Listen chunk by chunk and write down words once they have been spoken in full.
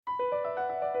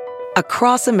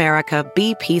Across America,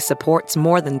 BP supports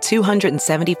more than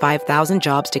 275,000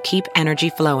 jobs to keep energy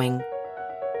flowing.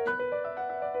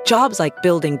 Jobs like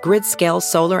building grid-scale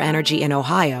solar energy in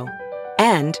Ohio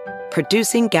and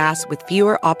producing gas with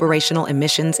fewer operational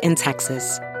emissions in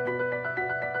Texas.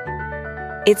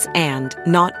 It's and,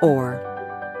 not or.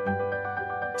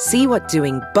 See what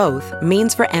doing both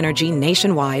means for energy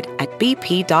nationwide at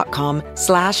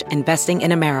bp.com/investing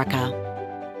in America.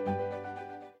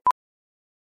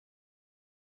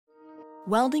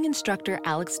 Welding instructor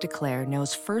Alex DeClaire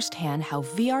knows firsthand how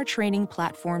VR training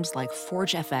platforms like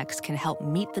ForgeFX can help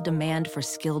meet the demand for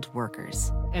skilled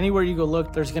workers. Anywhere you go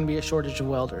look, there's going to be a shortage of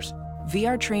welders.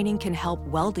 VR training can help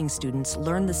welding students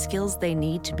learn the skills they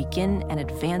need to begin and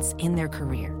advance in their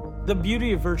career. The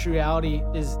beauty of virtual reality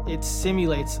is it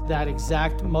simulates that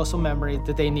exact muscle memory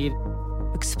that they need.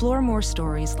 Explore more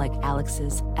stories like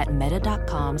Alex's at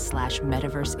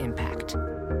meta.com/metaverseimpact.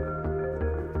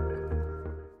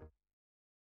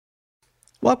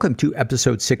 Welcome to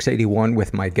episode 681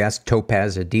 with my guest,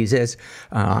 Topaz Adizes.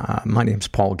 My name's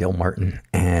Paul Gilmartin,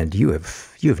 and you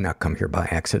have not come here by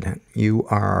accident.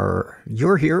 You're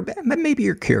here, but maybe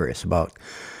you're curious about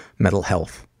mental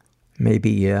health.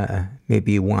 Maybe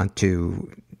you want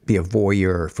to be a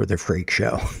voyeur for the freak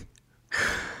show.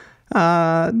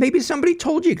 Maybe somebody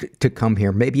told you to come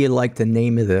here. Maybe you like the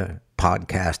name of the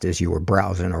podcast as you were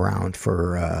browsing around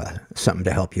for something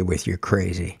to help you with your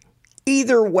crazy.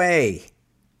 Either way,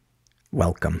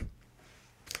 welcome.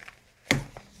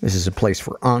 This is a place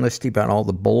for honesty about all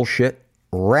the bullshit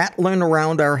rattling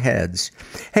around our heads.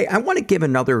 Hey, I want to give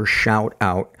another shout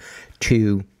out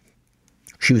to,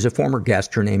 she was a former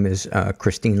guest. Her name is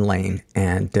Christine Lane,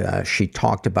 and she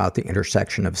talked about the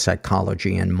intersection of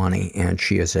psychology and money, and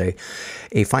she is a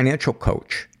financial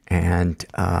coach. And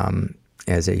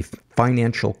as a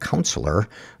financial counselor,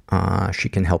 she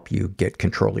can help you get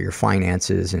control of your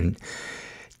finances and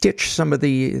ditch some of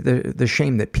the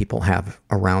shame that people have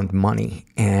around money.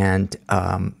 And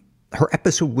her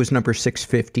episode was number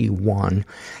 651,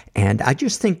 and I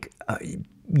just think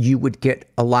you would get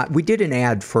a lot. We did an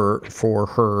ad for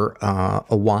her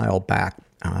a while back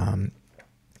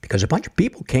because a bunch of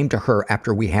people came to her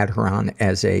after we had her on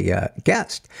as a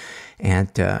guest.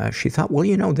 And she thought,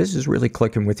 well, this is really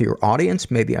clicking with your audience.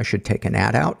 Maybe I should take an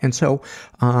ad out. And so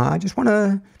I just want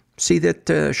to see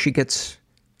that she gets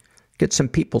some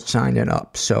people signing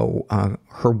up. So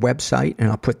her website, and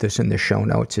I'll put this in the show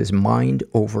notes, is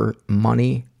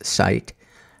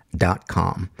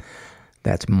mindovermoneysite.com.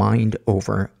 That's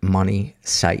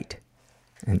mindovermoneysite,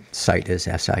 and site is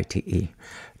SITE.com.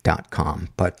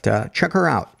 But check her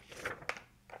out.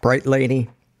 Bright lady,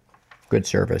 good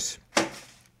service.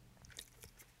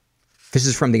 This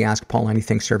is from the Ask Paul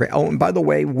Anything survey. Oh, and by the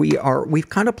way, we've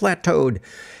kind of plateaued,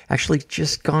 actually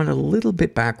just gone a little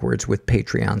bit backwards with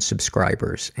Patreon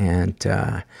subscribers. And,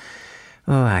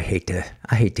 I hate to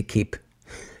keep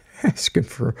asking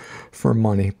for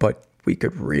money, but we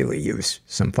could really use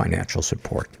some financial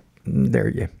support. There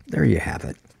you have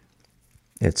it.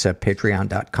 It's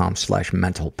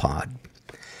patreon.com/mentalpod.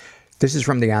 This is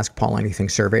from the Ask Paul Anything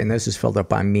survey, and this is filled out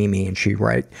by Mimi, and she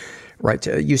writes,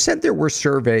 you said there were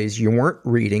surveys you weren't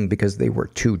reading because they were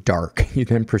too dark. You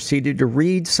then proceeded to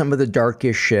read some of the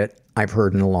darkest shit I've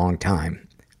heard in a long time.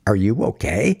 Are you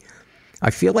okay?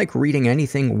 I feel like reading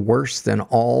anything worse than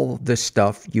all the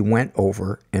stuff you went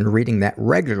over, and reading that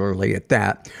regularly at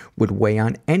that, would weigh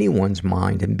on anyone's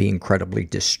mind and be incredibly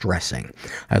distressing.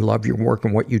 I love your work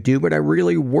and what you do, but I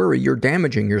really worry you're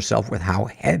damaging yourself with how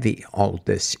heavy all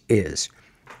this is.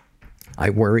 I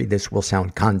worry this will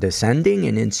sound condescending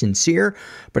and insincere,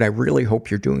 but I really hope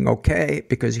you're doing okay,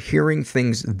 because hearing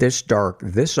things this dark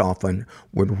this often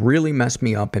would really mess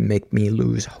me up and make me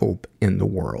lose hope in the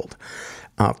world.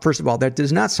 First of all, that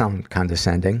does not sound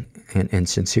condescending and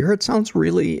insincere. It sounds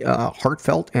really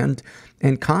heartfelt and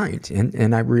kind,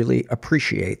 and I really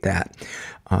appreciate that.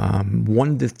 One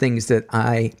of the things that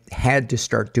I had to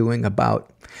start doing about,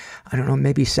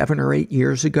 maybe 7 or 8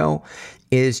 years ago,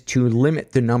 is to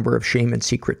limit the number of shame and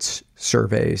secrets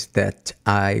surveys that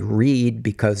I read,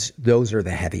 because those are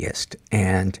the heaviest.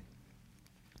 And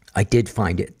I did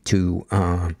find it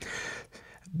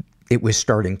was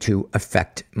starting to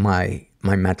affect my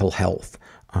mental health.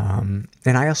 And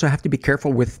I also have to be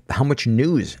careful with how much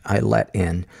news I let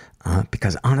in,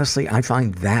 because honestly, I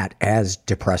find that as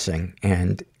depressing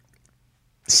and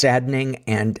saddening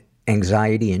and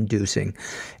anxiety-inducing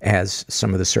as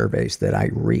some of the surveys that I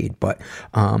read. But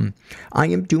I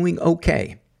am doing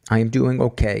okay. I am doing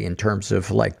okay in terms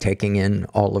of taking in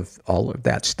all of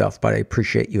that stuff. But I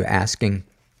appreciate you asking.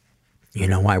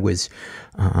 I was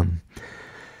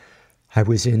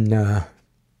in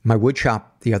my wood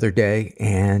shop the other day,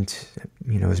 and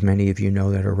as many of you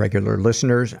know that are regular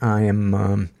listeners, I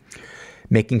am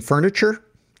making furniture,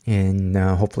 and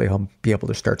hopefully I'll be able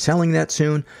to start selling that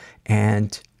soon.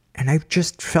 And I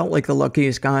just felt like the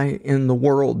luckiest guy in the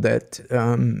world that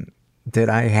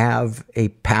I have a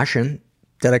passion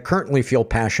that I currently feel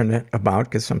passionate about,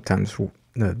 because sometimes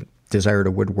the desire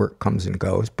to woodwork comes and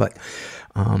goes, but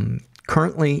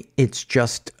currently it's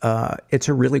just it's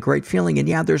a really great feeling. And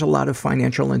yeah, there's a lot of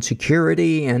financial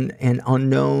insecurity and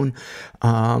unknown,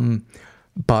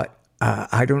 but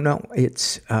I don't know,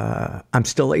 it's I'm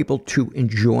still able to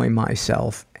enjoy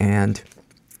myself. And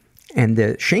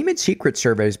the shame and secret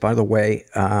surveys, by the way,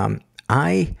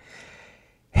 I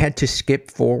had to skip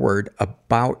forward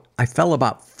I fell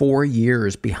about 4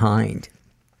 years behind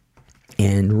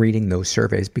in reading those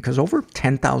surveys, because over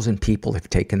 10,000 people have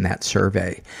taken that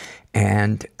survey.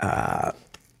 And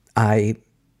I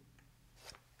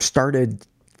started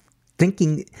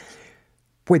thinking,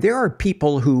 boy, there are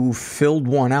people who filled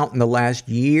one out in the last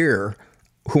year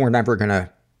who are never going to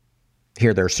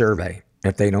hear their survey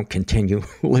if they don't continue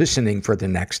listening for the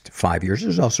next 5 years.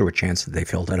 There's also a chance that they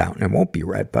filled it out and it won't be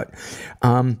read. But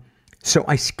so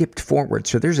I skipped forward.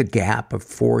 So there's a gap of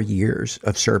 4 years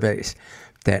of surveys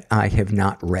that I have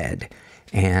not read.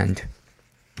 And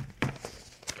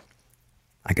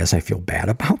I guess I feel bad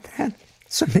about that.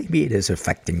 So maybe it is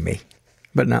affecting me,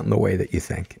 but not in the way that you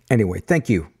think. Anyway, thank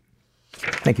you.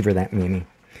 Thank you for that, Mimi.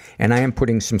 And I am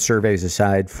putting some surveys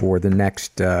aside for the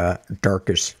next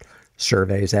darkest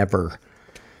surveys ever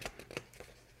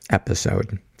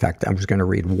episode. In fact, I was going to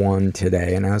read one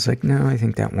today, and I was like, no, I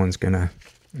think that one's going to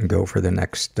go for the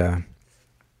next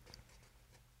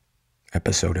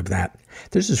episode of that.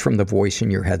 This is from the Voice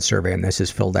in Your Head survey, and this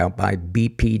is filled out by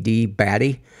BPD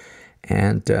Batty.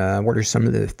 And what are some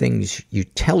of the things you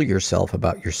tell yourself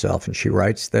about yourself? And she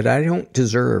writes that I don't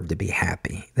deserve to be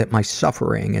happy, that my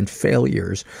suffering and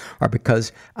failures are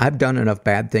because I've done enough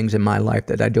bad things in my life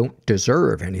that I don't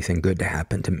deserve anything good to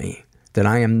happen to me, that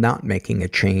I am not making a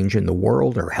change in the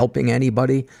world or helping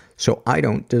anybody, so I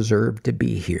don't deserve to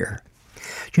be here.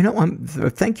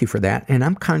 Thank you for that. And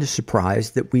I'm kind of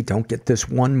surprised that we don't get this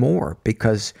one more,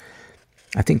 because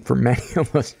I think for many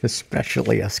of us,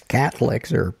 especially us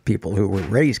Catholics or people who were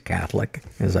raised Catholic,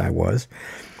 as I was,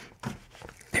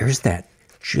 there's that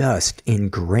just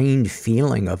ingrained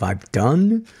feeling of I've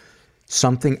done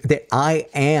something, that I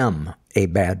am a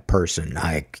bad person.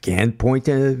 I can't point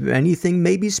to anything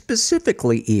maybe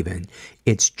specifically even.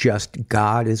 It's just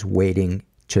God is waiting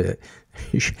to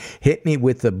hit me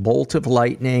with the bolt of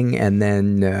lightning and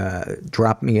then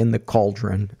drop me in the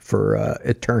cauldron for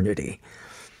eternity.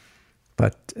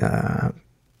 But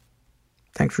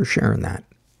thanks for sharing that.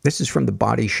 This is from the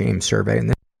Body Shame survey,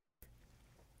 and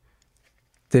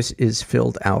this is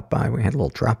filled out by, we had a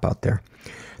little dropout there.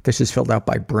 This is filled out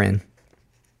by Bryn.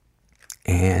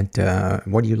 And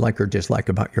what do you like or dislike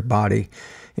about your body?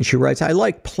 And she writes, I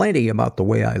like plenty about the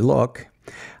way I look.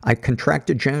 I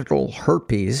contracted genital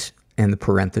herpes, in the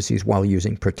parentheses, while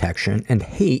using protection, and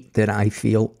hate that I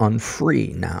feel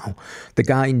unfree now. The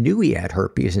guy knew he had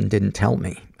herpes and didn't tell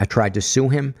me. I tried to sue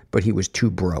him, but he was too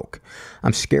broke.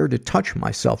 I'm scared to touch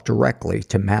myself directly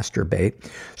to masturbate,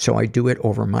 so I do it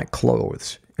over my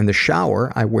clothes. In the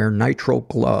shower, I wear nitrile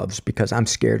gloves because I'm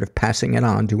scared of passing it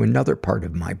on to another part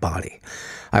of my body.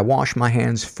 I wash my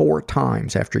hands 4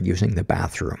 times after using the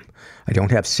bathroom. I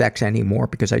don't have sex anymore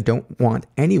because I don't want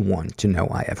anyone to know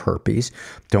I have herpes,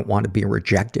 don't want to be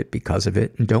rejected because of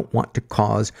it, and don't want to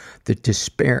cause the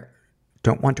despair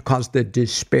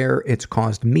it's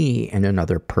caused me and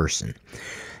another person.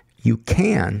 You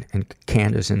can, and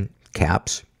can is in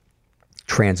caps,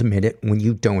 transmit it when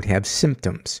you don't have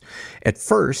symptoms. At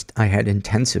first, I had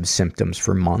intensive symptoms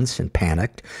for months and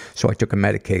panicked, so I took a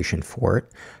medication for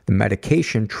it. The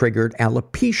medication triggered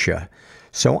alopecia,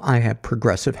 so I had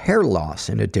progressive hair loss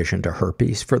in addition to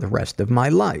herpes for the rest of my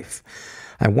life.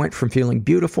 I went from feeling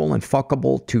beautiful and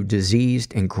fuckable to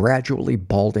diseased and gradually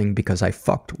balding because I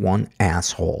fucked one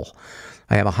asshole.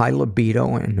 I have a high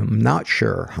libido and I'm not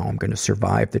sure how I'm going to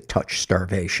survive the touch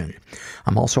starvation.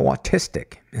 I'm also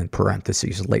autistic, in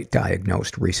parentheses, late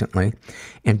diagnosed recently,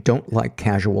 and don't like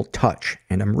casual touch.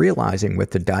 And I'm realizing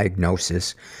with the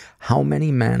diagnosis how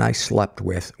many men I slept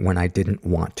with when I didn't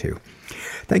want to.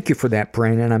 Thank you for that,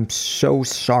 Brandon. I'm so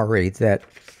sorry that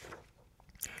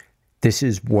this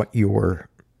is what you're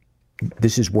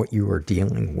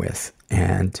dealing with.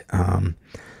 And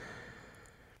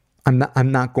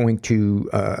I'm not going to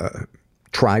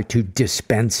try to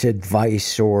dispense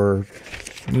advice or,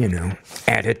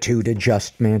 attitude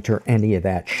adjustment or any of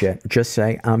that shit. Just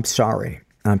say, I'm sorry.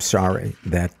 I'm sorry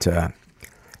that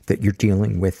that you're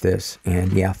dealing with this.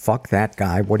 And yeah, fuck that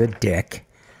guy. What a dick.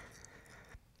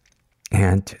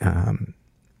 And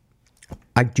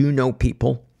I do know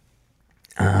people,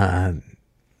 I'd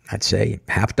say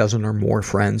half dozen or more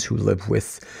friends who live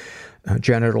with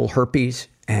genital herpes.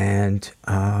 And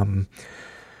I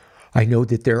know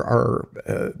that there are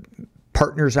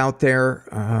partners out there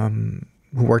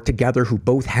who are together, who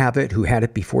both have it, who had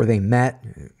it before they met.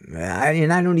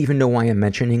 And I don't even know why I'm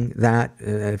mentioning that.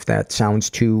 If that sounds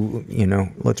too,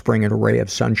 let's bring an ray of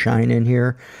sunshine in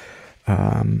here.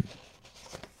 I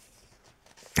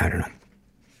don't know.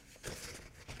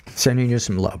 Sending you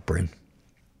some love, Bryn.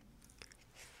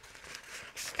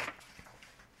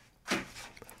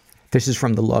 This is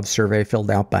from the love survey filled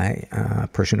out by a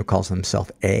person who calls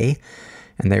themselves A.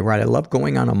 And they write, I love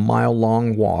going on a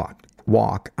mile-long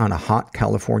walk on a hot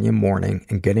California morning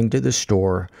and getting to the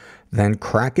store, then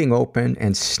cracking open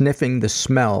and sniffing the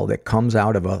smell that comes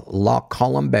out of a La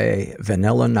Colombe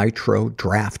Vanilla Nitro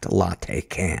Draft Latte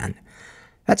can.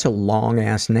 That's a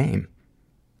long-ass name.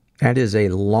 That is a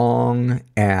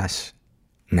long-ass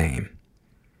name.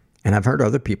 And I've heard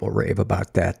other people rave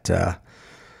about that.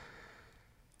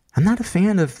 I'm not a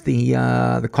fan of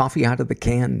the coffee out of the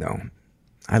can, though.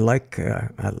 I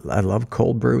love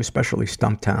cold brew, especially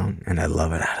Stumptown, and I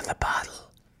love it out of the bottle.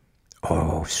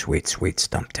 Oh, sweet, sweet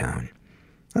Stumptown.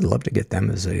 I'd love to get them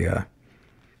as a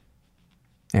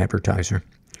advertiser.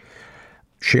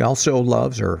 She also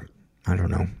loves, or I don't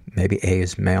know, maybe A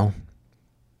is male.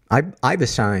 I've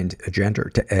assigned a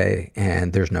gender to A,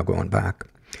 and there's no going back.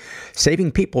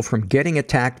 Saving people from getting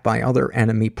attacked by other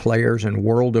enemy players in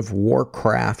World of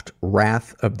Warcraft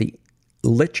Wrath of the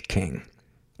Lich King,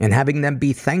 and having them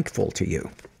be thankful to you.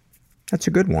 That's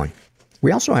a good one.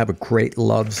 We also have a great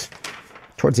loves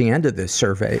towards the end of this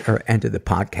survey, or end of the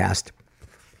podcast,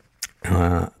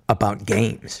 about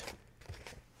games.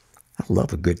 I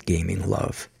love a good gaming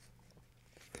love.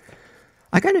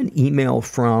 I got an email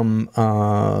from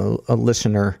a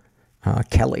listener,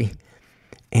 Kelly,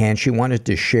 and she wanted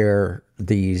to share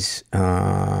these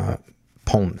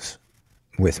poems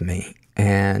with me.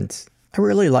 And I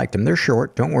really liked them. They're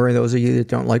short. Don't worry, those of you that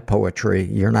don't like poetry,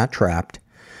 you're not trapped.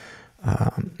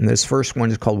 And this first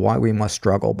one is called Why We Must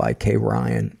Struggle by Kay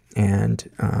Ryan. And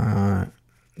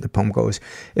the poem goes,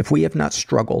 if we have not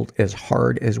struggled as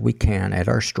hard as we can at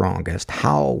our strongest,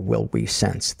 how will we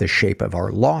sense the shape of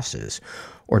our losses,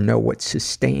 or know what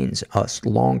sustains us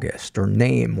longest, or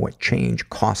name what change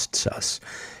costs us,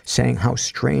 saying how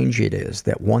strange it is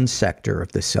that one sector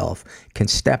of the self can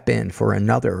step in for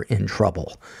another in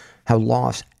trouble, how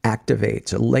loss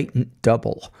activates a latent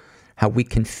double, how we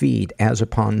can feed as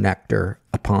upon nectar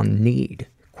upon need, ?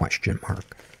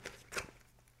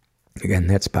 Again,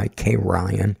 that's by Kay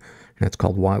Ryan, and it's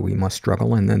called Why We Must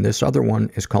Struggle. And then this other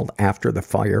one is called After the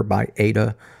Fire by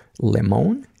Ada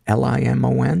Limon,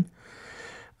 Limon.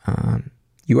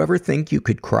 You ever think you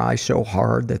could cry so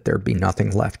hard that there'd be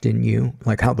nothing left in you?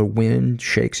 Like how the wind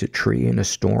shakes a tree in a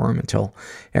storm until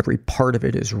every part of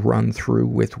it is run through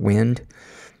with wind?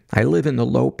 I live in the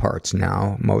low parts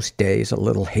now, most days a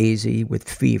little hazy with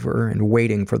fever and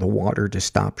waiting for the water to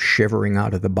stop shivering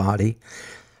out of the body.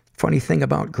 Funny thing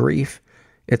about grief,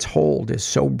 its hold is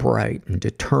so bright and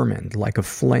determined, like a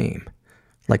flame,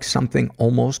 like something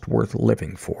almost worth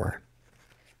living for.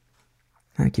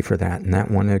 Thank you for that. And that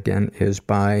one, again, is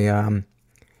by,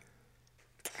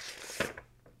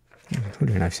 who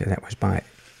did I say that was by?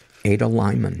 Ada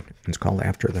Lyman. It's called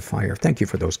After the Fire. Thank you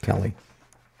for those, Kelly.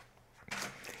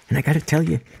 And I gotta tell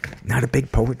you, not a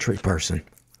big poetry person.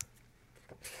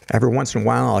 Every once in a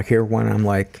while, I'll hear one, I'm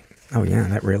like, oh yeah,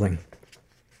 that really...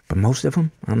 But most of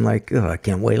them, I'm like, I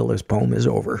can't wait till this poem is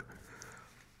over.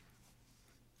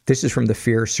 This is from the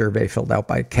Fear survey filled out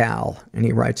by Cal, and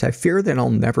he writes, I fear that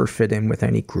I'll never fit in with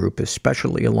any group,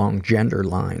 especially along gender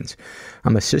lines.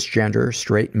 I'm a cisgender,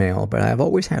 straight male, but I've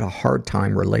always had a hard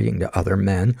time relating to other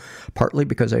men, partly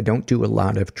because I don't do a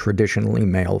lot of traditionally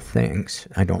male things.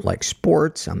 I don't like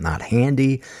sports, I'm not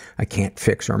handy, I can't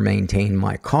fix or maintain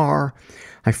my car.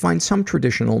 I find some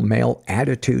traditional male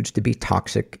attitudes to be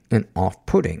toxic and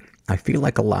off-putting. I feel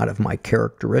like a lot of my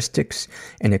characteristics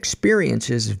and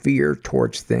experiences veer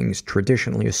towards things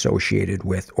traditionally associated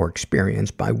with or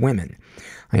experienced by women.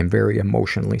 I am very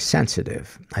emotionally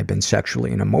sensitive. I've been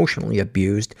sexually and emotionally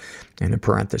abused, and in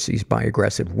parentheses, by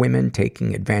aggressive women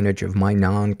taking advantage of my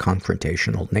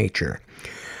non-confrontational nature.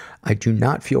 I do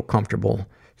not feel comfortable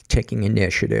taking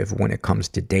initiative when it comes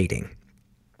to dating.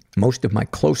 Most of my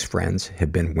close friends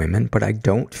have been women, but I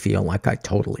don't feel like I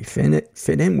totally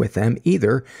fit in with them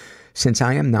either, since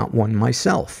I am not one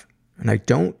myself. And I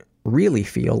don't really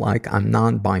feel like I'm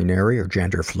non-binary or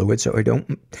gender fluid, so I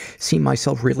don't see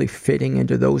myself really fitting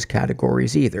into those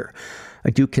categories either. I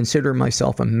do consider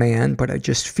myself a man, but I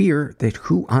just fear that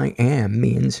who I am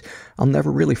means I'll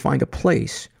never really find a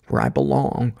place where I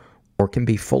belong or can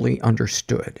be fully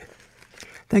understood.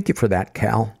 Thank you for that,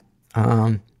 Cal.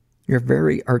 You're a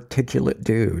very articulate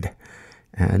dude.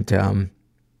 And,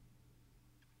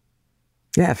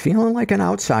 yeah, feeling like an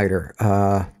outsider,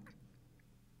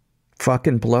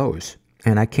 fucking blows.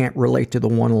 And I can't relate to the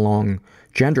one along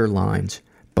gender lines,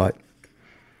 but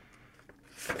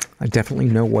I definitely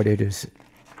know what it is,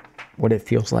 what it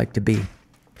feels like to be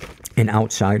an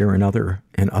outsider in other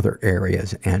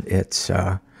areas, and it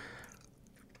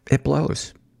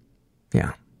blows.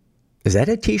 Yeah. Is that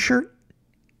a t-shirt?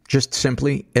 Just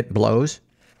simply, it blows?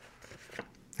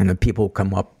 And then people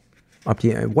come up to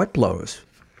you, what blows?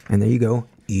 And there you go,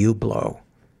 you blow.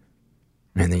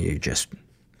 And then you just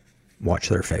watch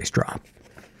their face drop.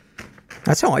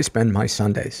 That's how I spend my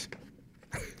Sundays.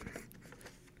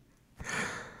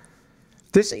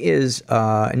 This is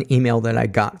an email that I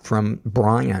got from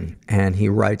Brian, and he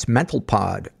writes, Mental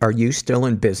Pod, are you still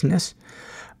in business?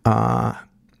 Oh,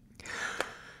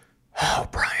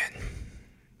 Brian.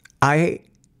 I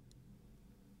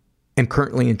am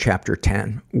currently in chapter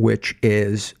 10, which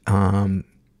is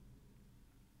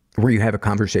where you have a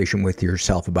conversation with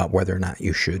yourself about whether or not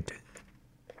you should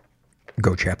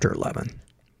go chapter 11.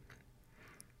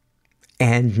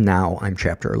 And now I'm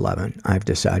chapter 11. I've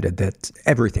decided that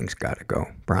everything's got to go,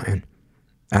 Brian.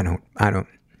 I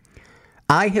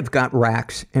have got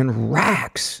racks and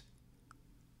racks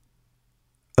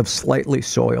of slightly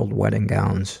soiled wedding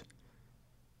gowns.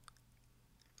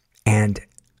 And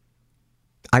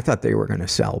I thought they were going to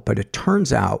sell, but it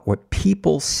turns out what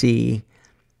people see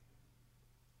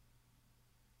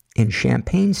in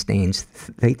champagne stains,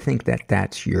 they think that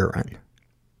that's urine.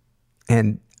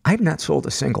 And I've not sold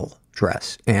a single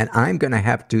dress, and I'm going to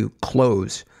have to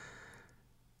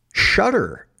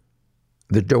shutter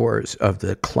the doors of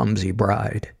the clumsy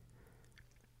bride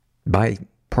by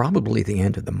probably the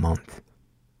end of the month.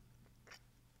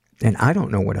 And I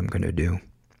don't know what I'm going to do.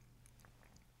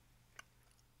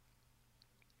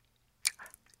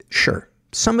 Sure,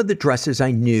 some of the dresses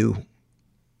I knew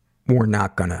were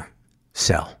not going to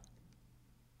sell.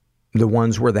 The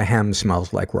ones where the hem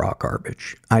smells like raw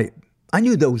garbage. I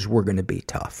knew those were going to be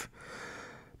tough.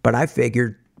 But I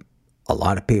figured a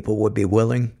lot of people would be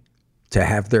willing to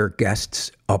have their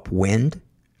guests upwind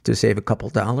to save a couple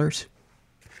dollars.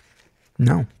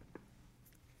 No.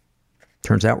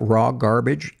 Turns out raw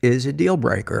garbage is a deal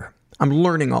breaker. I'm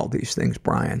learning all these things,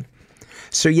 Brian.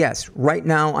 So yes, right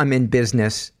now I'm in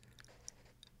business,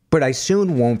 but I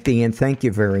soon won't be, and thank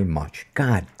you very much.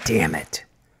 God damn it.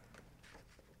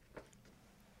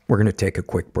 We're going to take a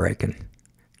quick break and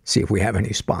see if we have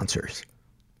any sponsors.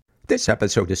 This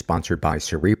episode is sponsored by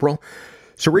Cerebral.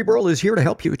 Cerebral is here to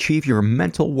help you achieve your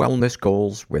mental wellness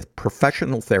goals with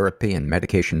professional therapy and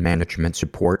medication management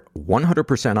support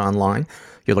 100% online.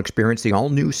 You'll experience the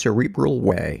all-new Cerebral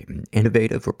Way, an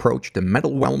innovative approach to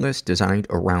mental wellness designed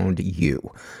around you.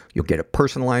 You'll get a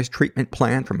personalized treatment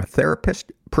plan from a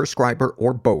therapist, prescriber,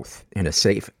 or both in a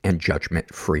safe and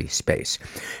judgment-free space.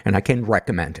 And I can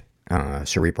recommend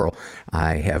Cerebral.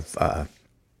 I have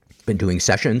been doing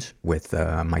sessions with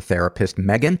my therapist,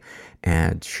 Megan,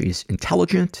 and she's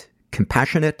intelligent,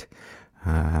 compassionate.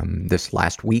 This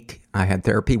last week, I had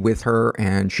therapy with her,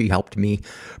 and she helped me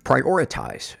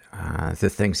prioritize the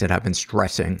things that I've been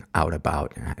stressing out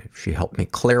about. She helped me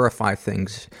clarify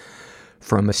things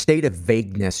from a state of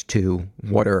vagueness to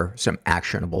what are some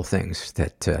actionable things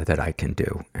that I can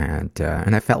do. And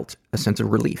I felt a sense of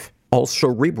relief. All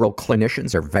Cerebral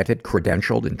clinicians are vetted,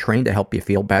 credentialed, and trained to help you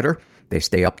feel better. They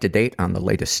stay up to date on the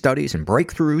latest studies and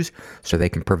breakthroughs so they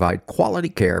can provide quality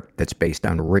care that's based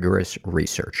on rigorous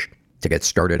research. To get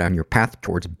started on your path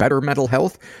towards better mental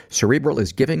health, Cerebral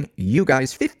is giving you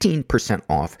guys 15%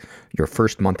 off your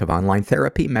first month of online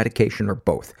therapy, medication, or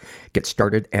both. Get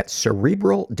started at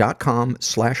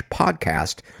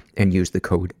Cerebral.com/podcast and use the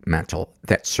code MENTAL.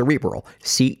 That's Cerebral,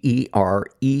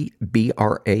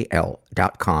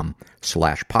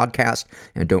 CEREBRAL.com/podcast.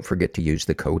 And don't forget to use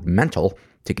the code MENTAL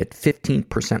to get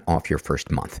 15% off your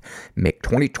first month. Make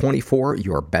 2024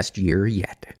 your best year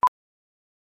yet.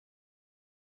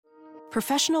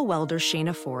 Professional welder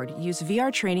Shayna Ford used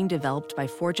VR training developed by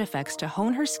ForgeFX to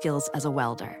hone her skills as a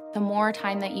welder. The more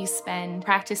time that you spend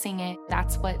practicing it,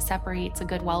 that's what separates a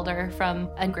good welder from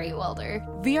a great welder.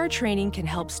 VR training can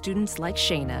help students like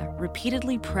Shayna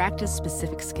repeatedly practice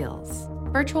specific skills.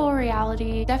 Virtual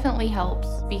reality definitely helps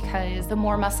because the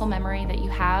more muscle memory that you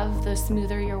have, the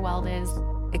smoother your weld is.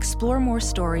 Explore more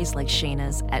stories like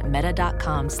Shayna's at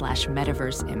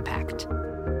meta.com/metaverseimpact.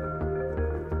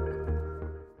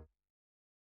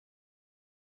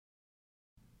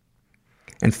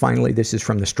 And finally, this is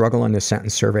from the Struggle in a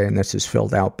Sentence survey, and this is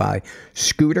filled out by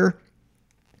Scooter.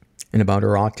 And about her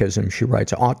autism, she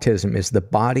writes, autism is the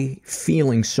body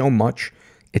feeling so much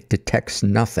it detects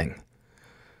nothing.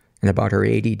 And about her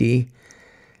ADD,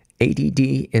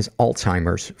 ADD is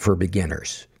Alzheimer's for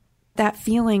beginners. That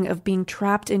feeling of being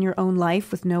trapped in your own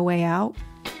life with no way out.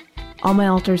 All my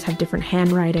alters have different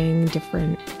handwriting,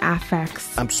 different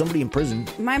affects. I'm somebody in prison.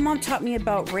 My mom taught me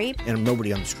about rape. And I'm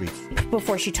nobody on the streets.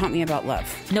 Before she taught me about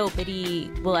love. Nobody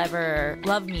will ever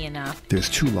love me enough. There's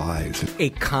two lives.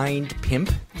 A kind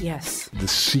pimp. Yes. The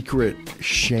secret,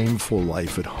 shameful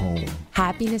life at home.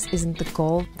 Happiness isn't the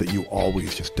goal. That you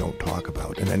always just don't talk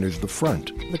about. And then there's the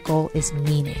front. The goal is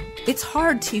meaning. It's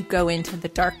hard to go into the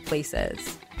dark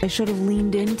places. I should have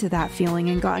leaned into that feeling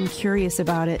and gotten curious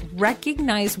about it.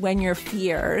 Recognize when your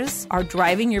fears are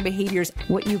driving your behaviors.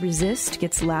 What you resist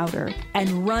gets louder.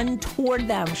 And run toward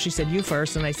them. She said, you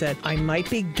first. And I said, I might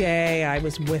be gay. I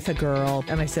was with a girl.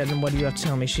 And I said, and what do you have to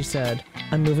tell me? She said,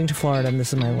 I'm moving to Florida and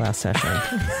this is my last session.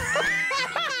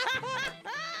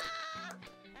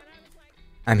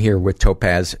 I'm here with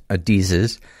Topaz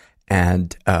Adizes,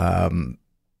 and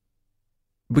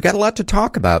we got a lot to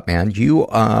talk about, man. You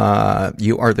are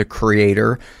the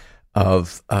creator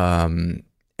of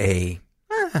a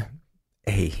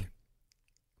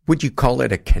would you call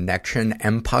it a connection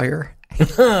empire?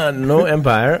 No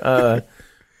empire.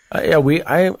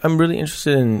 I'm really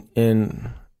interested in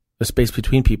the space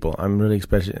between people. I'm really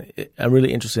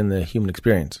interested in the human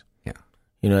experience. Yeah,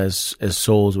 you know, as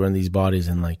souls, we're in these bodies,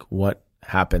 and like what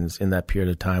happens in that period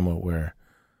of time where we're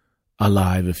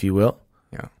alive, if you will.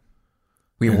 Yeah.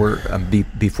 We were,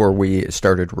 before we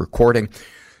started recording,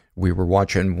 we were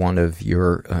watching one of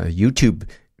your YouTube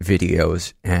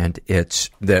videos, and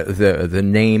it's the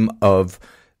name of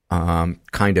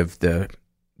kind of the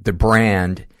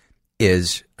brand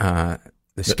is the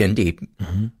Skin Deep,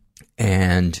 mm-hmm.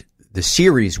 and the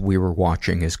series we were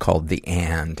watching is called The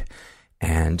And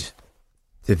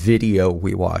the video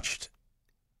we watched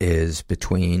is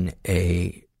between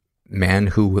a man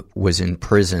who was in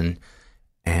prison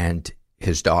and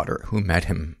his daughter, who met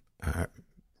him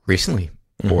recently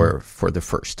for the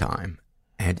first time.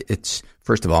 And it's,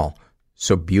 first of all,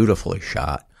 so beautifully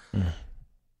shot,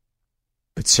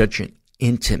 but such an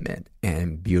intimate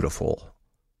and beautiful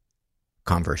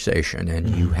conversation.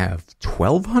 And you have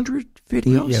 1,200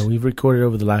 videos? Yeah, we've recorded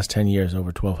over the last 10 years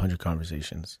over 1,200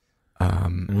 conversations.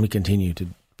 And we continue to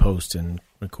post and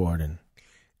record.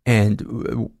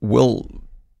 And we'll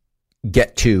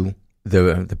get to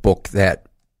the book that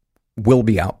will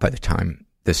be out by the time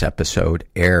this episode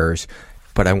airs.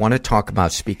 But I want to talk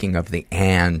about, speaking of the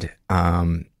And,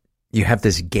 you have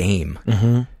this game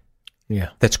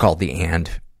that's called the And.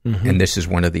 And this is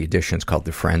one of the editions called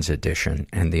the Friends Edition.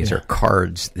 And these are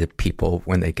cards that people,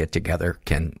 when they get together,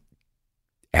 can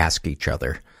ask each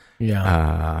other.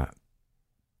 Yeah.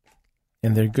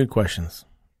 And they're good questions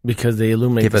because they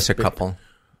illuminate. Give us a couple.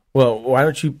 Well, why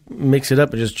don't you mix it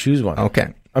up and just choose one?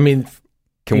 Okay. I mean,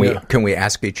 can we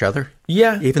ask each other?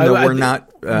 Yeah. Even though we're not,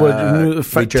 we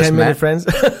just 10-minute friends.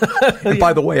 And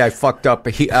by the way, I fucked up.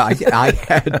 I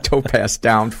had Topaz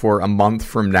down for a month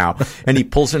from now, and he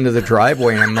pulls into the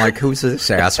driveway, and I'm like, who's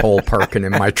this asshole parking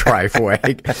in my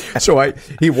driveway? So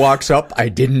he walks up. I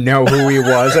didn't know who he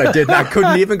was. I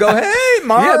couldn't even go, hey,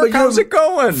 Mark, how's it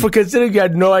going? For considering you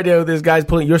had no idea who this guy's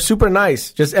pulling, you're super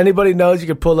nice. Just anybody knows you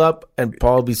can pull up, and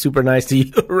Paul will be super nice to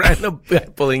you. Random guy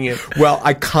pulling in. Well,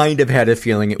 I kind of had a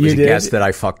feeling it was a guest that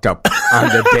I fucked up on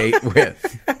the date with.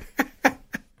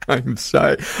 I'm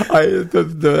sorry.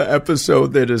 The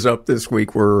episode that is up this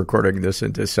week, we're recording this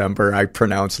in December, I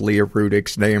pronounce Leah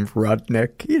Rudick's name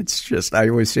Rudnick. It's just, I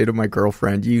always say to my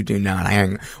girlfriend, you do not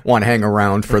want to hang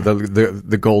around for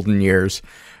the golden years.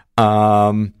 What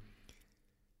are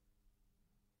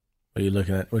you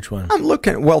looking at? Which one? I'm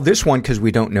looking at, well, this one, because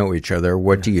we don't know each other.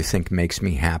 What do you think makes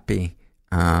me happy?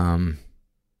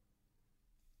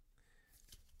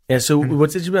 Yeah, so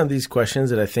what's interesting about these questions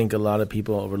that I think a lot of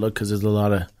people overlook, because there's a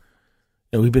lot of,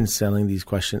 we've been selling these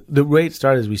questions. The way it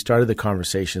started is we started the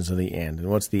conversations of the And. And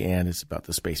what's the And? It's about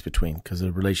the space between, because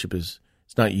the relationship is,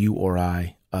 it's not you or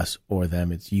I, us or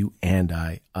them. It's you and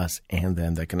I, us and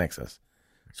them that connects us.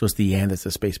 So it's the And that's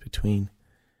the space between.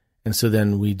 And so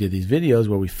then we did these videos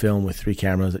where we film with 3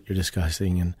 cameras that you're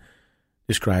discussing, and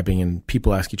describing, and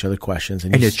people ask each other questions.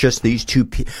 And it's just these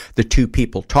the two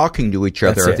people talking to each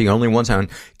other are the only ones on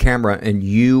camera, and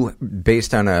you,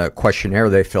 based on a questionnaire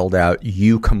they filled out,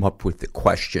 you come up with the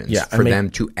questions for them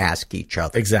to ask each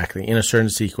other. Exactly, in a certain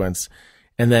sequence.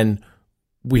 And then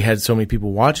we had so many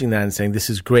people watching that and saying, this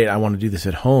is great, I want to do this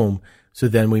at home. So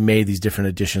then we made these different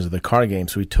editions of the card game.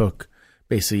 So we took,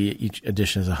 basically, each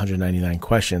edition is 199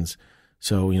 questions.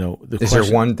 So, is there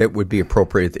one that would be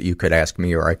appropriate that you could ask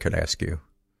me or I could ask you,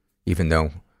 even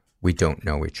though we don't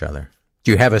know each other?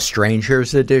 Do you have a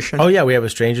Strangers edition? Oh, yeah, we have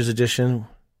a Strangers edition.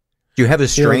 Do you have a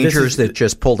Strangers that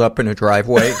just pulled up in a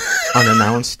driveway,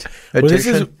 unannounced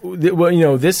edition?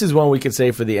 This is one we could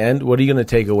say for the end. What are you going to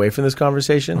take away from this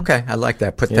conversation? Okay, I like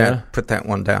that. Put that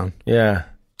one down. Yeah.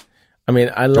 I mean,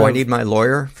 Do I need my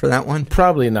lawyer for that one?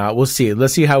 Probably not. We'll see.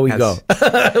 Let's see how we go.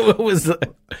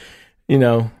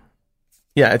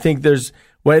 Yeah, I think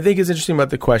what I think is interesting about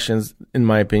the questions, in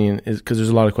my opinion, is because there's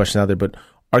a lot of questions out there, but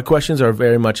our questions are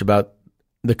very much about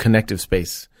the connective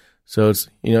space. So it's,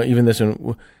 even this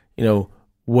one,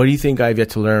 what do you think I've yet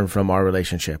to learn from our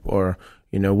relationship? Or,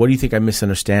 what do you think I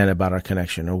misunderstand about our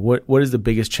connection? Or what is the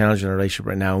biggest challenge in our relationship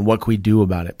right now, and what can we do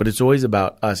about it? But it's always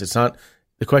about us. It's not,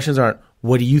 the questions aren't,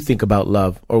 what do you think about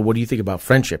love? Or what do you think about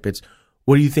friendship? It's,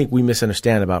 what do you think we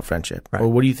misunderstand about friendship? Right. Or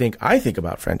what do you think I think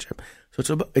about friendship?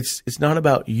 So it's not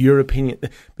about your opinion,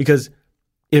 because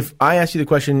if I ask you the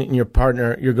question and your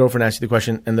girlfriend asks you the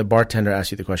question, and the bartender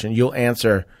asks you the question, you'll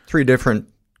answer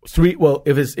well,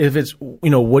 if it's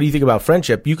what do you think about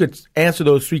friendship? You could answer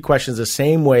those three questions the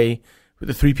same way with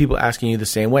the three people asking you the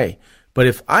same way. But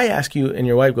if I ask you and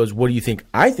your wife goes, what do you think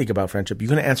I think about friendship? You're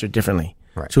going to answer differently.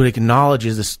 Right. So it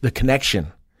acknowledges the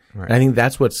connection. Right. And I think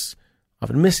that's what's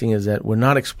often missing, is that we're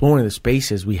not exploring the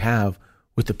spaces we have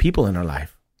with the people in our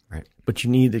life. Right. But you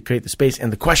need to create the space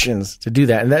and the questions to do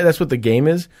that. And that's what the game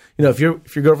is. If your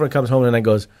girlfriend comes home and then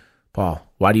goes, Paul,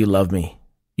 why do you love me?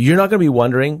 You're not going to be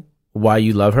wondering why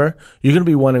you love her. You're going to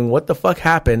be wondering what the fuck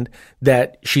happened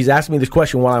that she's asking me this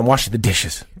question while I'm washing the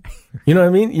dishes. You know what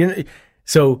I mean?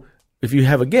 So if you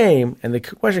have a game and the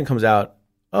question comes out,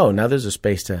 now there's a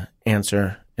space to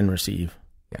answer and receive.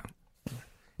 Yeah.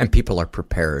 And people are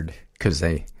prepared because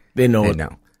they know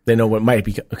what might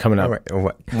be coming up,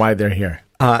 why they're here.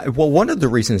 Well, one of the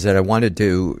reasons that I wanted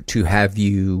to have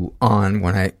you on,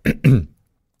 when I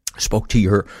spoke to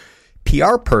your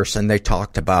PR person, they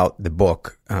talked about the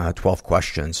book, 12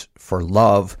 Questions for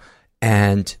Love.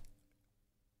 And,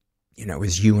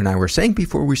 as you and I were saying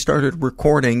before we started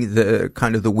recording, the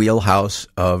kind of the wheelhouse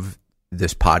of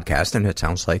this podcast, and it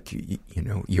sounds like,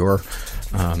 your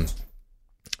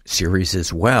series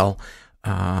as well,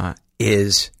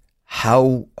 is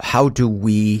how do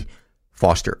we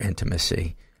foster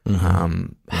intimacy?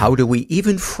 Mm-hmm. How do we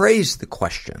even phrase the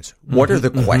questions? What are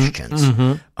the questions?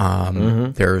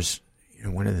 There's,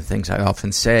 one of the things I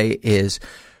often say is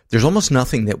there's almost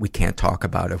nothing that we can't talk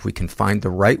about if we can find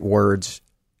the right words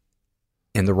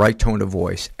in the right tone of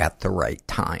voice at the right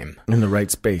time. In the right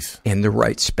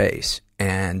space.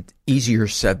 And easier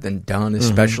said than done,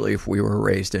 especially if we were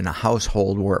raised in a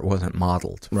household where it wasn't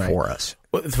modeled for us.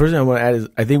 Well, the first thing I want to add is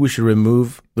I think we should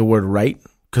remove the word right,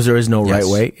 because there is no right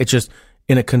way. It's just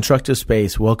in a constructive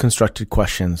space, well-constructed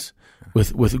questions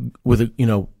with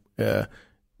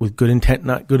good intent,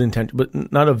 not good intent,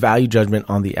 but not a value judgment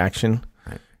on the action.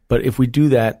 Right. But if we do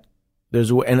that, there's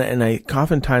a way, and I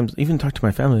oftentimes even talk to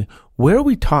my family, where are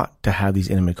we taught to have these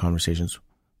intimate conversations?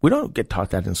 We don't get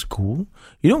taught that in school.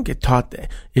 You don't get taught that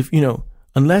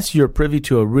unless you're privy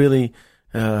to a really,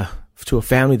 to a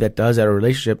family that does that, or a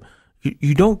relationship,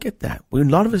 you don't get that. A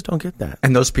lot of us don't get that.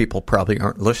 And those people probably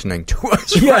aren't listening to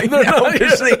us right now,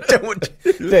 because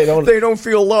they don't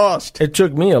feel lost. It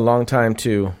took me a long time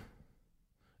to,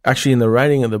 actually in the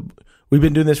writing of we've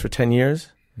been doing this for 10 years,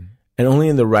 and only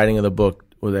in the writing of the book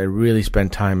would I really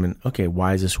spend time in, okay,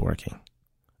 why is this working?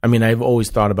 I mean, I've always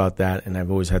thought about that, and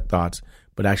I've always had thoughts,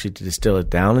 but actually to distill it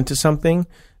down into something,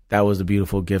 that was the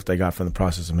beautiful gift I got from the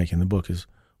process of making the book, is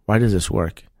why does this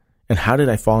work? And how did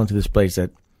I fall into this place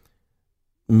that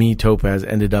me, Topaz,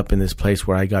 ended up in this place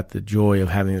where I got the joy of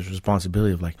having this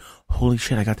responsibility of like, holy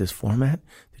shit, I got this format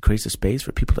that creates a space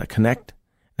for people that connect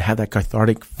and have that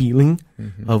cathartic feeling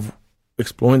of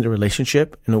exploring the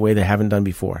relationship in a way they haven't done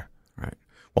before. Right.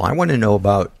 Well, I want to know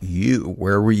about you.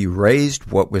 Where were you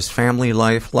raised? What was family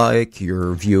life like?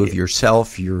 Your view of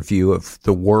yourself, your view of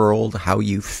the world, how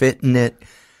you fit in it.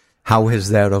 How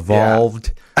has that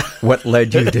evolved? Yeah. What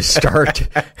led you to start?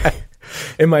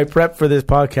 In my prep for this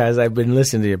podcast, I've been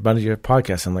listening to a bunch of your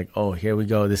podcasts. I'm like, oh, here we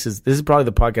go. This is probably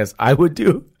the podcast I would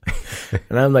do.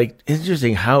 And I'm like,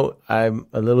 interesting how I'm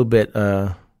a little bit,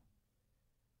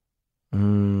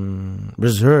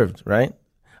 reserved, right?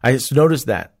 I just noticed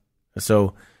that.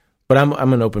 So, but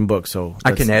I'm an open book, so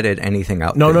I can edit anything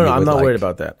out. No, I'm not worried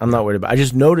about that. I'm not worried about it. I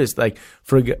just noticed, like,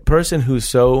 for a person who's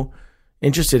so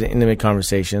interested in intimate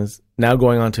conversations, now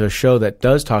going on to a show that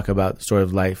does talk about the story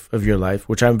of your life,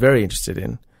 which I'm very interested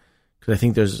in, because I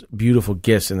think there's beautiful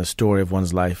gifts in the story of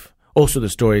one's life. Also, the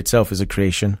story itself is a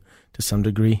creation to some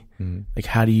degree. Mm-hmm. Like,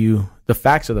 how do you, the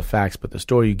facts are the facts, but the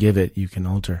story you give it, you can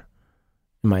alter,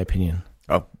 in my opinion.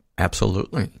 Oh,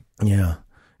 absolutely. Yeah.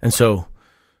 And so,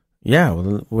 yeah,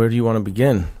 well, where do you want to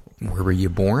begin? Where were you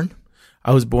born?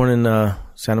 I was born in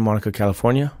Santa Monica,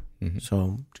 California. Mm-hmm.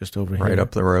 So just over here. Right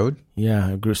up the road?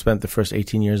 Yeah. I spent the first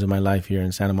 18 years of my life here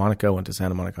in Santa Monica. Went to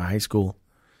Santa Monica High School,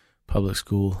 public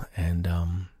school, and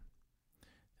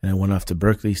I went off to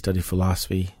Berkeley, studied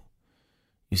philosophy.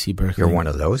 UC Berkeley. You're one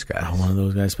of those guys. I'm one of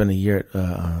those guys. Spent a year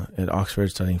at Oxford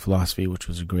studying philosophy, which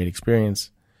was a great experience.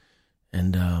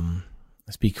 And I'm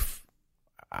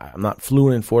not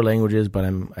fluent in 4 languages, but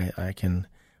I can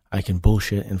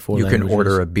bullshit in 4 languages. You can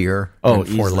order a beer in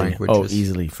 4 languages. Oh,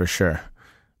 easily, for sure.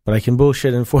 But I can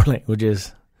bullshit in 4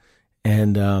 languages.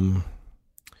 And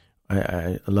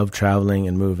I love traveling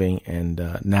and moving.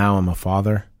 And now I'm a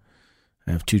father.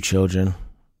 I have 2 children,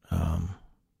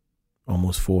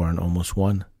 almost 4 and almost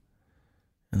 1.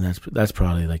 And that's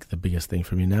probably like the biggest thing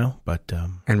for me now. But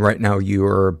and right now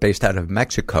you're based out of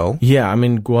Mexico. Yeah, I'm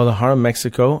in Guadalajara,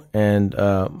 Mexico, and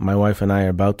my wife and I are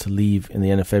about to leave in the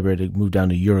end of February to move down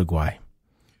to Uruguay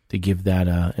to give that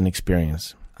an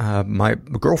experience. My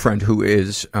girlfriend, who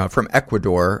is from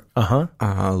Ecuador,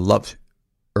 loves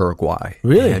Uruguay.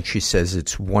 Really? And she says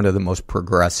it's one of the most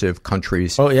progressive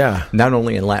countries. Oh, yeah. Not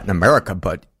only in Latin America,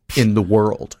 but in the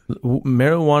world.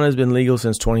 Marijuana has been legal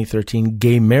since 2013.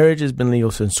 Gay marriage has been legal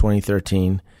since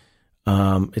 2013.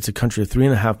 It's a country of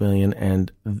 3.5 million.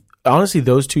 And honestly,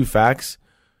 those 2 facts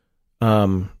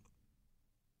told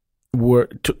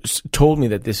me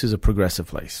that this is a progressive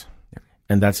place. Yeah.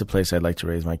 And that's a place I'd like to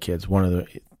raise my kids. One of the,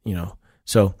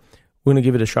 so we're going to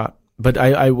give it a shot. But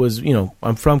I was,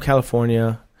 I'm from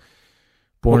California,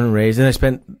 born and raised. And I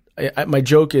spent, my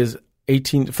joke is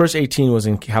first 18 was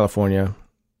in California.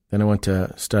 Then I went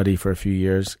to study for a few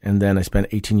years, and then I spent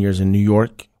 18 years in New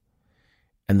York.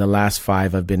 And the last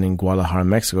 5 I've been in Guadalajara,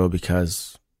 Mexico,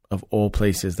 because of all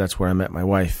places, that's where I met my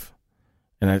wife.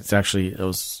 And I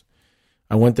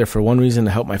went there for one reason,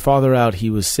 to help my father out. He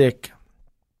was sick.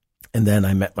 And then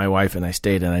I met my wife and I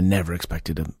stayed, and I never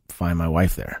expected to find my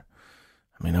wife there.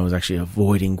 I mean, I was actually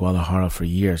avoiding Guadalajara for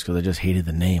years because I just hated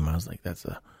the name. I was like,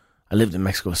 I lived in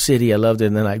Mexico City. I loved it.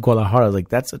 And then Guadalajara, I was like,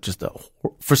 that's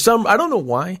I don't know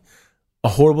why a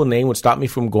horrible name would stop me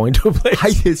from going to a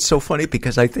place. It's so funny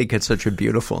because I think it's such a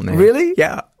beautiful name. Really?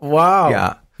 Yeah. Wow.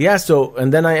 Yeah. Yeah. So,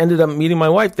 and then I ended up meeting my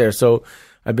wife there. So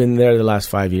I've been there the last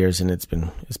 5 years, and it's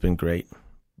been great.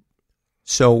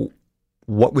 So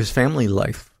what was family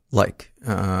life like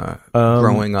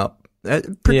growing up?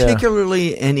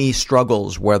 Particularly any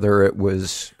struggles, whether it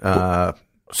was...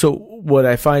 So what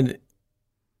I find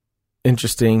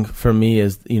interesting for me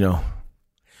is,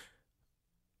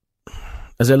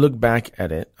 as I look back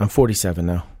at it, I'm 47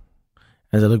 now.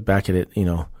 As I look back at it,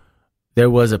 there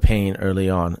was a pain early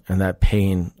on, and that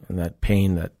pain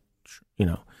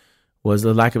was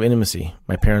the lack of intimacy.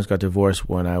 My parents got divorced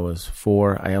when I was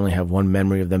 4. I only have one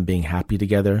memory of them being happy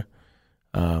together.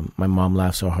 My mom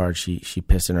laughed so hard she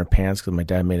pissed in her pants because my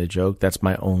dad made a joke. That's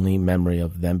my only memory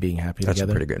of them being happy together.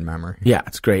 That's a pretty good memory. Yeah,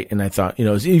 it's great. And I thought,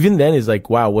 even then it's like,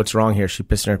 wow, what's wrong here? She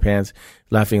pissed in her pants,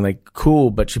 laughing like,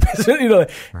 cool, but she pissed in, Right.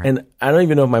 And I don't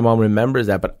even know if my mom remembers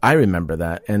that, but I remember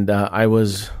that. And I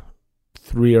was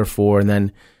 3 or 4,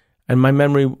 and my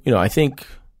memory, I think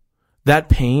that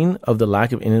pain of the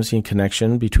lack of intimacy and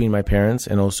connection between my parents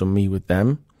and also me with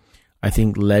them, I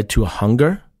think led to a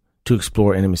hunger to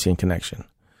explore intimacy and connection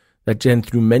that then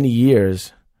through many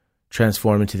years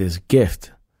transformed into this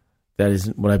gift that is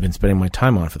what I've been spending my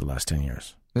time on for the last 10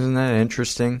 years. Isn't that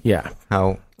interesting? Yeah.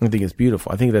 How? I think it's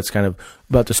beautiful. I think that's kind of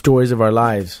about the stories of our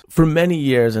lives. For many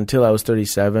years, until I was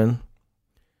 37,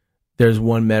 there's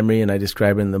one memory, and I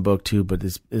describe it in the book too, but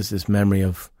it's this memory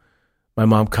of my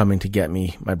mom coming to get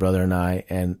me, my brother and I,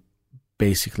 and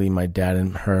basically my dad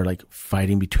and her like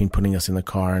fighting between putting us in the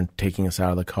car and taking us out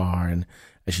of the car, and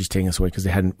as she's taking us away because they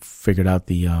hadn't figured out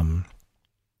the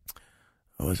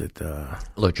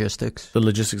logistics? The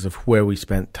logistics of where we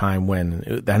spent time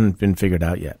when. That hadn't been figured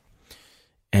out yet.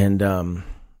 And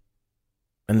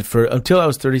until I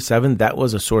was 37, that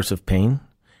was a source of pain.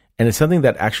 And it's something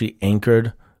that actually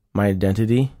anchored my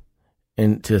identity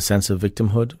into a sense of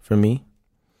victimhood for me.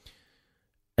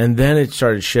 And then it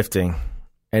started shifting.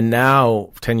 And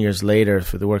now, 10 years later,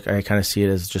 for the work, I kind of see it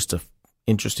as just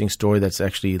interesting story that's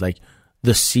actually like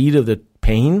the seed of the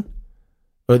pain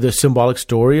or the symbolic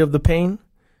story of the pain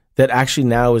that actually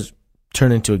now is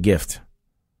turned into a gift.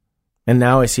 And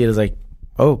now I see it as like,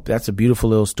 oh, that's a beautiful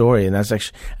little story. And that's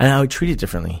actually, and I would treat it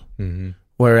differently. Mm-hmm.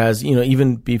 Whereas,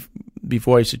 even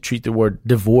before I used to treat the word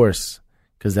divorce,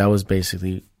 because that was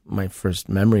basically my first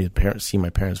memory of seeing my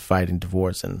parents fight and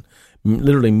divorce and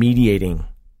literally mediating.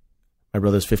 My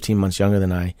brother's 15 months younger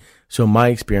than I. So my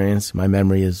experience, my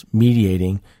memory is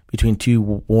mediating between two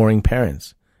warring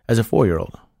parents as a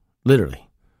 4-year-old, literally.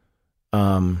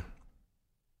 Do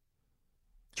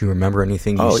you remember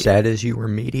anything you said as you were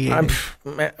mediating?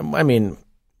 I mean,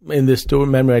 in this story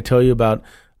memory I tell you about,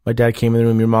 my dad came in the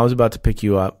room, your mom's about to pick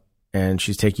you up, and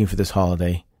she's taking you for this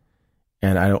holiday,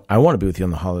 and I want to be with you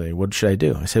on the holiday. What should I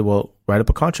do? I said, well, write up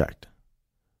a contract.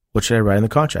 What should I write in the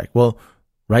contract? Well,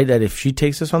 write that if she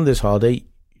takes us on this holiday,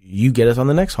 you get us on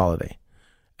the next holiday.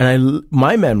 And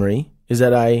my memory is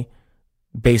that I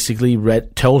basically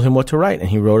told him what to write, and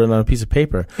he wrote it on a piece of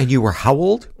paper. And you were how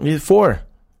old? 4.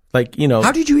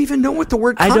 How did you even know what the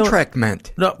word contract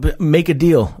meant? No, make a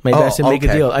deal. My dad said make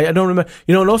a deal. I don't remember.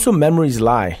 And also memories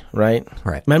lie, right?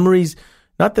 Right. Memories,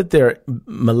 not that they're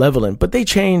malevolent, but they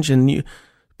change.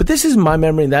 But this is my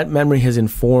memory, and that memory has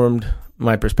informed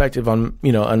my perspective on,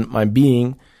 on my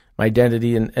being, my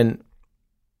identity,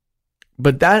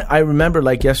 but that I remember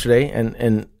like yesterday,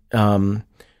 and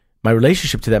my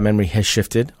relationship to that memory has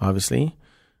shifted, obviously,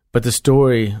 but the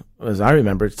story, as I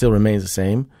remember, it still remains the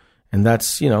same. And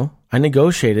that's, I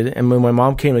negotiated. And when my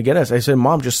mom came to get us, I said,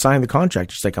 Mom, just sign the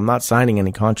contract. She's like, I'm not signing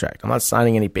any contract. I'm not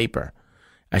signing any paper.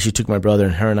 As she took my brother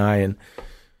and her and I. And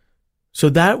so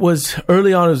that was,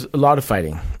 early on, it was a lot of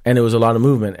fighting. And it was a lot of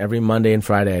movement. Every Monday and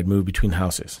Friday, I'd move between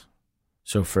houses.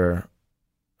 So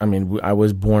I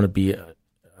was born to be a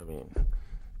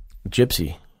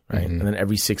gypsy, right? Mm-hmm. And then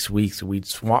every 6 weeks, we'd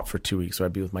swap for 2 weeks. So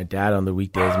I'd be with my dad on the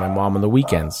weekdays, my mom on the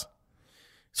weekends.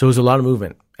 So it was a lot of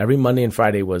movement. Every Monday and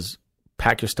Friday was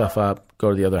pack your stuff up,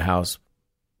 go to the other house.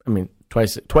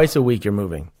 Twice a week you're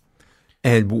moving.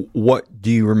 And what do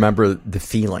you remember the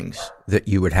feelings that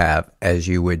you would have as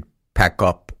you would pack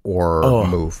up or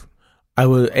move? I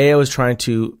was trying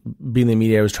to be in the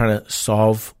media. I was trying to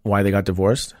solve why they got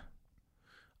divorced.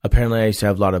 Apparently, I used to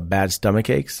have a lot of bad stomach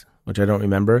aches, which I don't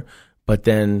remember. But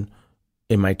then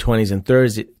in my 20s and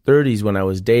 30s, when I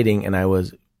was dating, and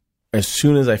as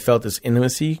soon as I felt this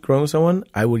intimacy growing with someone,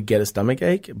 I would get a stomach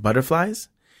ache, butterflies,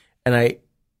 and I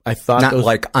thought not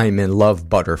like I'm in love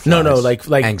butterflies. No, like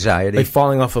anxiety, like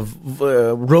falling off of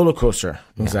roller coaster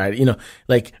anxiety.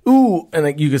 Ooh,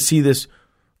 and you could see this.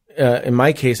 In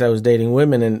my case, I was dating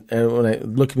women, and when I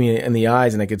look me in the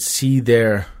eyes, and I could see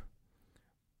their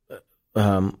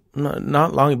not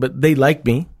longing, but they liked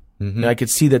me. Mm-hmm. And I could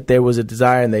see that there was a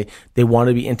desire, and they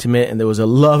wanted to be intimate, and there was a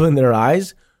love in their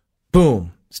eyes.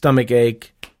 Boom. Stomach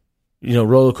ache,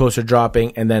 roller coaster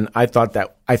dropping, and then I thought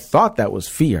that was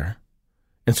fear,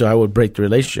 and so I would break the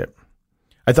relationship.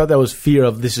 I thought that was fear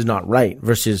of this is not right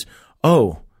versus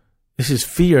this is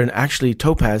fear, and actually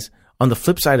Topaz, on the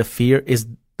flip side of fear, is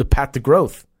the path to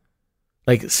growth.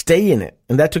 Like, stay in it,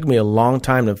 and that took me a long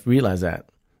time to realize that.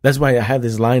 That's why I have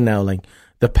this line now, like,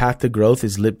 the path to growth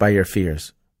is lit by your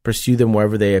fears. Pursue them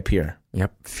wherever they appear.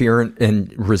 Yep. Fear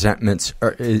and resentments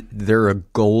they're a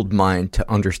gold mine to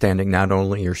understanding not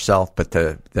only yourself, but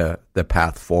the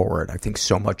path forward. I think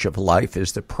so much of life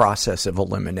is the process of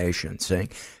elimination, saying,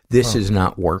 this is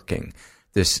not working.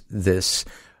 This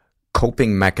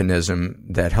coping mechanism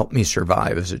that helped me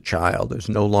survive as a child is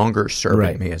no longer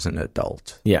serving me as an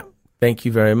adult. Yeah. Thank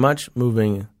you very much.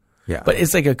 Moving. Yeah. But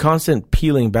it's like a constant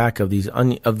peeling back of these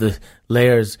of the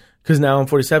layers. Because now I'm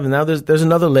 47. Now there's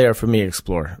another layer for me to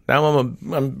explore. Now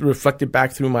I'm reflected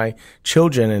back through my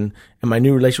children and my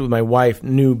new relationship with my wife.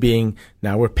 New being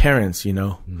now we're parents.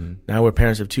 Mm-hmm. Now we're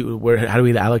parents of two. How do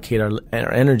we allocate our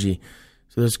energy?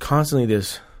 So there's constantly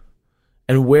this.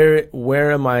 And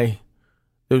where am I?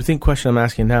 The question I'm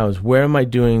asking now is, where am I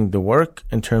doing the work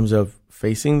in terms of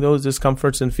facing those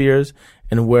discomforts and fears,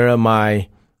 and where am I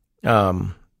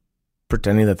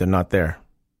pretending that they're not there?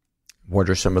 What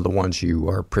are some of the ones you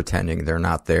are pretending they're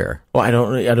not there? Well, I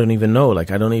don't even know. Like,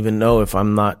 I don't even know if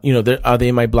I'm not, are they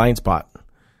in my blind spot?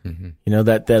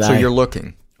 Mm-hmm. So you're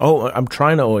looking. Oh, I'm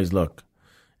trying to always look.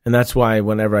 And that's why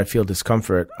whenever I feel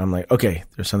discomfort, I'm like, okay,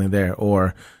 there's something there.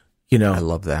 Or, I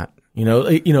love that.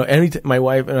 My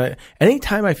wife and I,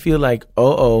 anytime I feel like,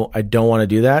 I don't want to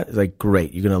do that, it's like,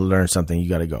 great, you're going to learn something. You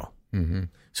got to go. Mm-hmm.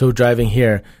 So driving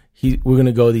here, we're going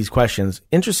to go these questions.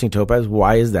 Interesting, Topaz.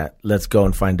 Why is that? Let's go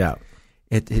and find out.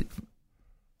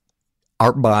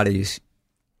 Our bodies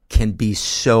can be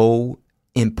so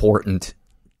important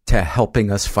to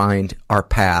helping us find our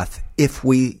path if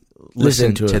we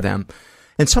listen to them.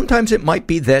 And sometimes it might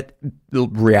be that the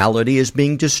reality is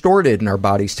being distorted and our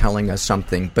body's telling us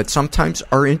something, but sometimes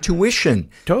our intuition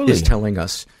is telling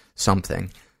us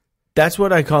something. That's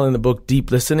what I call in the book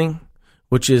deep listening,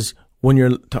 which is when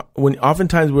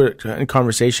oftentimes we're in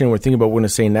conversation, we're thinking about what we're going to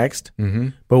say next,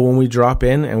 but when we drop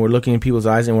in and we're looking in people's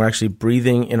eyes and we're actually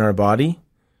breathing in our body,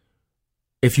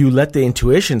 if you let the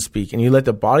intuition speak and you let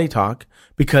the body talk,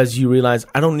 because you realize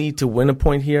I don't need to win a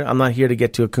point here. I'm not here to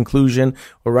get to a conclusion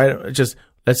or just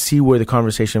let's see where the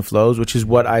conversation flows, which is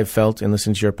what I've felt in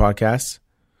listening to your podcasts.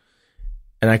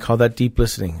 And I call that deep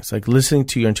listening. It's like listening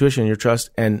to your intuition, your trust,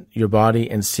 and your body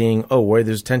and seeing, oh, where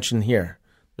there's tension here.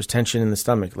 There's tension in the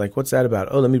stomach. Like, what's that about?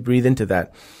 Oh, let me breathe into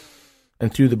that.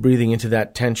 And through the breathing into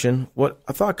that tension, what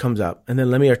a thought comes up. And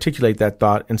then let me articulate that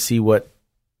thought and see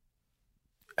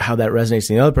how that resonates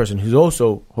in the other person who's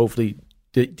also hopefully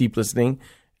deep listening.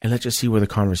 And let's just see where the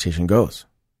conversation goes.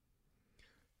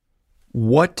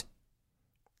 What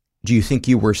do you think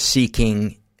you were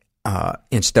seeking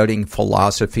in studying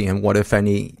philosophy, and what, if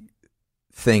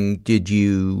anything, did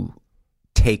you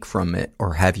take from it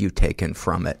or have you taken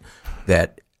from it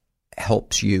that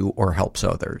helps you or helps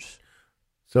others?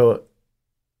 So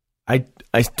I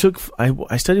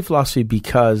studied philosophy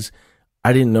because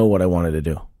I didn't know what I wanted to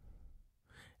do.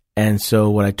 And so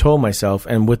what I told myself,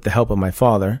 and with the help of my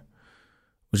father,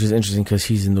 which is interesting because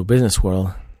he's in the business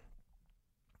world,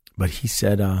 but he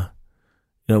said,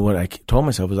 what I told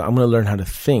myself was I'm going to learn how to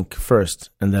think first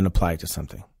and then apply it to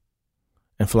something.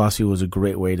 And philosophy was a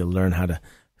great way to learn how to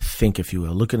think, if you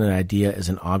will. Look at an idea as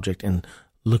an object and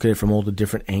look at it from all the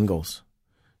different angles.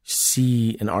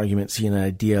 See an argument, see an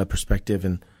idea, a perspective,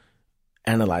 and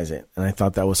analyze it. And I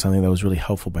thought that was something that was really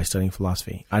helpful by studying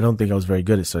philosophy. I don't think I was very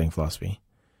good at studying philosophy.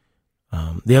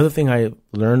 The other thing I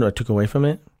learned or took away from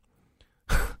it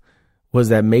was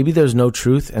that maybe there's no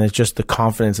truth, and it's just the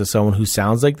confidence of someone who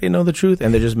sounds like they know the truth,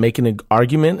 and they're just making an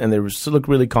argument, and they still look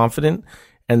really confident,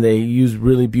 and they use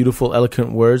really beautiful,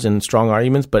 eloquent words and strong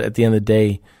arguments, but at the end of the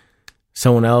day,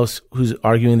 someone else who's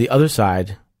arguing the other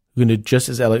side, who can do just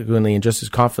as eloquently and just as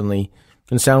confidently,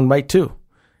 can sound right too.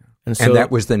 And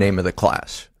that was the name of the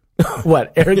class.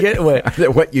 What? Arrogant?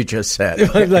 What you just said.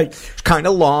 It's kind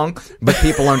of long, but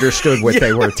people understood what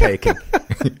they were taking.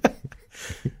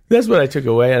 That's what I took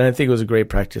away, and I think it was a great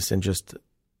practice in just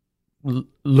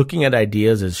looking at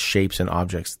ideas as shapes and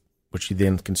objects, which you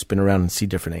then can spin around and see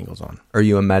different angles on. Are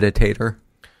you a meditator?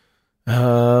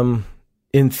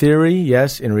 In theory,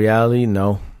 yes. In reality,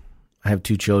 no. I have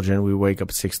 2 children. We wake up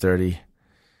at 6:30.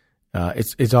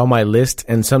 It's on my list,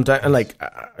 and sometimes,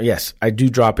 yes, I do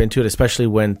drop into it, especially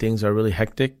when things are really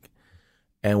hectic,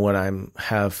 and when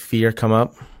have fear come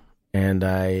up, and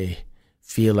I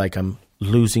feel like I'm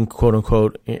losing, quote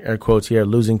unquote, air quotes here,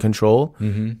 losing control.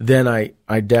 Then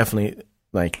I definitely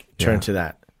turn to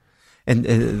that. And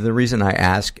the reason I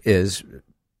ask is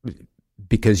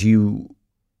because you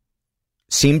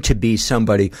seem to be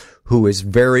somebody who is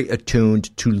very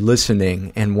attuned to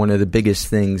listening, and one of the biggest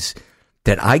things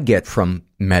that I get from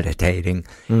meditating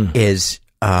is,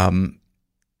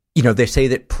 they say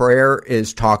that prayer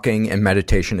is talking and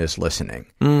meditation is listening.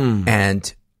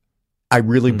 And I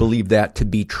really believe that to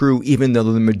be true, even though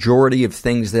the majority of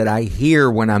things that I hear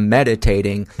when I'm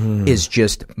meditating is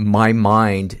just my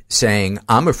mind saying,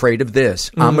 I'm afraid of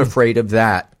this, I'm afraid of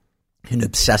that, and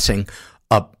obsessing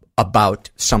about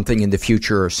something in the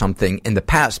future or something in the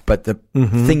past. But the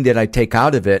thing that I take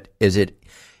out of it is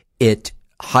it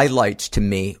highlights to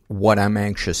me what I'm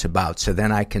anxious about. So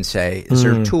then I can say, is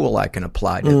there a tool I can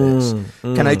apply to this?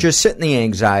 Can I just sit in the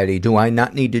anxiety? Do I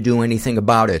not need to do anything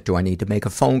about it? Do I need to make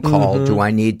a phone call? Do I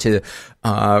need to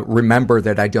remember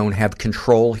that I don't have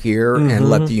control here and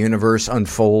let the universe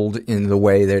unfold in the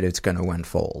way that it's going to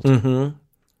unfold?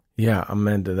 Yeah, I'm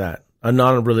into that. A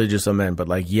non-religious amen, but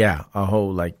a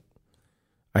whole,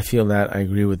 I feel that. I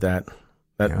agree with that.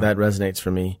 That resonates for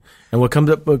me. And what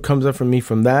comes up for me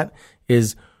from that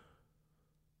is,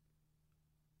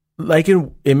 like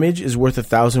an image is worth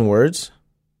 1,000 words,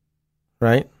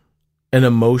 right? An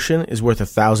emotion is worth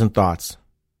 1,000 thoughts.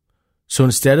 So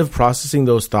instead of processing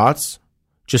those thoughts,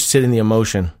 just sit in the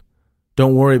emotion.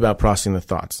 Don't worry about processing the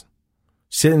thoughts.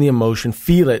 Sit in the emotion,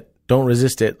 feel it, don't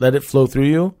resist it, let it flow through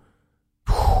you.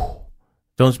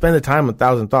 Don't spend the time on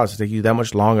 1,000 thoughts. It'll take you that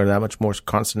much longer, that much more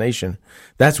consternation.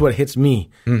 That's what hits me.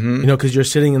 Because you're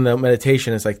sitting in the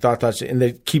meditation, it's like thoughts, and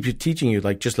they keep you teaching you,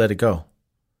 just let it go.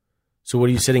 So what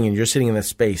are you sitting in? You're sitting in that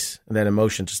space, that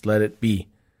emotion, just let it be.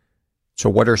 So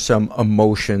what are some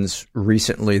emotions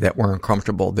recently that were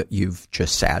uncomfortable that you've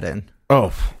just sat in?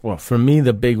 Oh, well, for me,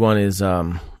 the big one is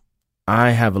I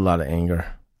have a lot of anger.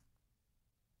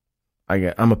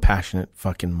 I'm a passionate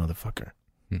fucking motherfucker.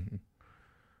 Mm-hmm.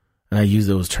 And I use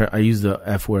I use the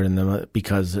F word in them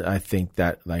because I think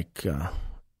that like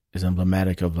is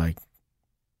emblematic of like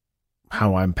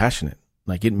how I'm passionate.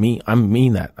 Like I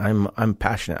mean that. I'm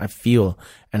passionate. I feel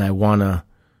and I wanna,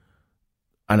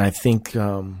 and I think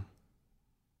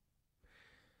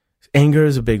anger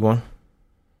is a big one.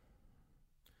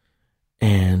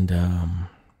 And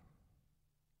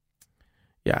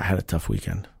yeah, I had a tough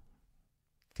weekend.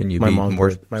 Can you my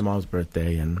mom's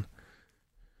birthday, and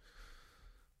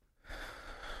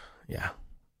yeah,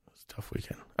 it was a tough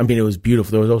weekend. I mean, it was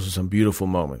beautiful. There was also some beautiful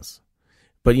moments.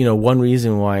 But you know, one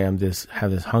reason why have this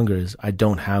hunger is I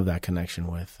don't have that connection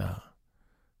with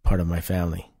part of my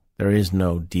family. There is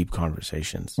no deep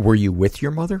conversations. Were you with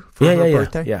your mother for her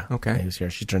birthday? Yeah. Okay. I was here.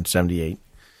 She turned 78,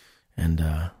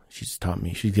 and she's taught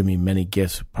me. She's given me many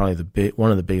gifts. Probably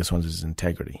one of the biggest ones is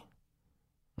integrity.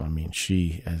 I mean,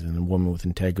 she, as a woman with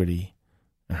integrity,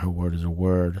 and her word is a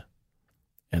word,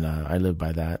 and I live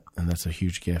by that, and that's a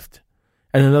huge gift.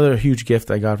 And another huge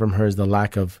gift I got from her is the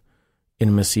lack of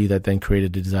intimacy that then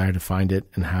created the desire to find it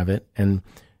and have it, and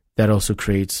that also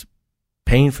creates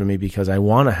pain for me because I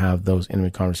want to have those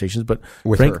intimate conversations, but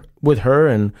with her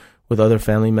and with other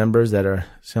family members that are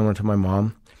similar to my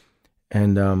mom,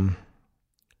 and you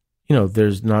know,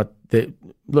 there's no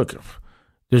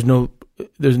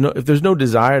if there's no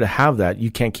desire to have that, you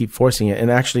can't keep forcing it.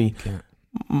 And actually,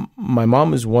 my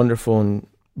mom is wonderful,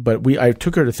 but I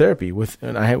took her to therapy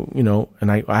and I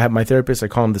have my therapist. I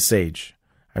call him the Sage.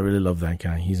 I really love that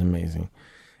guy. He's amazing.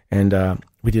 And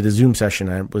we did a Zoom session.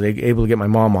 I was able to get my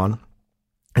mom on.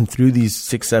 And through these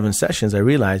 6-7 sessions, I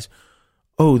realized,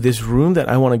 oh, this room that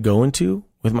I want to go into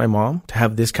with my mom to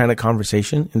have this kind of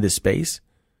conversation in this space,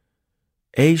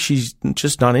 she's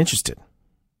just not interested.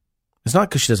 It's not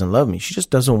because she doesn't love me. She just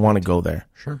doesn't want to go there.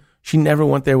 Sure. She never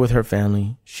went there with her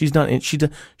family. She's not.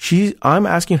 I'm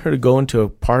asking her to go into a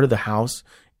part of the house,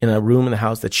 in a room in the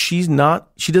house that she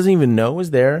doesn't even know is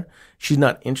there. She's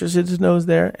not interested to know is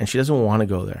there, and she doesn't want to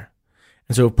go there.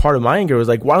 And so part of my anger was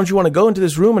like, why don't you want to go into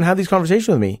this room and have these conversations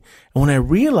with me? And when I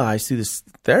realized through this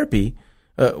therapy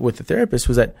with the therapist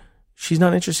was that she's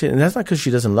not interested, and that's not because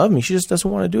she doesn't love me. She just doesn't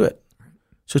want to do it.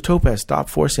 So Topaz, stop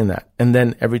forcing that. And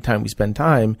then every time we spend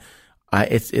time,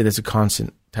 it is a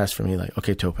constant test for me. Like,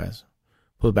 okay, Topaz,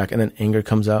 pull it back. And then anger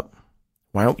comes up.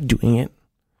 Why aren't we doing it?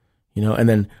 You know, and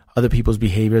then other people's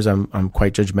behaviors, I'm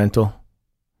quite judgmental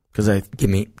because give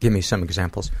me some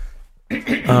examples.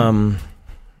 No,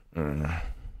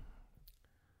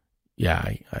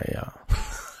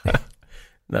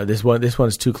 this one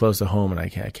is too close to home, and I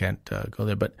can't go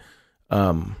there. But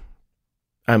I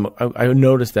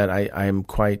noticed that I am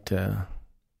quite.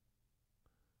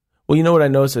 Well, you know what I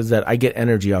noticed is that I get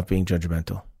energy off being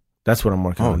judgmental. That's what I'm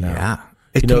working on now. Yeah.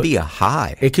 It can be a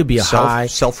high. It could be a high.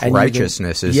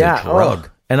 Self-righteousness is a drug.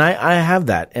 And I have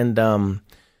that. And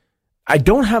I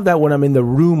don't have that when I'm in the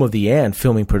room of the and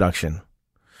filming production.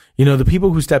 You know, the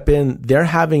people who step in, they're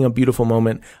having a beautiful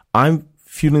moment. I'm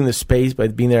fueling the space by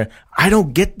being there. I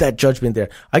don't get that judgment there.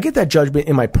 I get that judgment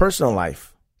in my personal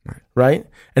life. Right?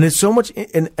 And it's so much.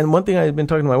 And one thing I've been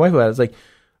talking to my wife about is like,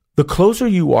 the closer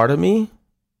you are to me,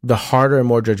 the harder and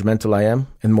more judgmental I am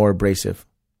and more abrasive.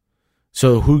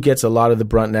 So who gets a lot of the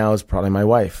brunt now is probably my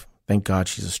wife. Thank God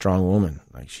she's a strong woman.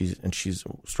 She's a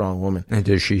strong woman. And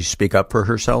does she speak up for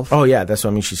herself? Oh yeah, that's what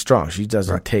I mean. She's strong. She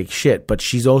doesn't take shit, but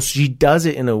she does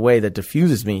it in a way that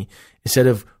diffuses me instead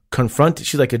of confronting.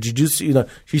 She's like a jujutsu, you know,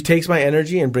 she takes my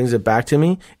energy and brings it back to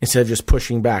me instead of just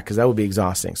pushing back, because that would be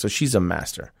exhausting. So she's a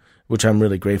master, which I'm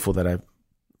really grateful that I've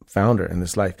found her in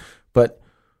this life. But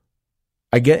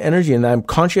I get energy, and I'm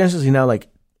conscientiously now like,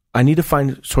 I need to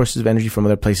find sources of energy from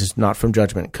other places, not from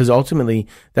judgment. Because ultimately,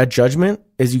 that judgment,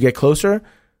 as you get closer,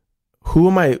 who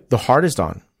am I the hardest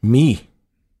on? Me.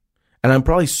 And I'm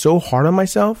probably so hard on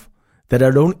myself that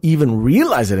I don't even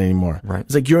realize it anymore. Right.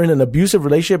 It's like you're in an abusive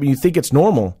relationship and you think it's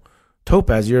normal.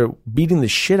 Topaz, you're beating the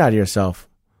shit out of yourself.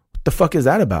 What the fuck is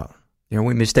that about? You know,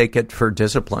 we mistake it for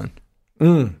discipline.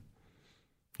 You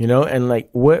know, and like,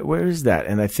 where is that?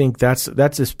 And I think that's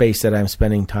a space that I'm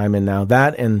spending time in now.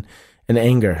 That and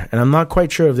anger. And I'm not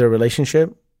quite sure of their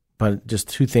relationship, but just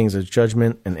two things: is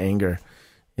judgment and anger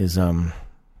is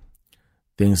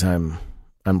things I'm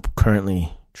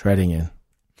currently treading in.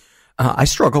 I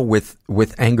struggle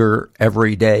with anger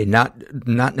every day, not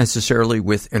necessarily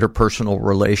with interpersonal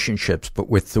relationships, but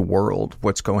with the world,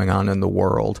 what's going on in the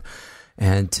world.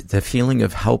 And the feeling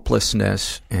of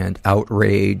helplessness and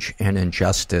outrage and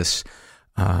injustice,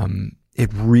 it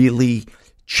really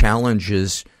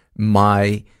challenges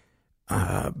my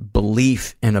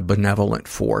belief in a benevolent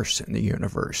force in the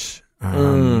universe.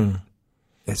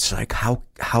 It's like, how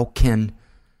can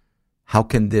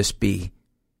this be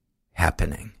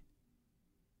happening?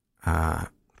 Yeah.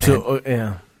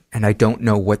 And I don't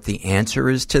know what the answer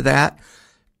is to that,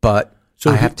 but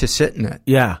I have to sit in it.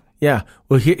 Yeah. Yeah.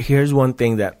 Well, here's one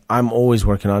thing that I'm always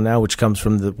working on now, which comes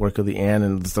from the work of the Ann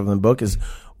and the stuff in the book, is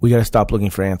we got to stop looking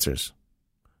for answers.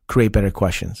 Create better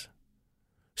questions.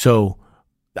 So,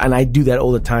 and I do that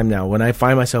all the time now. When I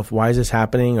find myself, why is this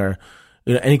happening? Or,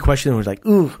 any question was like,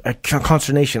 ooh,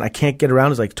 consternation. I can't get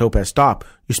around. It's like, Topaz, stop.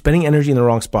 You're spending energy in the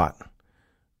wrong spot.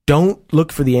 Don't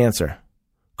look for the answer.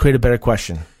 Create a better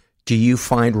question. Do you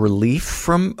find relief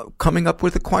from coming up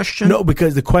with a question? No,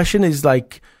 because the question is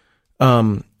like,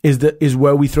 is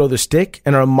where we throw the stick,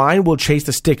 and our mind will chase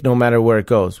the stick no matter where it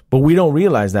goes. But we don't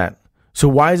realize that. So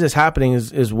why is this happening?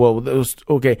 Is well,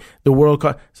 okay, the world.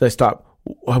 So I stop.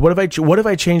 What if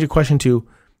I change the question to,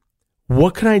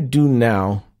 what can I do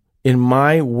now in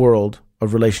my world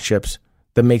of relationships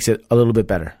that makes it a little bit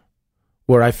better,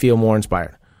 where I feel more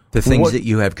inspired? The things that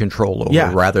you have control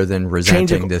over, rather than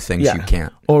resenting the things you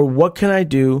can't. Or what can I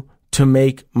do to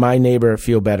make my neighbor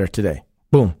feel better today?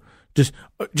 Boom.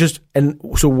 And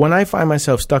so when I find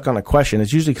myself stuck on a question,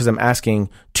 it's usually because I'm asking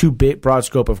too broad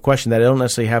scope of question that I don't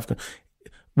necessarily have.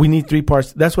 We need 3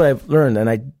 parts. That's what I've learned. And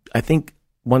I think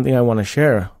one thing I want to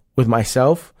share with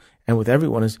myself and with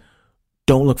everyone is,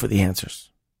 don't look for the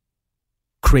answers.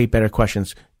 Create better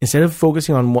questions. Instead of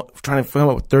focusing on trying to come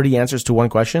up with 30 answers to one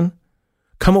question,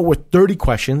 come up with 30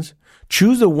 questions,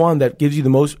 choose the one that gives you the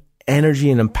most energy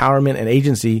and empowerment and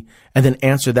agency, and then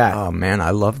answer that. Oh man, I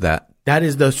love that.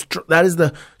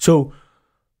 So,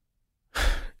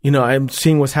 I'm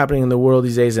seeing what's happening in the world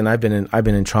these days, and I've been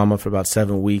in trauma for about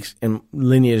 7 weeks, in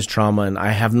lineage trauma, and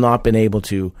I have not been able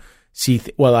to see,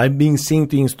 I'm seeing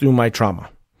things through my trauma,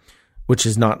 which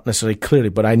is not necessarily clearly,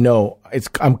 but I know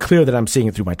I'm clear that I'm seeing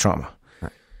it through my trauma.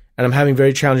 Right. And I'm having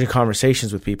very challenging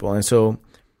conversations with people. And so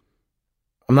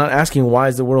I'm not asking, why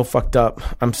is the world fucked up?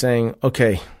 I'm saying,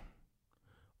 okay,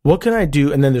 what can I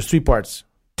do? And then there's 3 parts.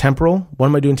 Temporal, what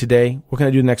am I doing today? What can I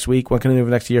do next week? What can I do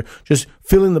next year? Just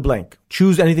fill in the blank.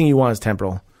 Choose anything you want as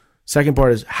temporal. Second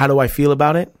part is, how do I feel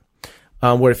about it?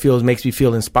 Where it makes me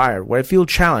feel inspired, where I feel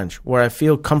challenged, where I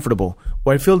feel comfortable,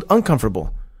 where I feel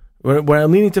uncomfortable, where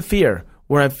I'm leaning to fear,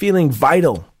 where I'm feeling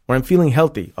vital, where I'm feeling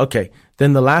healthy. Okay.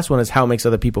 Then the last one is how it makes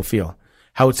other people feel,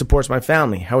 how it supports my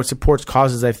family, how it supports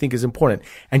causes I think is important.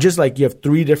 And just like you have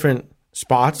 3 different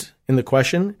spots in the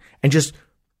question, and just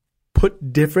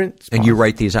put different spots. And you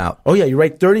write these out. Oh yeah, you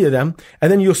write 30 of them, and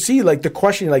then you'll see like the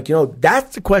question, like,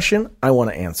 that's the question I want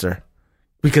to answer,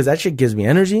 because that shit gives me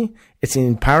energy. It's an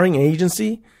empowering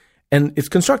agency, and it's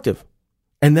constructive.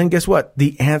 And then guess what?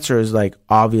 The answer is like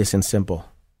obvious and simple.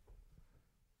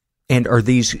 And are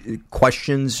these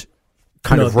questions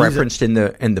kind of referenced in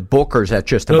the book, or is that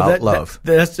just about love?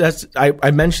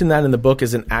 I mentioned that in the book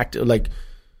as an act, like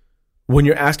when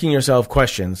you're asking yourself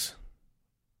questions.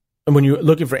 And when you're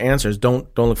looking for answers, don't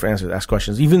look for answers. Ask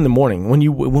questions. Even in the morning, when we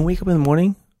wake up in the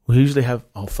morning, we usually have,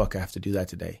 oh fuck, I have to do that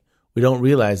today. We don't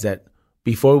realize that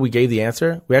before we gave the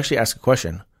answer, we actually ask a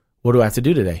question. What do I have to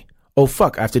do today? Oh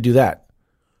fuck, I have to do that.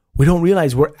 We don't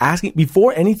realize we're asking,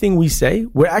 before anything we say,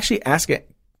 we're actually asking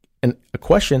a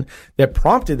question that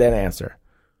prompted that answer.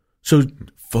 So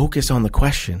focus on the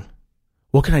question.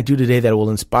 What can I do today that will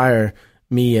inspire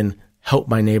me and help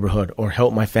my neighborhood, or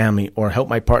help my family, or help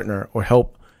my partner, or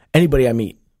help anybody I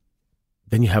meet?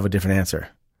 Then you have a different answer.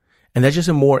 And that's just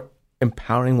a more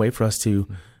empowering way for us to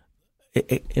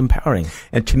empowering.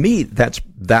 And to me,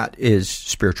 that is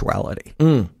spirituality.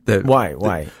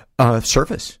 Why?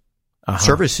 Service.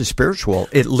 Service is spiritual.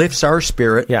 It lifts our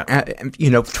spirit. Yeah.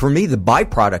 For me, the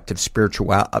byproduct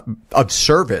of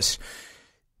service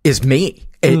is me.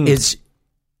 Is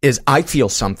I feel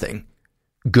something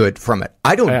good from it.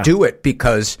 I don't do it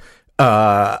because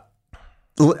I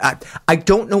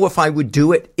don't know if I would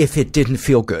do it if it didn't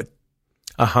feel good.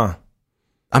 I'm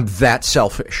that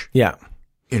selfish. Yeah.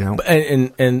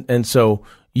 And so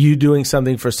you doing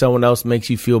something for someone else makes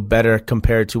you feel better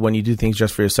compared to when you do things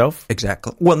just for yourself?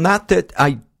 Exactly. Well, not that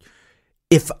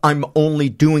if I'm only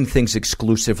doing things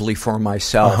exclusively for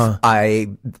myself, a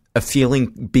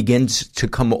feeling begins to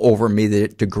come over me that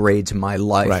it degrades my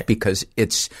life because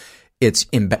it's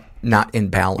not in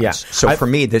balance. Yeah. So for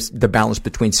me, the balance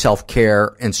between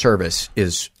self-care and service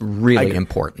is really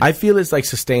important. I feel it's like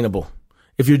sustainable.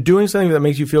 If you're doing something that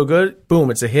makes you feel good,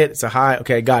 boom, it's a hit, it's a high,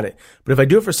 okay, I got it. But if I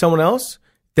do it for someone else,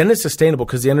 then it's sustainable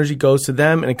because the energy goes to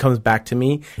them and it comes back to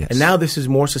me. Yes. And now this is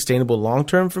more sustainable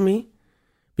long-term for me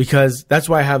because that's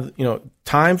why I have,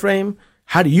 time frame.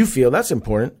 How do you feel? That's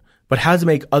important. But how does it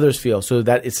make others feel so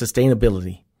that it's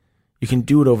sustainability? You can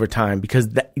do it over time because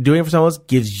doing it for someone else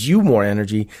gives you more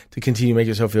energy to continue to make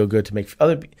yourself feel good, to make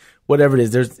other, whatever it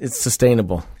is, it's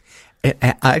sustainable.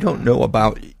 I don't know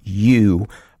about you,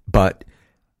 but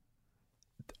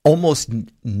almost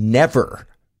never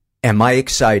am I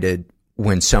excited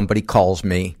when somebody calls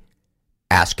me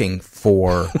asking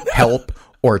for help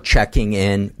or checking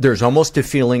in. There's almost a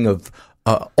feeling of,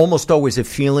 almost always a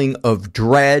feeling of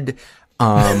dread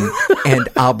and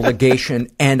obligation.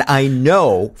 And I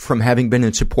know from having been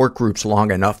in support groups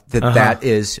long enough that that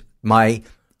is my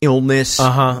illness,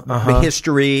 the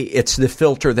history. It's the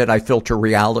filter that I filter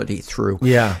reality through.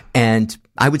 Yeah. And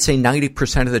I would say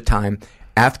 90% of the time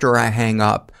after I hang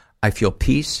up, I feel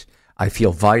peace. I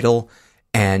feel vital.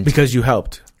 And because you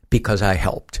helped. Because I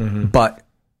helped. But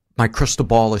my crystal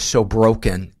ball is so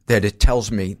broken that it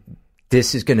tells me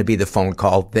this is going to be the phone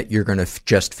call that you're going to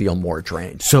just feel more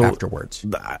drained afterwards.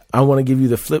 I want to give you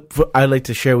the flip. I like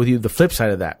to share with you the flip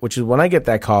side of that, which is when I get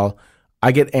that call,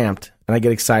 I get amped and I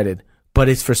get excited, but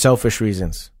it's for selfish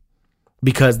reasons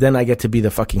because then I get to be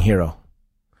the fucking hero.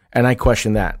 And I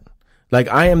question that. Like,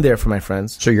 I am there for my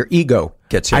friends. So your ego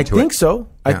gets into it. I think so.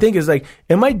 Yeah. I think it's like,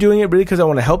 am I doing it really because I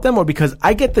want to help them or because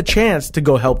I get the chance to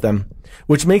go help them,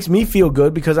 which makes me feel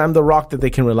good because I'm the rock that they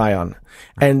can rely on.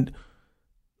 And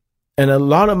a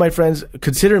lot of my friends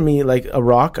consider me like a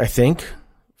rock, I think,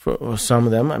 for some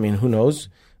of them. I mean, who knows?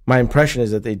 My impression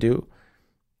is that they do.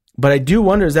 But I do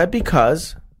wonder, is that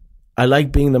because I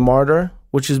like being the martyr,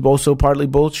 which is also partly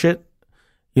bullshit?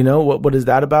 You know, what is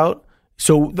that about?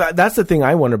 So that's the thing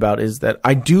I wonder about, is that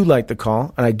I do like the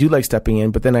call and I do like stepping in,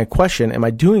 but then I question, am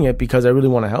I doing it because I really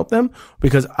want to help them?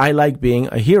 Because I like being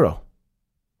a hero.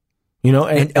 You know,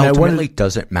 and ultimately,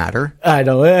 does it matter? I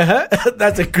know.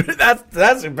 That's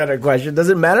a better question. Does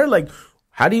it matter? Like,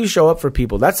 how do you show up for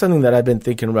people? That's something that I've been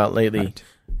thinking about lately. Right.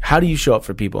 How do you show up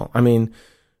for people? I mean,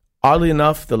 oddly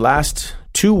enough, the last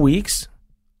 2 weeks,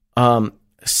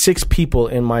 6 people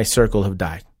in my circle have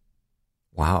died.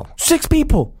 Wow. 6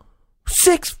 people.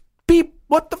 6 people.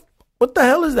 What the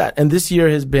hell is that? And this year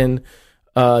has been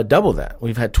double that.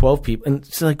 We've had 12 people, and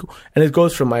it's like, and it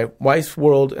goes from my wife's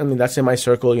world. I mean, that's in my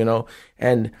circle, you know,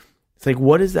 and it's like,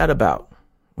 what is that about?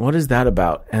 What is that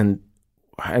about? And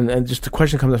just the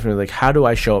question comes up for me, like, how do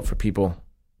I show up for people?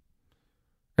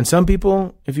 And some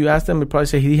people, if you ask them, they probably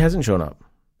say he hasn't shown up,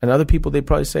 and other people, they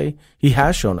probably say he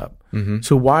has shown up. Mm-hmm.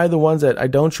 So why are the ones that I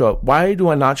don't show up? Why do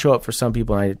I not show up for some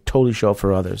people and I totally show up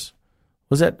for others?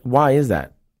 Why is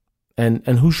that? And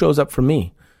who shows up for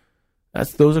me?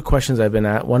 Those are questions I've been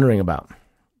wondering about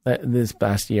this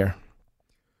past year.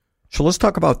 So let's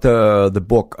talk about the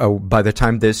book. By the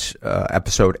time this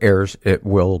episode airs, it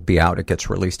will be out. It gets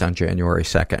released on January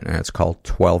 2nd, and it's called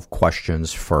 12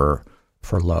 Questions for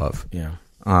Love. Yeah.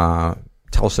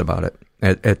 Tell us about it.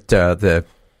 The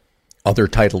other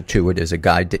title to it is A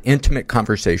Guide to Intimate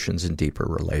Conversations and Deeper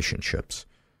Relationships.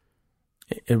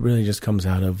 It really just comes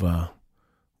out of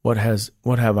what have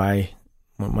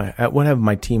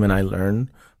my team and I learned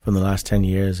from the last 10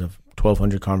 years of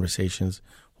 1,200 conversations,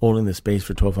 holding the space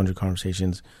for 1,200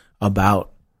 conversations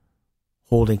about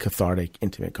holding cathartic,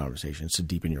 intimate conversations to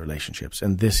deepen your relationships.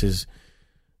 And this is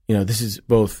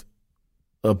both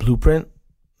a blueprint,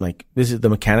 like this is the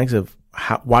mechanics of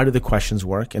why do the questions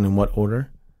work and in what order,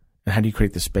 and how do you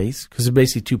create the space? Because there's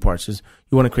basically 2 parts. Is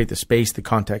you want to create the space, the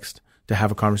context to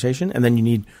have a conversation, and then you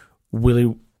need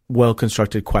really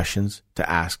well-constructed questions to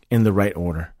ask in the right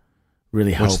order.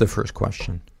 Really help. What's the first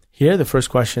question? Here, the first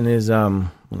question is,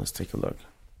 let's take a look.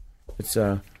 It's,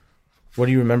 what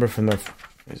do you remember from let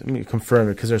me confirm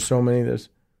it, because there's so many.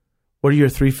 What are your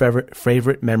 3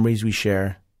 favorite memories we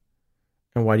share,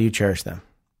 and why do you cherish them?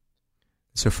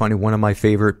 It's so funny. One of my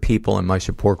favorite people in my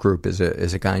support group is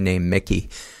a guy named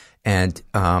Mickey. And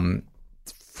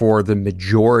for the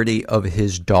majority of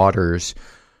his daughter's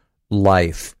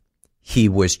life, he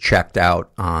was checked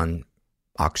out on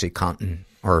OxyContin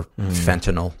or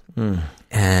fentanyl.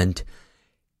 And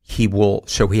he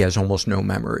has almost no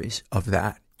memories of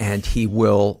that. And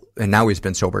and now he's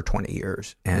been sober 20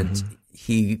 years. And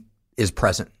he is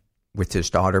present with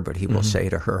his daughter, but he will say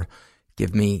to her,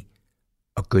 give me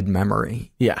a good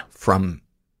memory from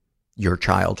your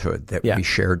childhood that we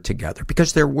shared together.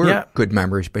 Because there were good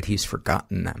memories, but he's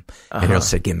forgotten them. And he'll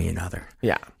say, give me another.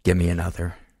 Yeah. Give me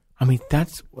another. I mean,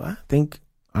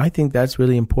 I think that's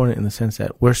really important in the sense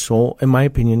that in my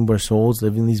opinion, we're souls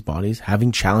living in these bodies,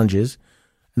 having challenges.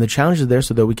 And the challenges are there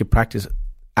so that we can practice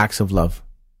acts of love.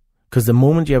 Because the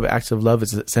moment you have acts of love,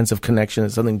 it's a sense of connection.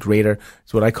 It's something greater.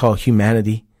 It's what I call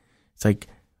humanity. It's like,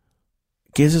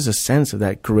 it gives us a sense of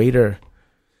that greater,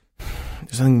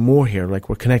 there's something more here. Like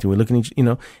we're connected. We're looking at each,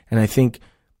 and I think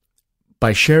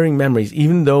by sharing memories,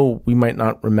 even though we might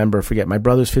not remember or forget. My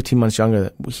brother's 15 months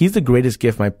younger. He's the greatest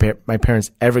gift my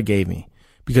parents ever gave me,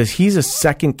 because he's a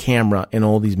second camera in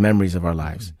all these memories of our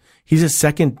lives. He's a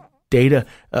second data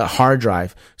hard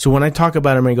drive. So when I talk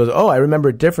about him and he goes, oh, I remember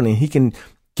it differently, he can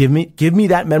give me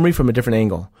that memory from a different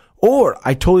angle. Or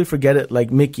I totally forget it,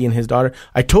 like Mickey and his daughter.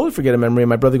 I totally forget a memory, and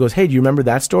my brother goes, hey, do you remember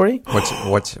that story?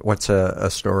 What's a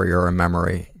story or a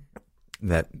memory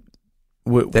that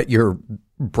your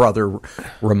brother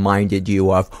reminded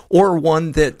you of, or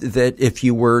one that if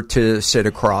you were to sit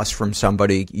across from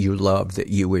somebody you love, that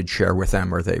you would share with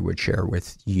them or they would share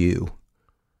with you?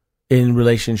 In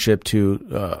relationship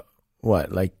to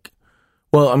what? Like,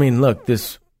 well, I mean, look,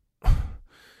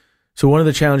 so one of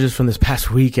the challenges from this past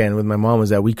weekend with my mom was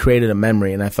that we created a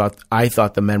memory, and I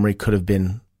thought the memory could have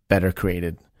been better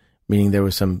created, meaning there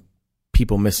were some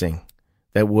people missing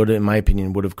that would, in my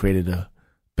opinion, would have created a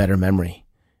better memory.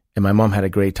 And my mom had a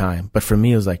great time. But for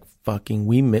me, it was like, fucking,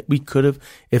 we could have,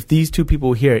 if these two people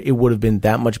were here, it would have been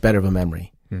that much better of a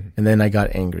memory. Mm-hmm. And then I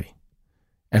got angry.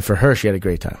 And for her, she had a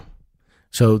great time.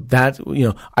 So that,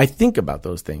 I think about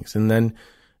those things. And then,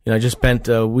 I just spent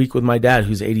a week with my dad,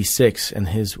 who's 86, and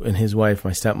his wife,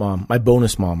 my stepmom, my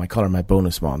bonus mom. I call her my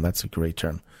bonus mom. That's a great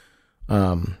term.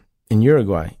 In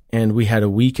Uruguay. And we had a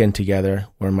weekend together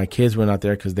where my kids were not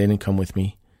there because they didn't come with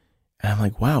me. And I'm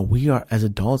like, wow, we are, as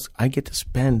adults, I get to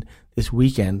spend this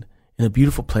weekend in a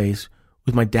beautiful place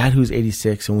with my dad, who's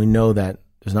 86, and we know that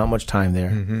there's not much time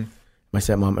there, my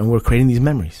stepmom, and we're creating these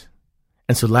memories.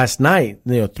 And so last night,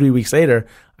 3 weeks later,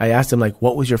 I asked him, like,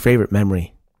 what was your favorite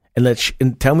memory?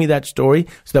 And tell me that story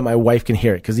so that my wife can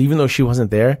hear it. Because even though she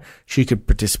wasn't there, she could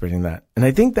participate in that. And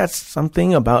I think that's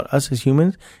something about us as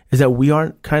humans, is that we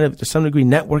are kind of, to some degree,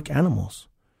 network animals.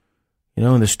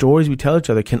 And the stories we tell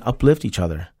each other can uplift each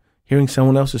other. Hearing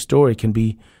someone else's story can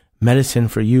be medicine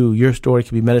for you. Your story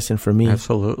can be medicine for me.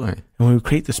 Absolutely. And when we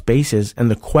create the spaces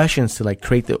and the questions to like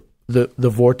create the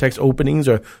vortex openings,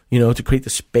 or, to create the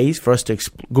space for us to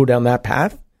go down that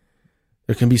path,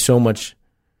 there can be so much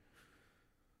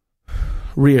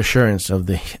reassurance of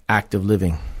the act of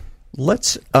living.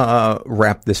 Let's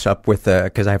wrap this up with,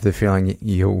 because I have the feeling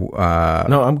you...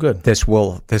 no, I'm good. This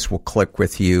will click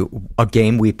with you. A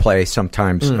game we play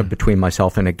sometimes between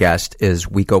myself and a guest is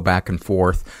we go back and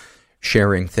forth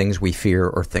sharing things we fear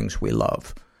or things we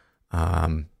love.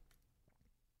 Does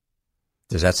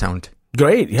that sound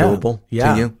great? Yeah. Doable to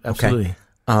you? Absolutely.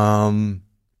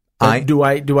 Okay.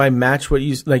 Do I match what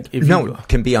you like? It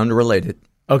can be unrelated.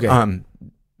 Okay.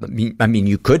 I mean,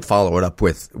 you could follow it up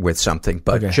with something,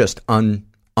 but just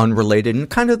unrelated, and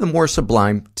kind of the more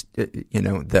sublime,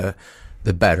 the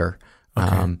better.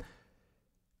 Okay.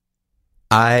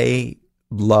 I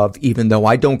love, even though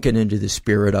I don't get into the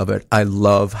spirit of it, I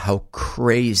love how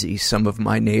crazy some of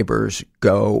my neighbors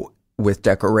go with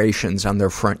decorations on their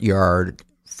front yard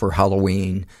for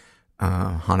Halloween,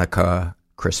 Hanukkah,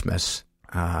 Christmas.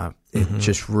 It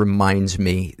just reminds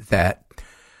me that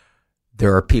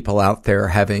there are people out there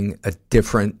having a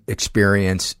different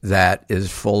experience that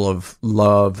is full of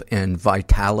love and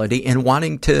vitality and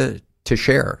wanting to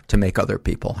share, to make other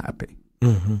people happy.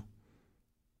 Mm-hmm.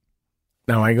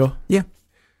 Now I go? Yeah.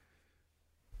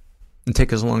 And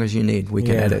take as long as you need. We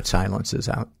can edit silences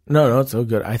out. No, it's so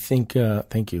good. I think,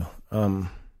 thank you.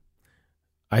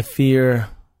 I fear,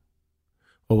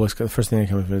 what's the first thing that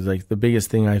comes up is like the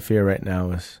biggest thing I fear right now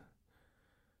is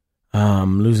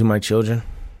losing my children.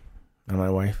 And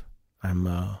my wife. I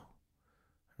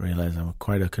realize I'm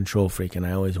quite a control freak, and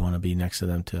I always want to be next to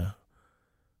them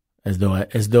as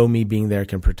though me being there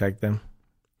can protect them.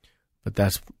 But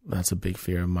that's a big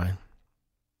fear of mine.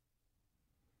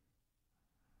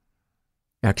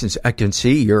 I can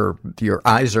see your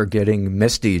eyes are getting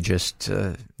misty just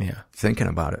thinking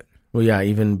about it.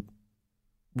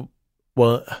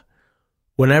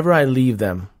 Whenever I leave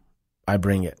them, I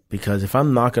bring it, because if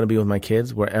I'm not going to be with my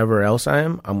kids, wherever else I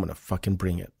am, I'm going to fucking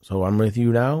bring it. So I'm with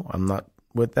you now. I'm not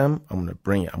with them. I'm going to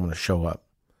bring it. I'm going to show up.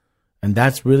 And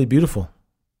that's really beautiful.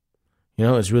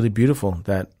 It's really beautiful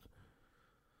that,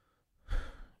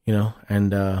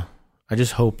 and I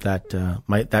just hope that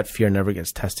that fear never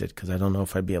gets tested, because I don't know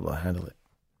if I'd be able to handle it.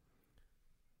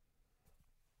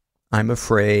 I'm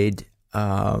afraid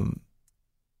that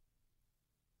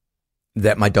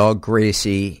my dog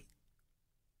Gracie,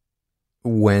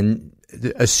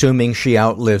 assuming she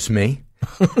outlives me,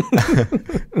 or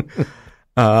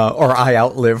I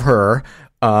outlive her,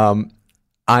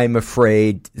 I'm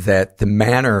afraid that the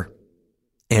manner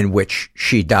in which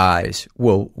she dies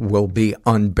will be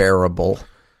unbearable.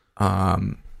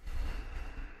 And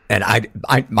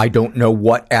I don't know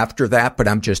what after that, but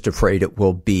I'm just afraid it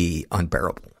will be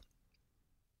unbearable.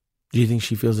 Do you think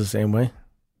she feels the same way?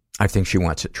 I think she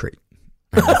wants a treat.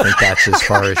 And I think that's as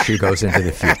far as she goes into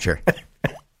the future.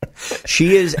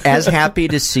 She is as happy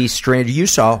to see strangers. You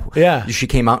saw. Yeah. She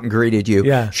came out and greeted you.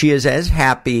 Yeah. She is as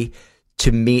happy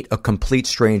to meet a complete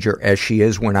stranger as she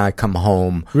is when I come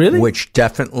home. Really? Which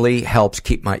definitely helps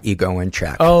keep my ego in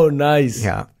check. Oh, nice.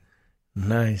 Yeah.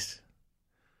 Nice.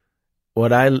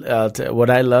 What I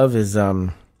love is I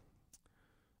don't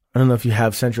know if you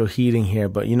have central heating here,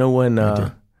 but you know when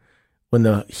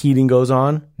the heating goes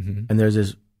on and there's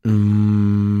this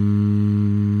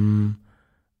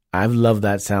I've loved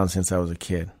that sound since I was a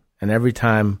kid. And every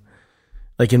time,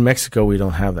 like in Mexico, we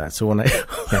don't have that. So when I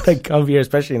come here,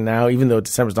 especially now, even though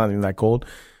December's not even that cold,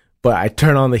 but I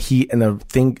turn on the heat and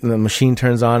the machine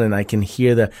turns on and I can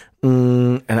hear the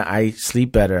and I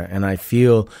sleep better and I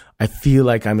feel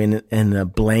like I'm in a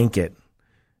blanket,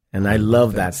 and I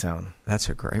love that sound. That's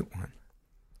a great one.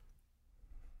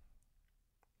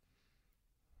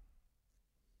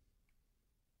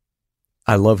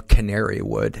 I love canary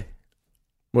wood.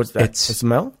 What's that? It's a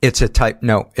smell? It's a type.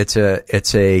 No, it's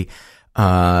a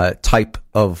type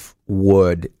of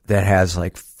wood that has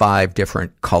like 5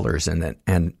 different colors in it.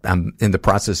 And I'm in the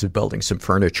process of building some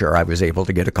furniture. I was able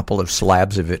to get a couple of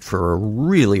slabs of it for a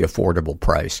really affordable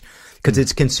price because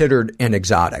it's considered an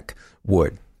exotic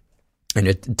wood, and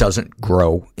it doesn't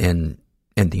grow in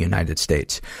the United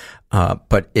States.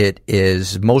 But it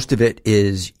is, most of it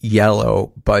is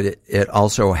yellow, but it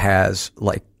also has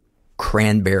like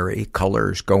cranberry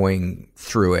colors going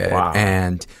through it. Wow.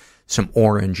 And some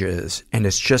oranges, and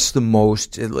it's just the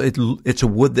most, it's a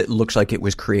wood that looks like it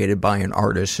was created by an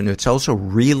artist, and it's also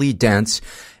really dense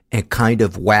and kind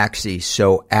of waxy.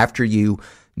 So after you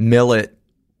mill it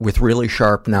with really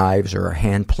sharp knives or a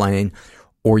hand plane,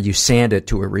 or you sand it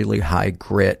to a really high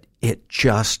grit, it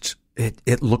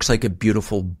looks like a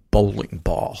beautiful bowling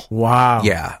ball. Wow.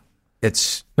 Yeah.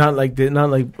 It's not like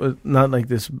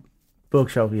this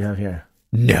bookshelf you have here.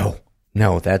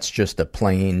 No, that's just a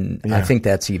plain. Yeah. I think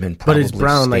that's even probably. But it's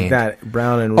brown stained. Like that,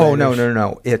 brown and reddish. Oh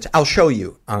no! I'll show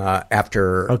you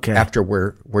after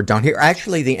we're done here.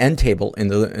 Actually, the end table in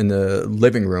the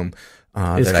living room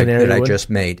that I just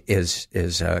made is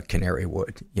canary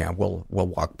wood. Yeah, we'll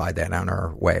walk by that on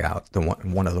our way out.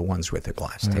 One of the ones with the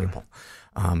glass table.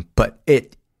 But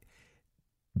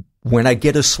when I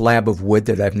get a slab of wood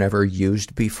that I've never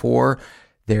used before,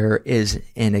 there is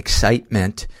an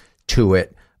excitement to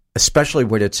it, especially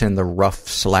when it's in the rough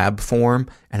slab form,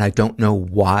 and I don't know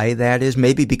why that is.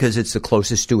 Maybe because it's the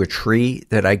closest to a tree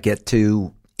that I get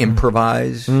to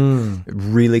improvise,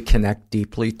 really connect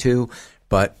deeply to.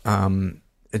 But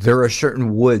there are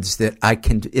certain woods that I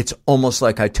can, it's almost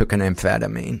like I took an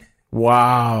amphetamine.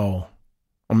 Wow.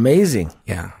 Amazing.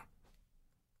 Yeah.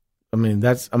 I mean,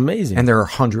 that's amazing. And there are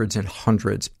hundreds and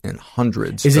hundreds and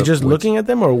hundreds. Is it just woods. Looking at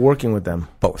them or working with them?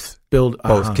 Both. Both,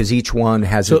 because each one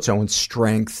has its own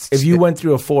strengths. If you went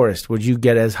through a forest, would you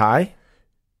get as high?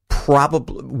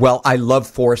 Probably. Well, I love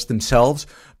forests themselves,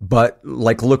 but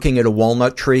like looking at a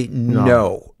walnut tree,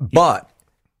 no. But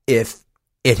if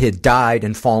it had died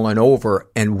and fallen over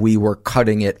and we were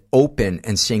cutting it open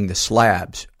and seeing the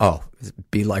slabs,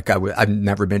 it'd be like I've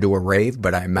never been to a rave,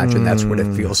 but I imagine that's what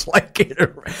it feels like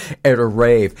at a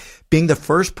rave. Being the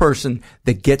first person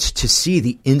that gets to see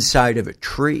the inside of a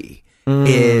tree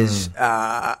is,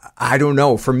 I don't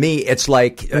know. For me, it's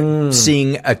like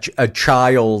seeing a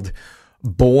child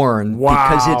born. Wow.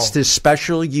 Because it's this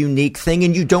special, unique thing,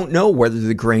 and you don't know whether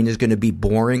the grain is going to be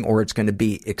boring or it's going to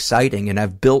be exciting. And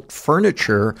I've built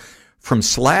furniture from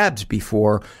slabs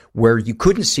before where you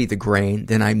couldn't see the grain,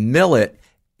 then I mill it,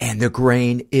 and the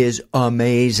grain is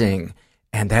amazing.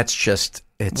 And that's just,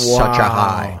 it's such a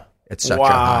high. It's such a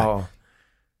high.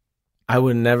 I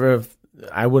wouldn't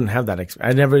have that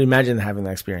experience. I never imagined having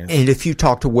that experience. And if you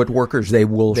talk to woodworkers, they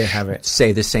will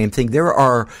say the same thing. There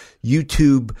are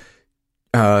YouTube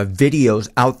videos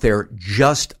out there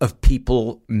just of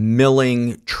people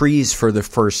milling trees for the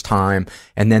first time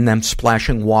and then them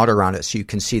splashing water on it so you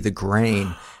can see the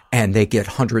grain, and they get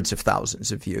hundreds of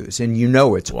thousands of views. And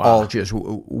it's all just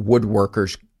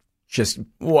woodworkers just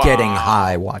getting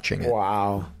high watching it.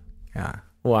 Wow. Yeah.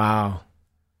 Wow.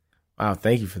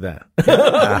 Thank you for that.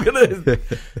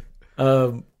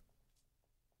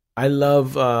 I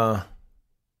love, well,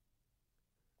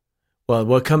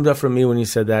 what comes up for me when you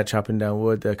said that, chopping down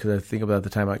wood, because I think about the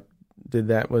time I did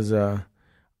that, was I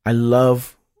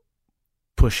love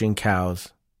pushing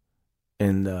cows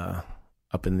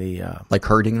up in the... like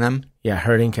herding them? Yeah,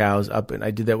 herding cows up. And I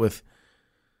did that with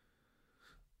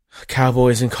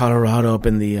cowboys in Colorado up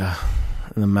in the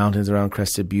mountains around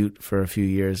Crested Butte for a few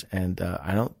years. And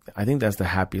I think that's the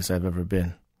happiest I've ever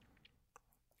been.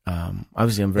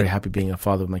 Obviously, I'm very happy being a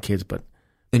father with my kids, but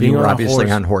and you were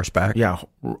obviously on horseback. Yeah,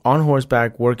 on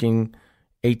horseback, working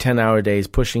 8-10-hour days,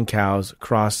 pushing cows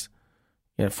across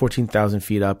 14,000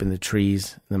 feet up in the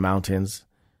trees, in the mountains.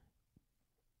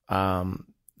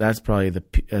 That's probably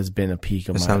has been a peak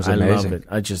of my. Sounds amazing. I love it.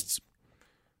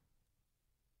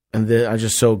 I'm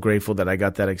just so grateful that I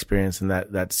got that experience, and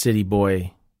that city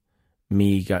boy,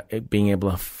 me, being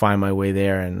able to find my way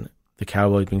there, and the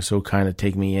cowboys being so kind to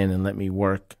take me in and let me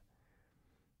work.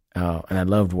 And I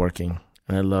loved working,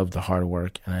 and I loved the hard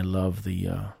work, and I love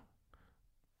their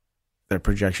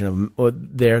projection of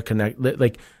their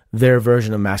their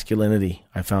version of masculinity.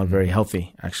 I found very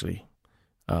healthy, actually.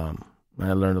 And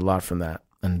I learned a lot from that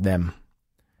and them.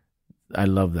 I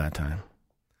love that time.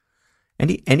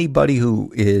 Anybody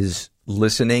who is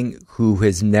listening who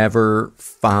has never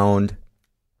found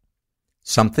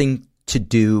something to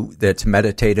do that's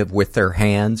meditative with their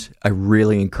hands, I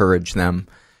really encourage them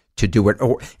to do it.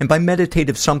 And by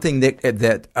meditative, something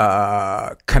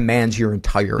that commands your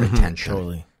entire attention.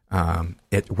 Totally.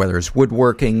 Whether it's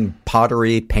woodworking,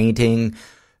 pottery, painting,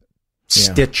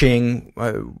 stitching,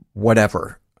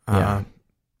 whatever. Yeah.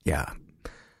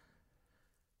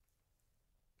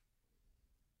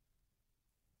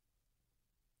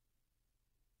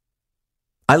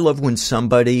 I love when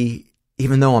somebody,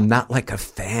 even though I'm not like a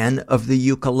fan of the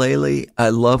ukulele, I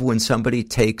love when somebody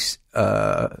takes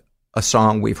a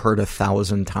song we've heard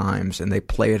 1,000 times and they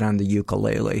play it on the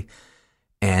ukulele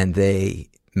and they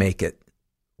make it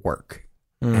work.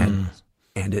 And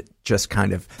it just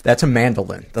kind of, that's a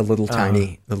mandolin, the little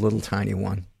tiny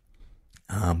one,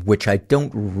 which I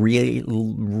don't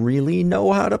really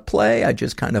know how to play. I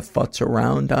just kind of futz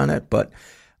around on it, but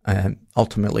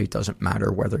ultimately it doesn't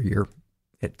matter whether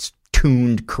it's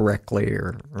tuned correctly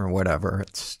or whatever.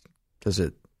 Does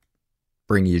it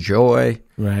bring you joy?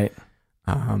 Right.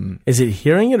 Is it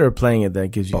hearing it or playing it that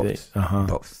gives you both?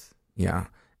 Both. Yeah.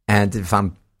 And if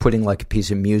I'm putting like a piece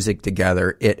of music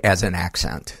together, it as an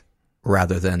accent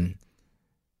rather than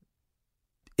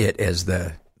it as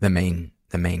the main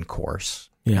course.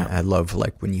 Yeah. I love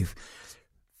like when you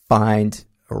find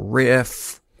a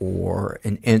riff or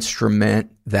an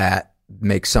instrument that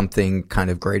makes something kind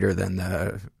of greater than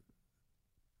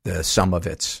the sum of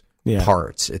its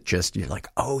parts. It just, you're like,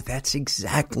 oh, that's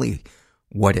exactly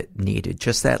what it needed.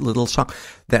 Just that little song,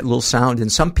 that little sound.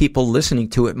 And some people listening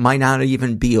to it might not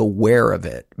even be aware of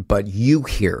it, but you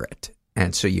hear it.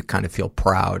 And so you kind of feel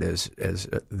proud as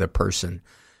the person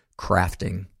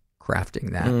crafting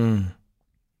that.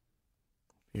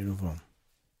 Beautiful.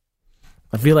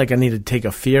 I feel like I need to take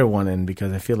a fear one in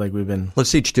because I feel like we've been...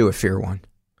 Let's each do a fear one.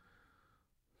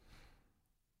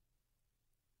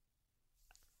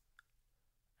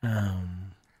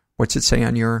 What's it say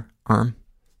on your arm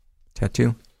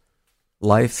tattoo?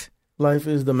 Life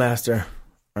is the master.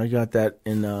 I got that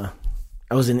in I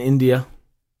was in India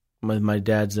with my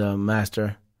dad's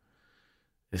master.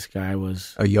 This guy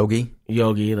was a yogi,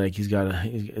 like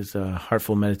it's a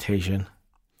heartful meditation.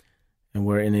 And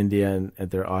we're in India and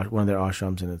at one of their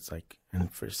ashrams, and it's like,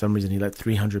 and for some reason he let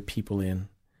 300 people in,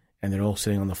 and they're all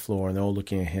sitting on the floor and they're all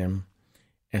looking at him,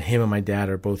 and him and my dad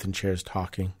are both in chairs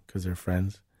talking because they're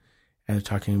friends. And they're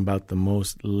talking about the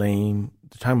most lame.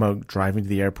 They're talking about driving to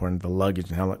the airport and the luggage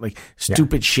and how like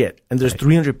stupid shit. And there's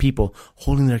 300 people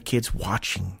holding their kids,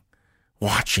 watching,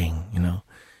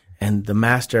 And the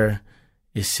master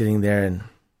is sitting there, and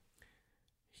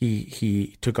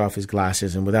he took off his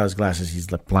glasses, and without his glasses,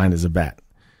 he's like blind as a bat.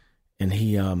 And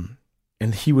he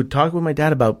would talk with my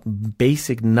dad about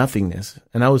basic nothingness.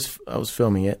 And I was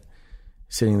filming it,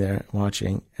 sitting there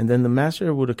watching. And then the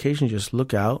master would occasionally just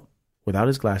look out without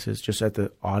his glasses, just at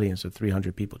the audience of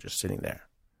 300 people just sitting there.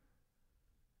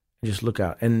 And just look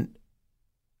out. And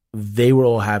they were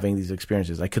all having these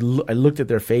experiences. I looked at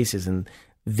their faces, and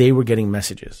they were getting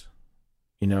messages.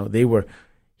 I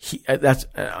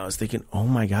was thinking, oh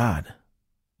my God,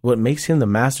 what makes him the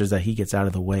master is that he gets out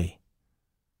of the way.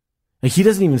 Like, he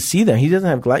doesn't even see them. He doesn't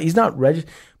have glasses. He's not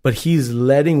registered, but he's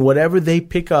letting whatever they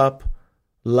pick up,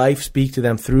 life speak to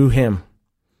them through him.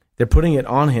 They're putting it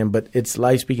on him, but it's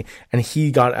life speaking. And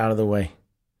he got out of the way.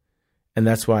 And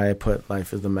that's why I put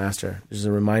life as the master. Just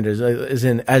a reminder, as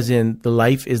in the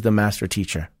life is the master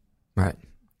teacher. Right.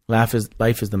 Life is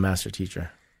the master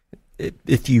teacher.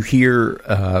 If you hear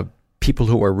people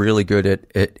who are really good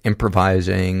at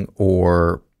improvising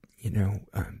or,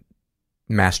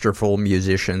 masterful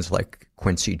musicians like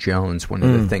Quincy Jones, one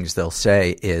of the things they'll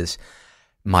say is,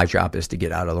 my job is to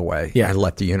get out of the way and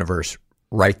let the universe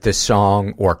write this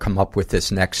song or come up with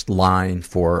this next line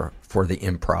for the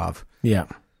improv. Yeah.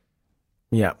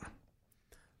 Yeah.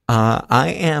 I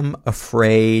am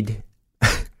afraid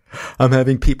I'm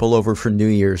having people over for New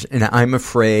Year's, and I'm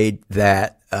afraid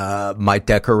that my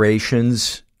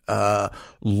decorations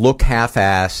look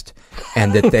half-assed,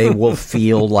 and that they will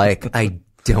feel like I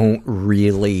don't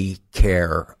really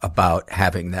care about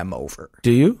having them over.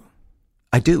 Do you?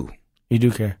 I do. You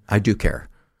do care? I do care.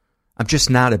 I'm just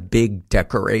not a big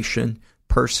decoration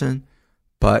person,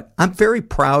 but I'm very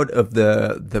proud of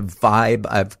the vibe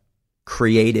I've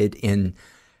created in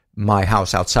my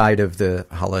house outside of the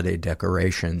holiday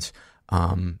decorations.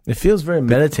 It feels very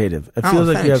meditative. It feels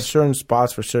like thanks. you have certain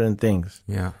spots for certain things.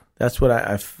 Yeah. That's what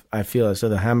I feel. So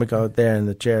the hammock out there and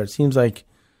the chair, it seems like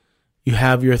you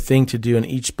have your thing to do in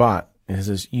each spot. It has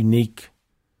this unique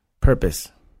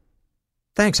purpose.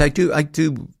 Thanks. I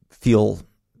do feel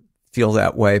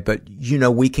that way, but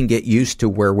we can get used to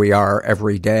where we are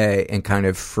every day and kind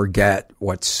of forget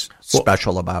what's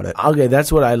special about it. Okay,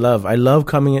 that's what I love. I love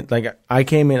coming in. Like, I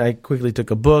came in, I quickly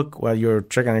took a book while you were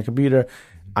checking on your computer.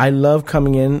 I love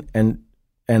coming in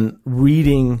and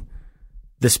reading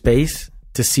the space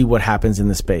to see what happens in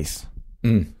the space.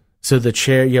 So the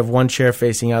chair, you have one chair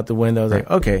facing out the window. Right. Like,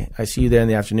 okay, I see you there in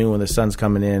the afternoon when the sun's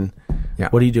coming in. Yeah.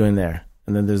 What are you doing there?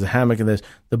 And then there's the hammock and there's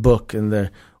the book and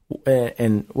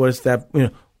what is that?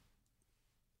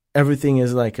 Everything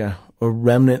is like a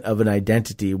remnant of an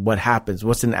identity. What happens?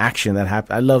 What's an action that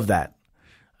happens? I love that.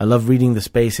 I love reading the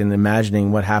space and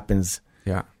imagining what happens.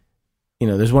 Yeah.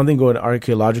 There's one thing going to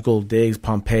archaeological digs,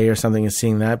 Pompeii or something, and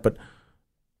seeing that, but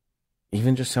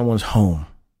even just someone's home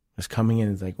is coming in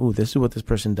and it's like, ooh, this is what this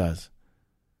person does.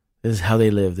 This is how they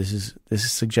live. This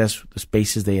suggests the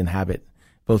spaces they inhabit,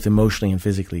 both emotionally and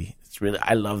physically.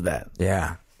 I love that.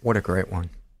 Yeah. What a great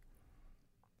one.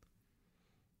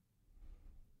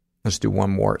 Let's do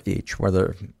one more each,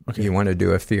 whether you want to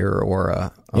do a fear or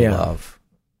a love.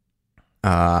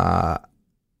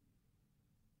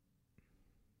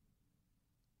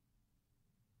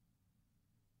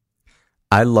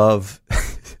 I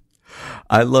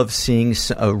love seeing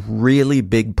a really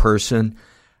big person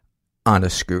on a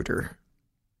scooter.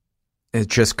 It's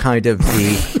just kind of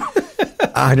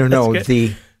the, I don't know,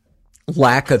 the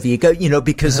lack of ego,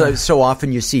 because so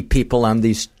often you see people on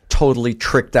these totally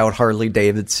tricked out Harley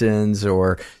Davidsons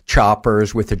or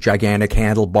choppers with the gigantic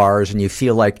handlebars, and you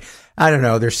feel like, I don't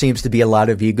know, there seems to be a lot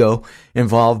of ego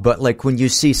involved, but like when you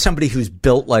see somebody who's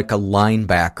built like a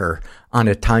linebacker on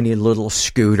a tiny little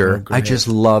scooter, I just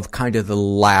love kind of the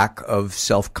lack of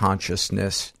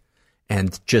self-consciousness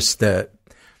and just the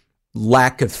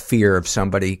lack of fear of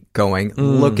somebody going,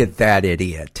 look at that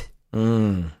idiot.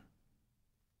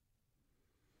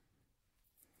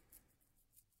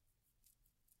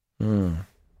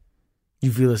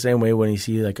 You feel the same way when you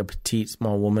see like a petite,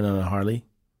 small woman on a Harley?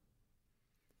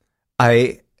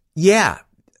 Yeah,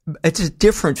 it's a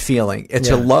different feeling. It's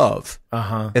a love.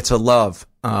 It's a love.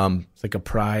 It's like a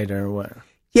pride or what?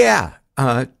 Yeah,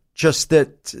 just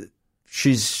that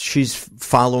she's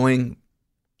following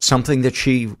something that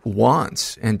she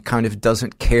wants and kind of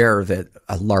doesn't care that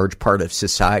a large part of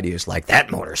society is like,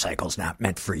 that motorcycle's not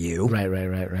meant for you.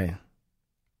 Right.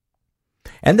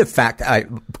 And the fact,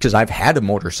 because I've had a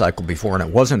motorcycle before and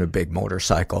it wasn't a big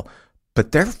motorcycle,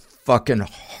 but they're fucking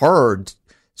hard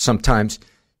sometimes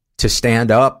to stand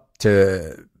up,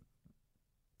 to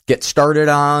get started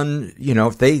on.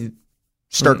 If they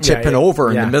start tipping over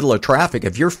in the middle of traffic,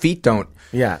 if your feet don't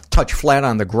touch flat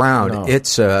on the ground,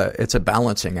 it's a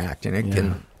balancing act, and it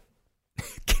can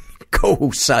go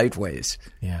sideways.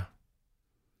 Yeah.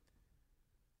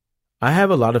 I have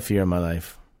a lot of fear in my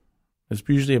life. It's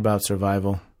usually about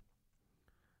survival.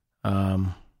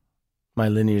 My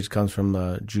lineage comes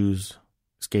from Jews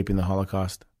escaping the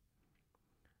Holocaust.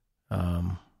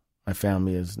 My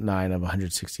family is 9 of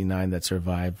 169 that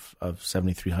survived of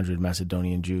 7,300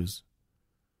 Macedonian Jews.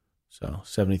 So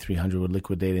 7,300 were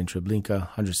liquidated in Treblinka,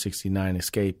 169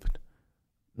 escaped.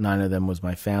 9 of them was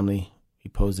my family. We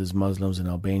posed as Muslims in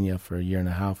Albania for a year and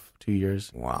a half, 2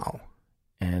 years. Wow.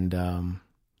 And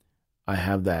I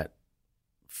have that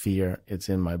fear. It's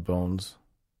in my bones.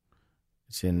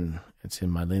 It's in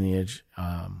my lineage.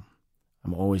 I'm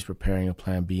always preparing a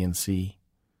plan B and C.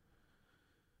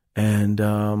 And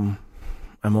I'm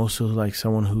also like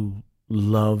someone who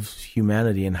loves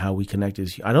humanity and how we connect.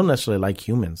 I don't necessarily like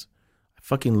humans. I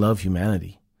fucking love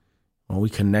humanity. When we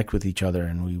connect with each other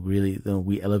and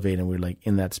we elevate and we're like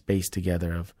in that space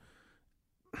together of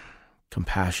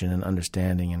compassion and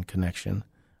understanding and connection,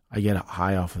 I get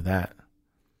high off of that.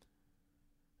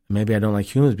 Maybe I don't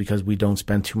like humans because we don't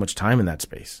spend too much time in that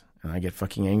space. And I get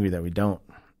fucking angry that we don't.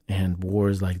 And war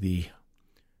is like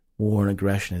war and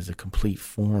aggression is a complete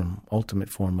ultimate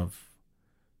form of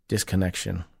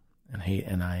disconnection and hate.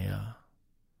 And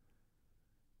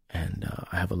And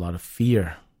I have a lot of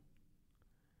fear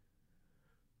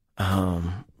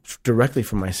directly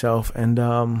from myself. And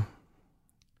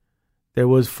there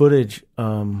was footage,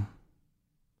 I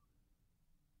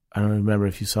don't remember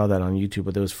if you saw that on YouTube,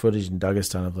 but there was footage in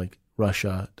Dagestan,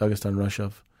 Russia,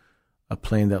 of a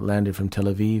plane that landed from Tel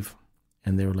Aviv.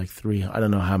 And there were like I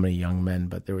don't know how many young men,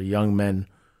 but there were young men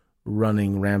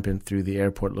running rampant through the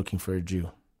airport looking for a Jew.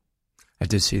 I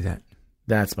did see that.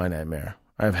 That's my nightmare.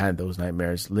 I've had those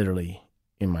nightmares literally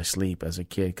in my sleep as a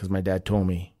kid, because my dad told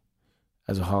me,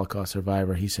 as a Holocaust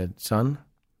survivor, he said, son,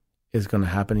 it's going to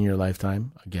happen in your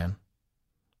lifetime again.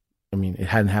 I mean, it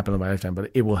hadn't happened in my lifetime,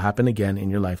 but it will happen again in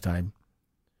your lifetime.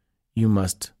 You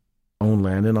must own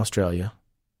land in Australia,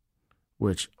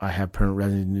 which I have permanent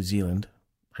residence in New Zealand,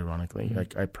 ironically.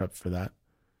 Mm-hmm. I prepped for that.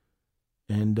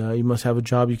 And you must have a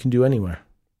job you can do anywhere.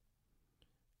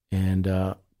 And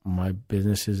my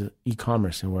business is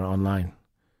e-commerce, and we're online.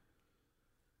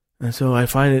 And so I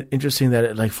find it interesting that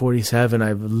at like 47,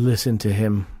 I've listened to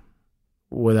him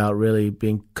without really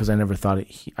being, because I never thought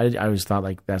I always thought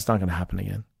like, that's not going to happen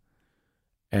again.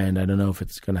 And I don't know if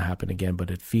it's going to happen again,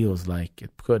 but it feels like it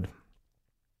could.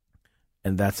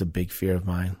 And that's a big fear of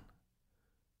mine.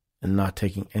 And not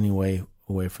taking any way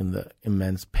away from the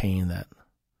immense pain that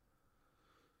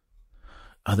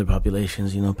other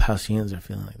populations, Palestinians are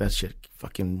feeling. Like, that shit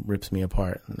fucking rips me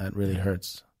apart, and that really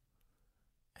hurts.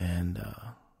 And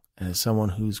as someone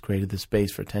who's created the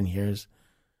space for 10 years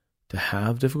to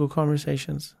have difficult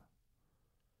conversations,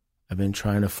 I've been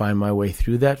trying to find my way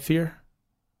through that fear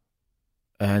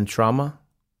and trauma,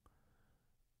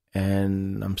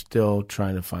 and I'm still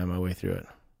trying to find my way through it.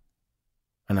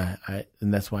 And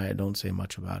and that's why I don't say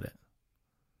much about it.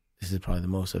 This is probably the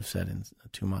most I've said in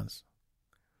 2 months.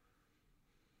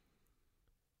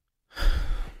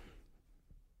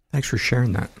 Thanks for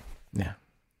sharing that. Yeah.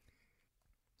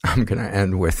 I'm going to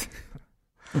end with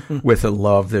a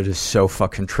love that is so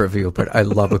fucking trivial, but I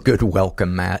love a good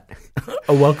welcome mat.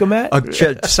 A welcome mat?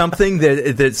 Something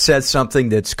that says something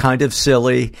that's kind of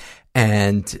silly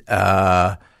and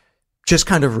just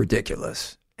kind of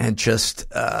ridiculous. And just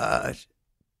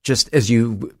as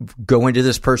you go into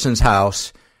this person's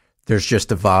house, there's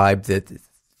just a vibe that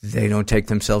they don't take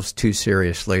themselves too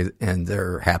seriously, and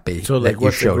they're happy. So, like, that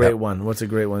what's you showed a great up. one? What's a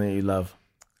great one that you love?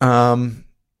 God,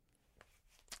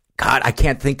 I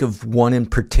can't think of one in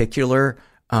particular,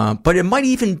 but it might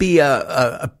even be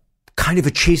a kind of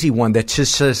a cheesy one that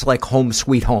just says like "Home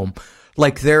Sweet Home,"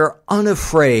 like they're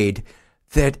unafraid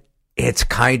that it's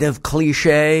kind of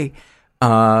cliche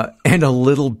and a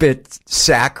little bit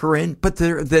saccharine, but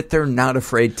they're not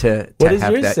afraid to. What does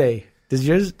have yours that. Say?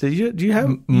 Do you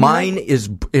have? Mine is.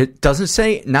 It doesn't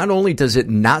say. Not only does it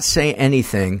not say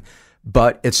anything,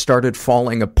 but it started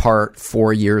falling apart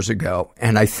 4 years ago.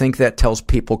 And I think that tells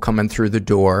people coming through the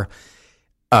door,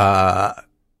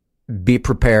 be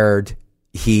prepared.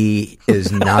 He is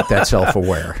not that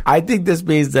self-aware. I think this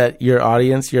means that your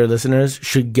audience, your listeners,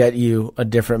 should get you a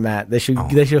different mat. They should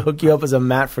hook you up as a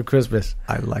mat for Christmas.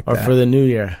 I like or that. Or for the New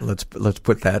Year. Let's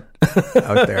put that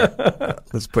out there.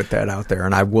 Let's put that out there.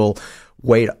 And I will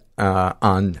wait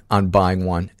on buying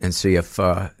one and see if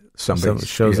something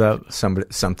shows up.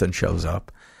 Something shows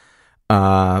up.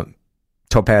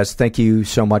 Topaz, thank you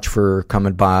so much for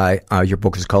coming by. Your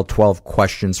book is called 12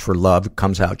 Questions for Love. It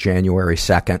comes out January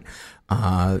 2nd.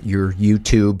 Your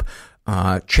YouTube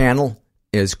channel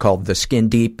is called The Skin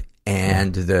Deep,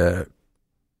 and the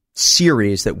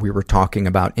series that we were talking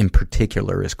about in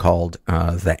particular is called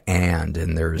The And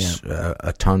there's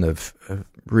a ton of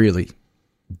really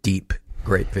deep,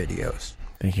 great videos.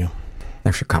 Thank you.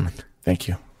 Thanks for coming. Thank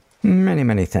you. Many,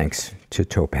 many thanks to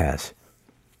Topaz.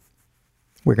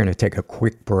 We're going to take a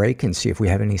quick break and see if we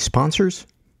have any sponsors.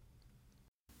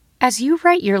 As you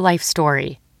write your life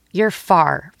story, you're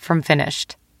far from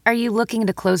finished. Are you looking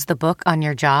to close the book on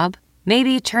your job?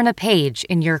 Maybe turn a page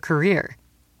in your career?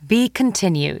 Be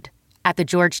continued at the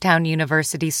Georgetown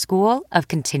University School of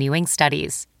Continuing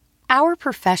Studies. Our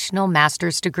professional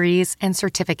master's degrees and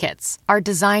certificates are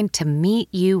designed to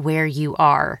meet you where you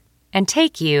are and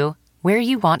take you where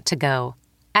you want to go.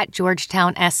 At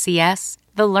Georgetown SCS,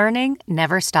 the learning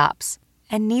never stops,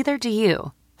 and neither do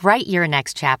you. Write your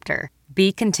next chapter.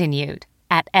 Be continued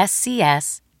at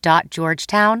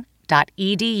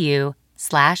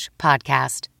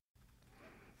scs.georgetown.edu/podcast.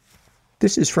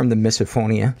 This is from the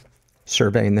Misophonia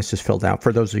survey, and this is filled out.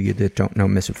 For those of you that don't know,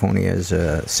 misophonia is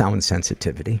sound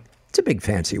sensitivity. It's a big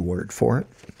fancy word for it.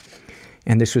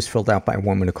 And this was filled out by a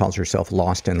woman who calls herself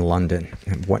Lost in London.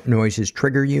 And what noises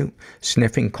trigger you?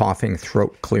 Sniffing, coughing,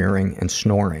 throat clearing, and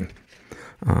snoring.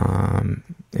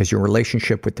 Is your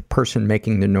relationship with the person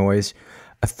making the noise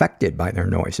affected by their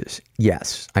noises?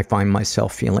 Yes. I find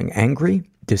myself feeling angry,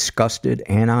 disgusted,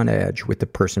 and on edge with the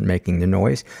person making the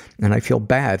noise, and I feel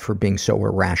bad for being so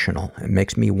irrational. It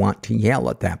makes me want to yell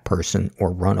at that person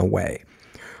or run away.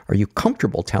 Are you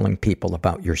comfortable telling people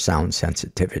about your sound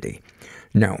sensitivity?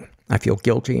 No. I feel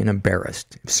guilty and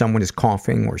embarrassed. If someone is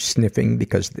coughing or sniffing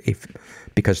because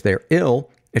they're ill,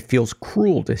 it feels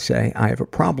cruel to say I have a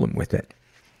problem with it.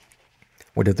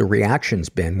 What have the reactions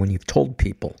been when you've told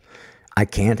people, I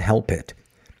can't help it?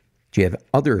 Do you have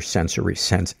other sensory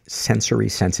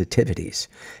sensitivities?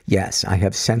 Yes, I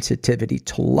have sensitivity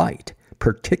to light,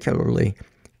 particularly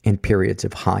in periods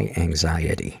of high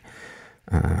anxiety.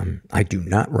 I do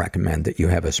not recommend that you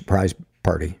have a surprise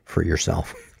party for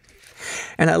yourself.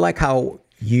 And I like how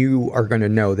you are going to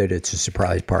know that it's a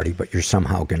surprise party, but you're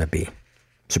somehow going to be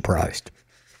surprised.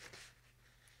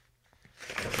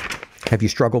 Have you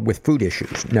struggled with food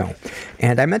issues? No.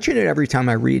 And I mention it every time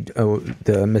I read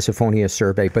the misophonia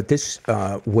survey, but this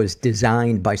was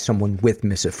designed by someone with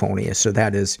misophonia. So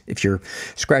that is, if you're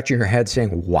scratching your head saying,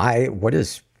 why, what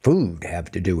does food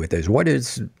have to do with this? What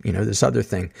is, this other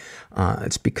thing?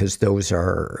 It's because those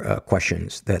are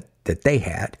questions that they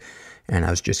had, and I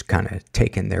was just kind of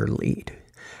taking their lead.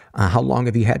 How long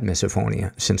have you had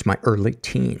misophonia? Since my early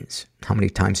teens. How many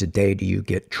times a day do you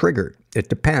get triggered? It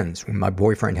depends. When my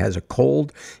boyfriend has a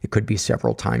cold, it could be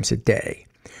several times a day.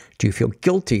 Do you feel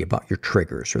guilty about your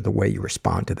triggers or the way you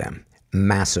respond to them?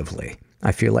 Massively.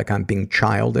 I feel like I'm being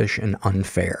childish and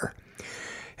unfair.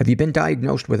 Have you been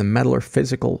diagnosed with a mental or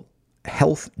physical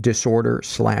health disorder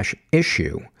 /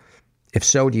 issue? If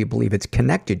so, do you believe it's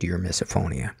connected to your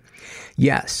misophonia?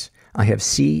 Yes. I have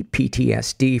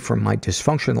CPTSD from my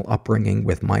dysfunctional upbringing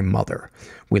with my mother.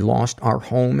 We lost our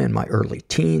home in my early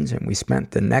teens, and we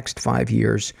spent the next 5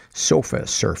 years sofa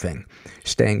surfing,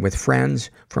 staying with friends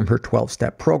from her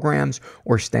 12-step programs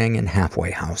or staying in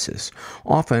halfway houses.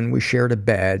 Often we shared a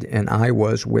bed, and I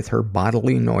was with her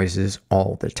bodily noises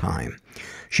all the time.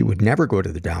 She would never go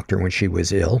to the doctor when she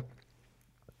was ill.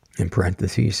 In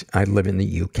parentheses, I live in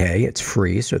the UK. It's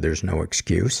free, so there's no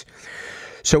excuse.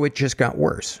 So it just got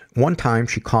worse. One time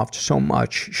she coughed so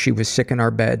much she was sick in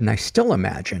our bed, and I still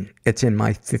imagine it's in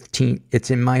my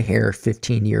hair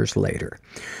 15 years later.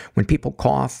 When people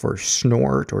cough or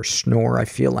snort or snore, I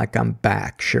feel like I'm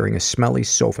back sharing a smelly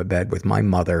sofa bed with my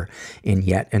mother in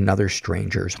yet another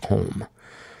stranger's home.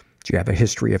 Do you have a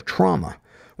history of trauma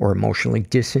or emotionally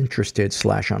disinterested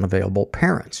 / unavailable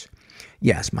parents?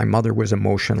 Yes, my mother was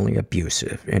emotionally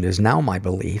abusive. It is now my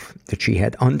belief that she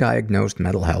had undiagnosed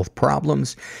mental health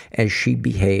problems as she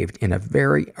behaved in a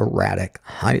very erratic,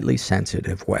 highly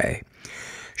sensitive way.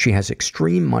 She has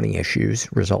extreme money issues,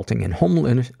 resulting in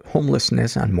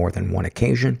homelessness on more than one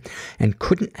occasion, and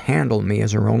couldn't handle me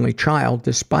as her only child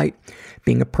despite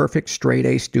being a perfect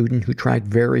straight-A student who tried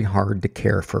very hard to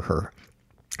care for her.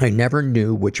 I never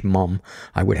knew which mom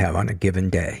I would have on a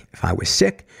given day. If I was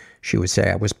sick, she would say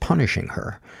I was punishing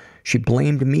her. She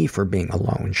blamed me for being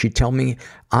alone. She'd tell me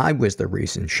I was the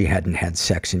reason she hadn't had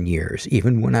sex in years,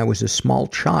 even when I was a small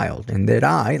child, and that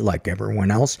I, like everyone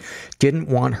else, didn't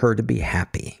want her to be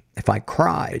happy. If I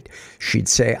cried, she'd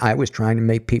say I was trying to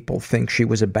make people think she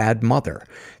was a bad mother.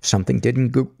 If something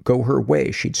didn't go her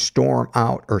way, she'd storm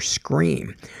out or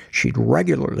scream. She'd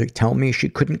regularly tell me she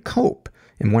couldn't cope.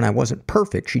 And when I wasn't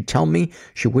perfect, she'd tell me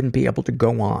she wouldn't be able to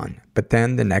go on. But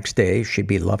then the next day, she'd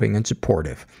be loving and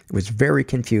supportive. It was very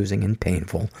confusing and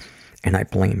painful, and I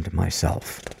blamed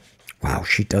myself. Wow,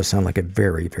 she does sound like a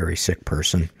very, very sick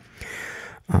person.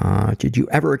 Did you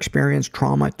ever experience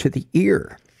trauma to the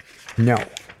ear? No.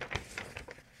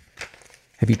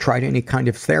 Have you tried any kind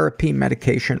of therapy,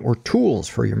 medication, or tools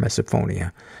for your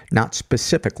misophonia? Not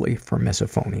specifically for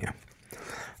misophonia.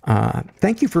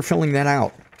 Thank you for filling that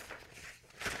out.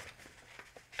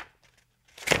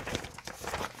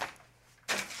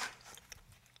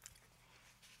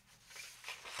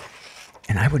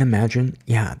 And I would imagine,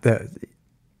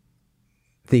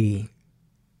 the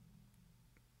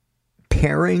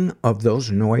pairing of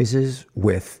those noises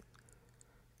with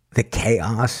the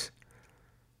chaos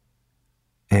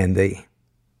and the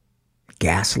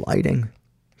gaslighting,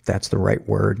 if that's the right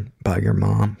word, by your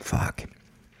mom, fuck.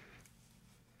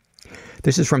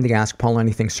 This is from the Ask Paul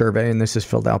Anything survey, and this is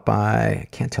filled out by, I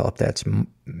can't tell if that's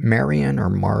Marion or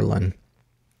Marlon.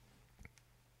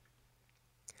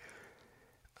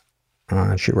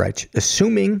 She writes,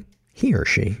 assuming he or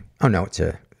she, oh no, it's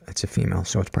a female,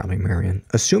 so it's probably Marion.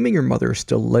 Assuming your mother is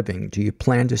still living, do you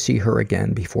plan to see her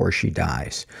again before she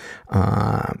dies?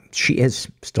 She is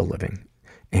still living,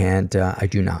 and I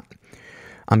do not.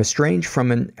 I'm estranged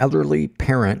from an elderly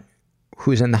parent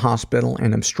who's in the hospital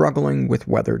and am struggling with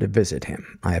whether to visit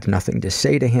him. I have nothing to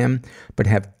say to him, but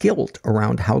have guilt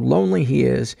around how lonely he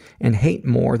is and hate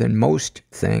more than most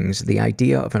things the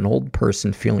idea of an old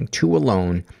person feeling too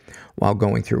alone while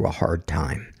going through a hard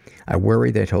time. I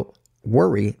worry that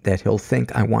he'll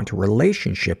think I want a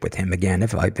relationship with him again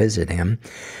if I visit him,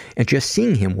 and just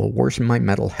seeing him will worsen my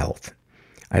mental health.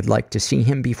 I'd like to see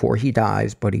him before he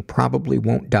dies, but he probably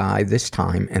won't die this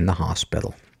time in the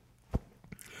hospital.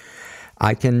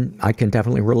 I can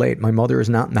definitely relate. My mother is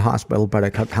not in the hospital, but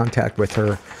I got contact with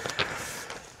her,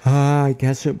 I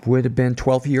guess it would have been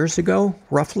 12 years ago,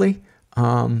 roughly.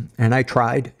 And I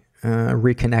tried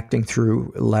reconnecting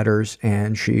through letters,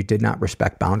 and she did not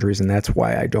respect boundaries, and that's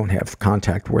why I don't have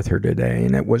contact with her today.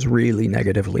 And it was really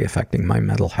negatively affecting my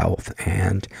mental health.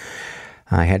 And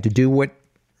I had to do what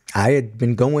I had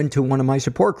been going to one of my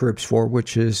support groups for,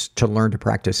 which is to learn to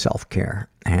practice self-care.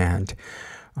 And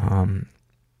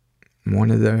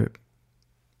one of the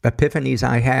epiphanies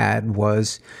I had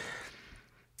was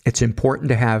it's important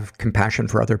to have compassion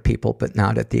for other people, but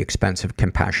not at the expense of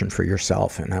compassion for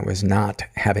yourself. And I was not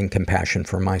having compassion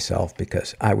for myself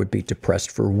because I would be depressed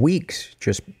for weeks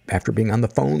just after being on the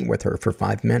phone with her for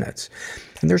 5 minutes.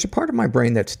 And there's a part of my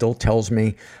brain that still tells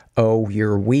me, oh,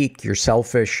 you're weak, you're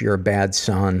selfish, you're a bad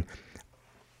son.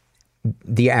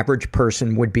 The average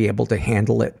person would be able to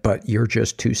handle it, but you're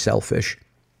just too selfish.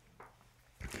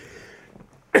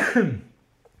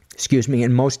 Excuse me.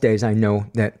 And most days I know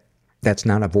that that's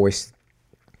not a voice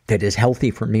that is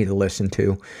healthy for me to listen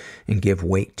to and give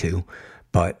weight to.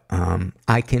 But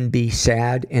I can be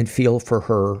sad and feel for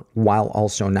her while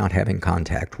also not having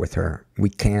contact with her. We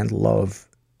can love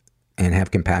and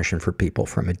have compassion for people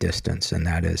from a distance, and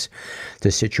that is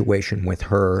the situation with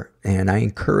her. And I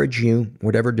encourage you,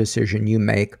 whatever decision you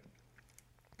make,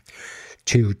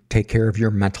 to take care of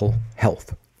your mental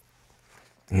health.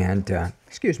 And,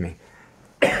 excuse me,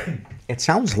 it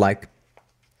sounds like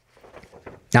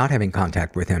not having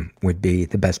contact with him would be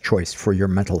the best choice for your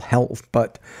mental health,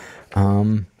 but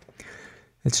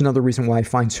it's another reason why I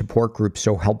find support groups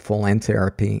so helpful and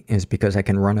therapy is because I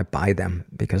can run it by them.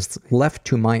 Because left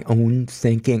to my own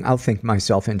thinking, I'll think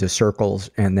myself into circles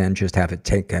and then just have it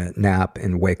take a nap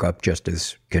and wake up just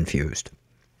as confused.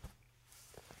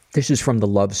 This is from the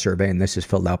Love Survey, and this is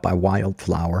filled out by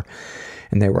Wildflower.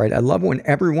 And they write, I love when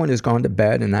everyone has gone to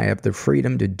bed and I have the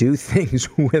freedom to do things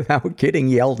without getting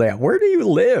yelled at. Where do you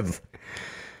live?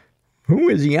 Who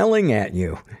is yelling at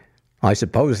you? I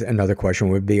suppose another question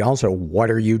would be also,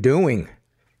 what are you doing?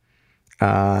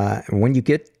 I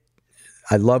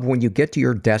love when you get to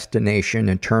your destination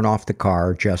and turn off the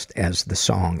car just as the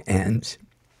song ends.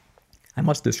 I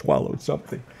must have swallowed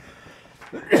something.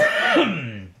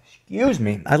 Excuse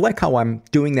me. I like how I'm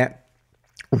doing that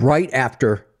right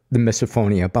after the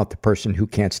misophonia about the person who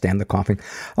can't stand the coughing.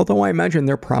 Although I imagine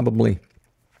they're probably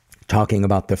talking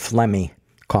about the phlegmy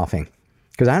coughing.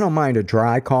 Because I don't mind a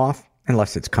dry cough,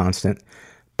 unless it's constant,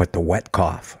 but the wet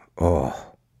cough,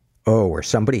 or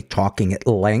somebody talking at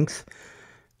length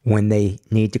when they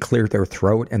need to clear their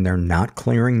throat and they're not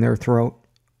clearing their throat.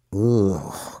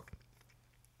 Ugh.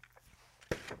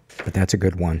 But that's a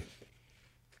good one.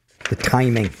 The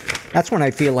timing. That's when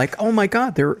I feel like, oh my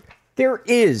God, there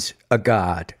is a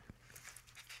God.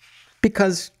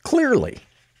 Because clearly,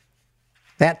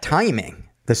 that timing,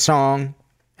 the song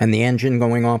and the engine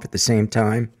going off at the same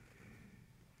time,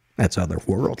 that's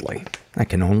otherworldly. That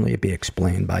can only be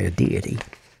explained by a deity.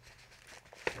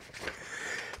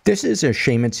 This is a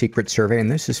Shame and Secret survey,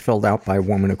 and this is filled out by a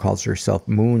woman who calls herself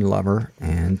Moon Lover,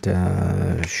 and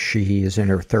she is in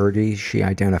her 30s. She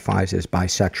identifies as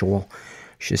bisexual.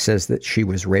 She says that she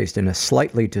was raised in a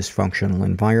slightly dysfunctional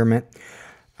environment.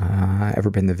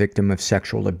 Ever been the victim of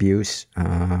sexual abuse?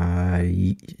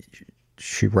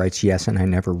 She writes, yes, and I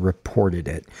never reported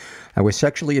it. I was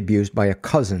sexually abused by a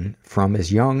cousin from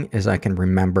as young as I can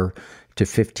remember to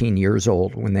 15 years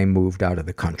old when they moved out of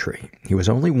the country. He was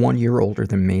only 1 year older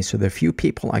than me, so the few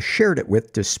people I shared it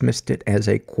with dismissed it as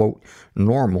a, quote,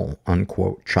 normal,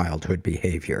 unquote, childhood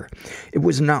behavior. It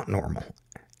was not normal,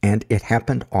 and it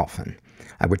happened often.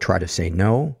 I would try to say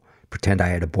no, pretend I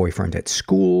had a boyfriend at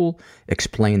school,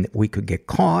 explain that we could get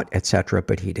caught, etc.,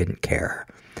 but he didn't care.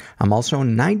 I'm also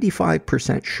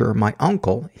 95% sure my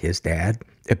uncle, his dad,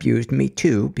 abused me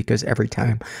too, because every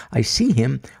time I see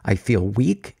him, I feel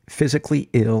weak, physically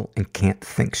ill, and can't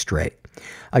think straight.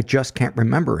 I just can't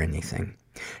remember anything.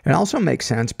 It also makes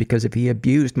sense because if he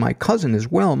abused my cousin as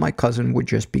well, my cousin would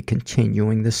just be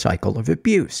continuing the cycle of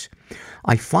abuse.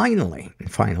 I finally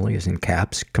is in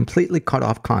caps, completely cut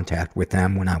off contact with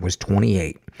them when I was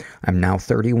 28. I'm now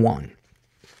 31.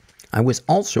 I was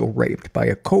also raped by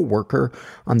a coworker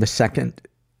on the second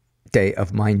day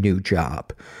of my new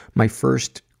job, my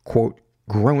first, quote,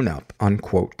 grown-up,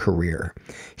 unquote, career.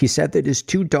 He said that his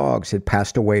 2 dogs had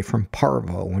passed away from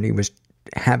parvo when he was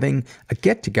having a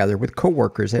get-together with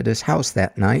coworkers at his house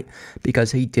that night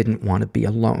because he didn't want to be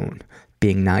alone.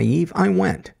 Being naive, I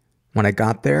went. When I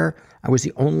got there, I was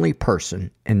the only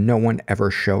person and no one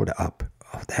ever showed up.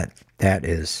 Oh, that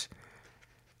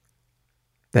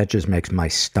just makes my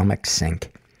stomach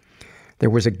sink. There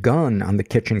was a gun on the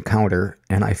kitchen counter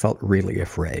and I felt really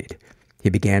afraid. He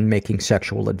began making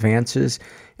sexual advances,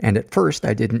 and at first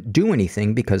I didn't do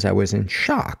anything because I was in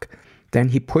shock. Then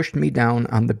he pushed me down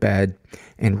on the bed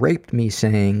and raped me,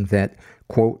 saying that,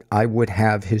 quote, I would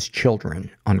have his children,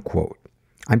 unquote.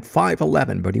 I'm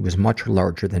 5'11", but he was much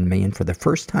larger than me, and for the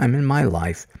first time in my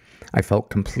life, I felt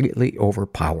completely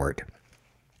overpowered.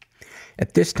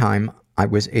 At this time, I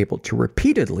was able to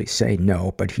repeatedly say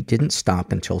no, but he didn't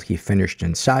stop until he finished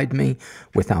inside me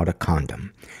without a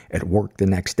condom. At work the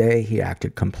next day, he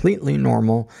acted completely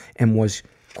normal and was,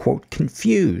 quote,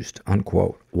 confused,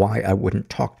 unquote, why I wouldn't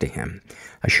talk to him.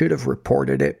 I should have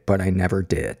reported it, but I never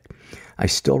did. I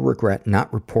still regret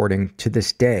not reporting to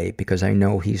this day because I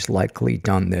know he's likely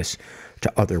done this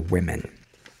to other women.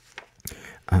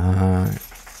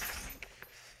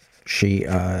 She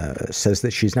says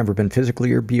that she's never been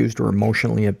physically abused or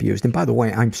emotionally abused. And by the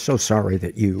way, I'm so sorry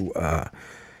that you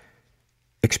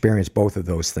experienced both of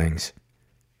those things.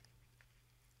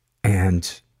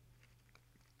 And,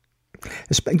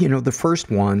 you know, the first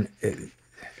one,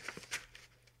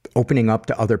 opening up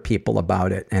to other people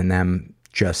about it and them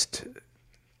just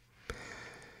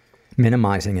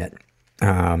minimizing it.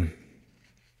 Yeah,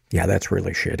 that's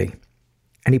really shitty.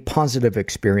 Any positive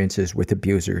experiences with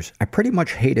abusers? I pretty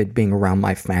much hated being around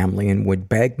my family and would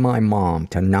beg my mom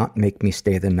to not make me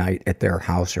stay the night at their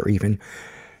house or even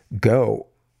go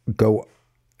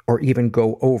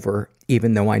over,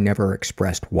 even though I never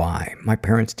expressed why. My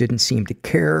parents didn't seem to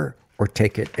care or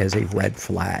take it as a red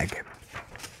flag.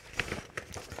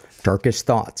 Darkest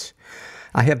thoughts.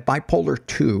 I have bipolar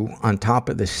 2 on top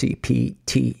of the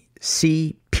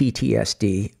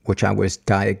CPTSD, which I was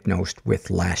diagnosed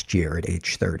with last year at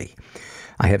age 30.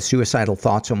 I have suicidal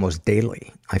thoughts almost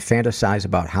daily. I fantasize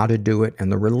about how to do it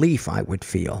and the relief I would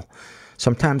feel.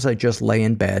 Sometimes I just lay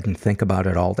in bed and think about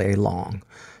it all day long.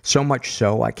 So much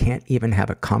so, I can't even have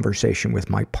a conversation with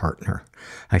my partner.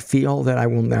 I feel that I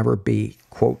will never be,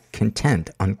 quote,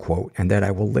 content, unquote, and that I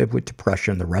will live with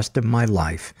depression the rest of my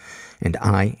life, and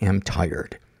I am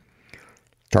tired.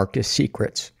 Darkest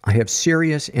secrets. I have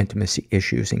serious intimacy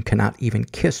issues and cannot even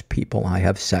kiss people I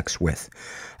have sex with.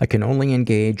 I can only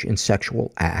engage in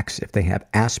sexual acts if they have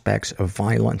aspects of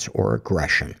violence or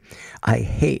aggression. I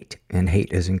hate, and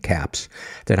hate is in caps,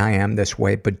 that I am this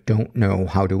way but don't know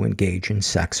how to engage in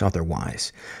sex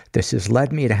otherwise. This has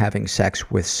led me to having sex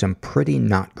with some pretty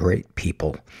not great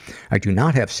people. I do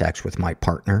not have sex with my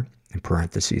partner. In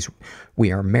parentheses,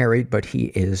 we are married, but he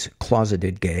is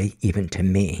closeted gay, even to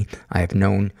me. I have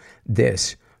known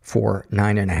this for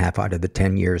 9.5 out of the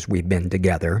 10 years we've been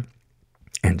together,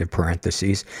 end of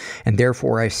parentheses, and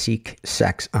therefore I seek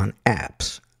sex on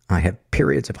apps. I have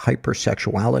periods of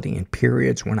hypersexuality and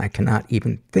periods when I cannot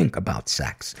even think about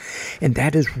sex. And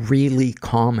that is really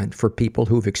common for people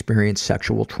who've experienced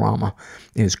sexual trauma,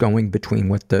 is going between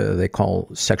what they call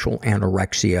sexual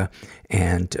anorexia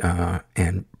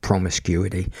and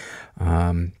promiscuity.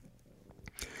 I'm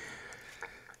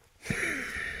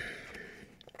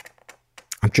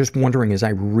just wondering, as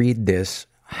I read this,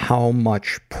 how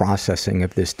much processing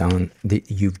of this that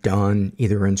you've done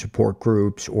either in support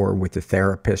groups or with the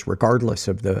therapist, regardless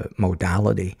of the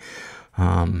modality.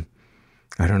 I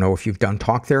don't know if you've done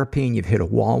talk therapy and you've hit a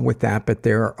wall with that, but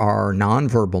there are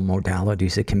nonverbal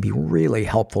modalities that can be really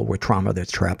helpful with trauma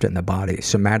that's trapped in the body.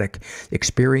 Somatic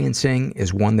experiencing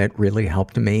is one that really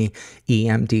helped me.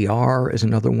 EMDR is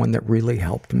another one that really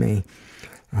helped me.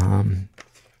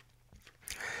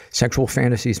 Sexual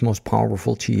fantasies most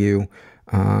powerful to you.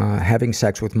 Having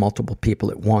sex with multiple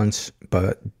people at once,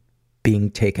 but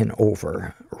being taken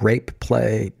over. Rape,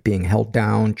 play, being held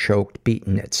down, choked,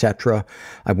 beaten, etc.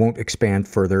 I won't expand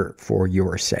further for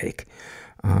your sake.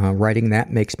 Writing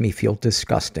that makes me feel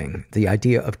disgusting. The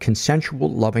idea of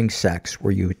consensual, loving sex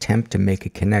where you attempt to make a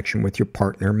connection with your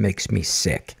partner makes me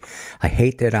sick. I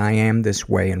hate that I am this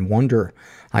way and wonder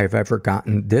I have ever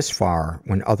gotten this far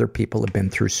when other people have been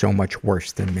through so much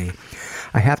worse than me.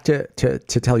 I have to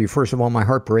tell you, first of all, my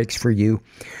heart breaks for you,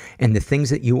 and the things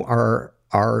that you are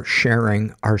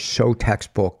sharing are so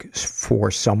textbook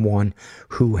for someone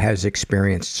who has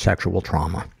experienced sexual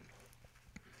trauma.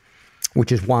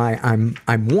 which is why I'm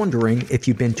wondering if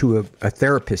you've been to a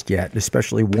therapist yet,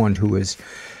 especially one who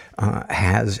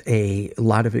has a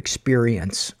lot of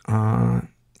experience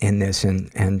in this.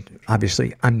 And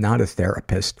obviously, I'm not a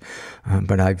therapist,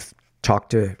 but I've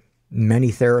talked to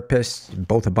many therapists,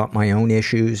 both about my own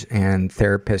issues and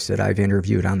therapists that I've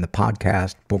interviewed on the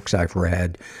podcast, books I've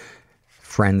read,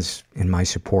 friends in my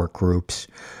support groups.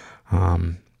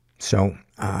 I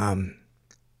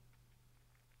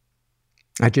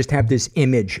just have this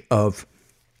image of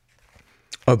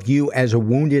you as a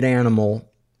wounded animal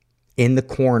in the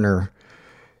corner,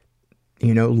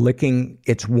 licking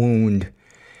its wound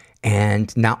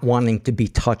and not wanting to be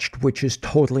touched, which is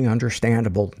totally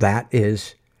understandable. That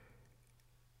is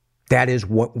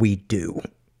what we do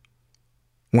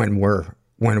when we're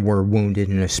wounded,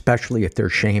 and especially if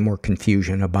there's shame or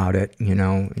confusion about it,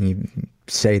 and you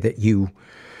say that you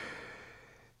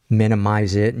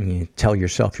minimize it and you tell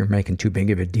yourself you're making too big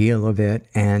of a deal of it.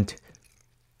 And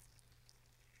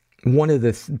one of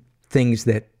the things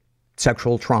that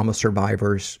sexual trauma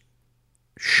survivors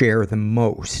share the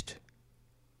most,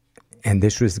 and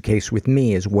this was the case with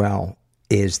me as well,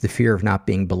 is the fear of not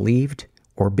being believed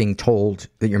or being told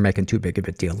that you're making too big of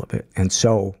a deal of it. And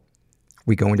so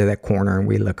we go into that corner and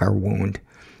we lick our wound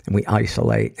and we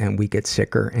isolate and we get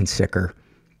sicker and sicker.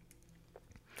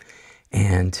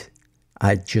 And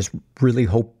I just really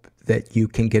hope that you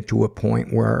can get to a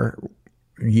point where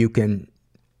you can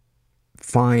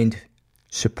find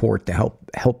support to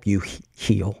help you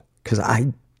heal. Because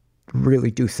I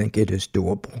really do think it is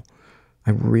doable.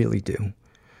 I really do.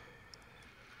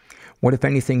 What, if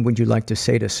anything, would you like to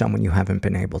say to someone you haven't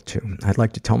been able to? I'd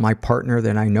like to tell my partner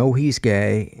that I know he's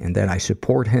gay and that I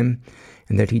support him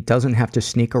and that he doesn't have to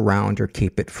sneak around or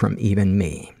keep it from even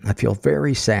me. I feel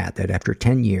very sad that after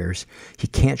 10 years, he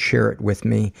can't share it with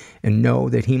me and know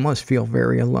that he must feel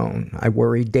very alone. I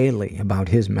worry daily about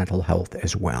his mental health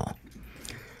as well.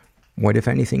 What, if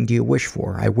anything, do you wish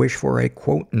for? I wish for a,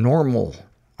 quote, normal,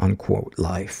 unquote,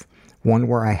 life. One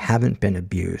where I haven't been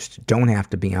abused, don't have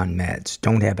to be on meds,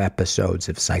 don't have episodes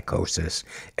of psychosis,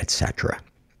 etc.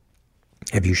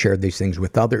 Have you shared these things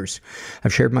with others?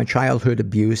 I've shared my childhood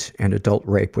abuse and adult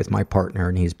rape with my partner,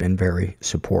 and he's been very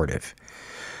supportive.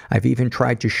 I've even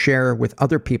tried to share with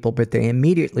other people, but they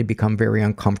immediately become very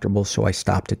uncomfortable, so I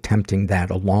stopped attempting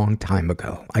that a long time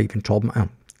ago. I even told my...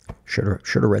 Should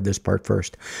have read this part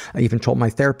first. I even told my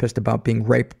therapist about being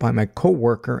raped by my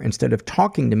coworker. Instead of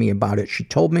talking to me about it, she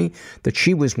told me that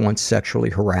she was once sexually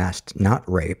harassed, not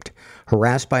raped,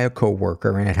 harassed by a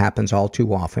coworker, and it happens all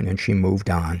too often, and she moved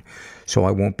on. So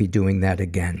I won't be doing that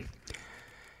again.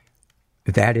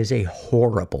 That is a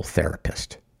horrible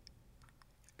therapist.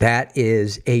 That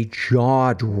is a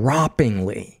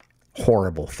jaw-droppingly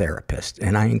horrible therapist,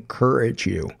 and I encourage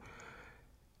you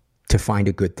to find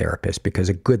a good therapist, because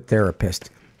a good therapist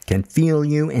can feel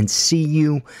you and see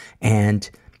you and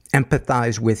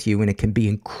empathize with you, and it can be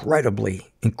incredibly,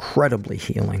 incredibly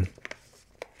healing.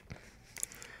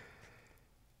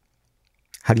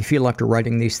 How do you feel after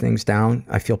writing these things down?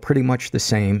 I feel pretty much the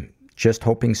same, just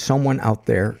hoping someone out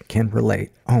there can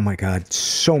relate. Oh my God,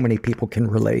 so many people can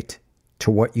relate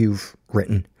to what you've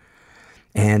written.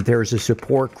 And there's a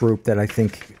support group that I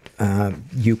think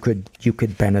you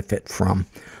could benefit from.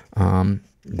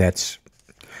 That's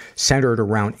centered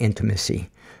around intimacy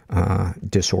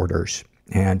disorders,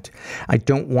 and I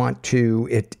don't want to.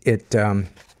 It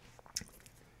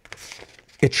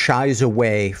shies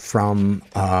away from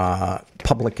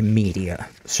public media,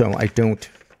 so I don't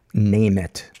name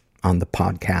it on the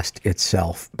podcast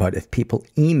itself. But if people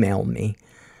email me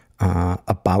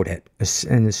about it,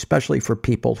 and especially for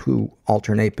people who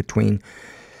alternate between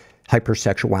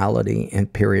hypersexuality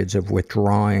and periods of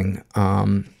withdrawing,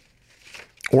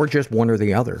 or just one or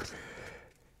the other.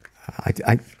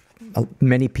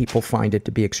 Many people find it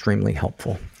to be extremely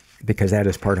helpful, because that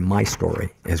is part of my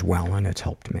story as well, and it's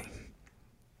helped me.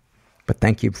 But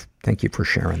thank you for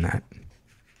sharing that.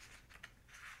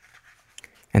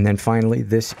 And then finally,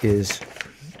 this is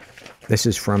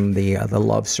from the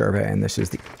love survey, and this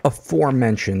is the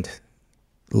aforementioned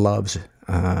loves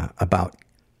about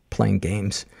playing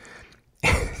games.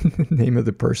 The name of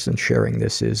the person sharing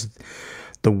this is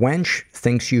 "The wench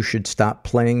thinks you should stop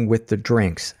playing with the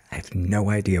drinks." I have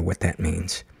no idea what that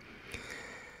means.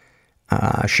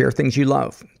 Share things you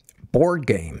love. Board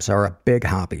games are a big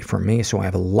hobby for me, so I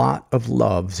have a lot of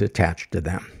loves attached to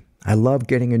them. I love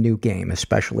getting a new game,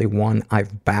 especially one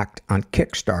I've backed on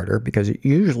Kickstarter, because it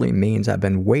usually means I've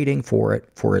been waiting for it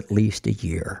for at least a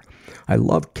year. I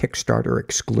love Kickstarter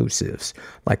exclusives,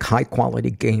 like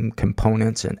high-quality game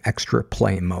components and extra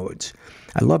play modes.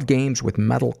 I love games with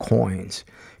metal coins.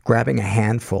 grabbing a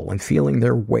handful and feeling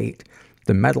their weight,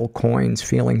 the metal coins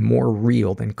feeling more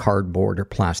real than cardboard or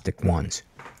plastic ones.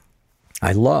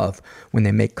 I love when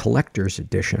they make collector's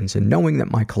editions and knowing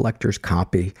that my collector's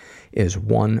copy is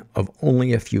one of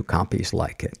only a few copies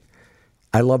like it.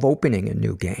 I love opening a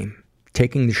new game,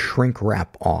 taking the shrink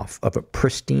wrap off of a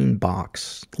pristine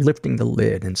box, lifting the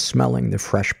lid and smelling the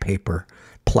fresh paper,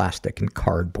 plastic, and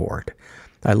cardboard.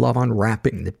 I love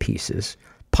unwrapping the pieces,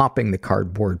 popping the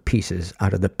cardboard pieces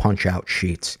out of the punch-out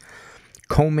sheets,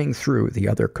 combing through the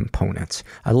other components.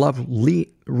 I love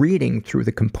reading through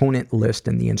the component list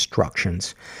and the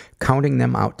instructions, counting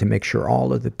them out to make sure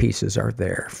all of the pieces are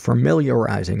there,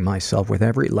 familiarizing myself with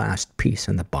every last piece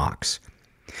in the box.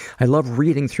 I love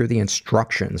reading through the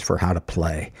instructions for how to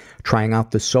play, trying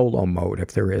out the solo mode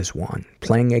if there is one,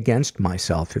 playing against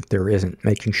myself if there isn't,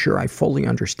 making sure I fully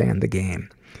understand the game.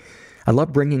 I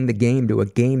love bringing the game to a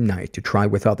game night to try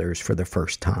with others for the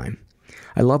first time.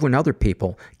 I love when other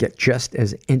people get just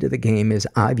as into the game as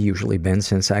I've usually been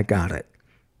since I got it.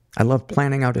 I love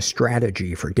planning out a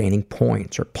strategy for gaining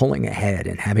points or pulling ahead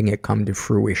and having it come to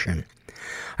fruition.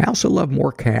 I also love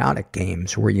more chaotic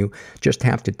games where you just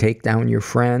have to take down your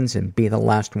friends and be the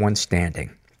last one standing.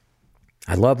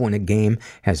 I love when a game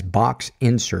has box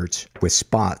inserts with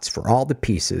spots for all the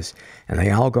pieces and they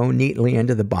all go neatly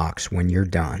into the box when you're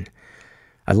done.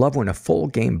 I love when a full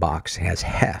game box has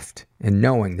heft and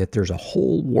knowing that there's a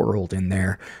whole world in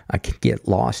there I can get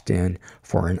lost in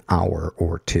for an hour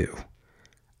or two.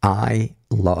 I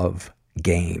love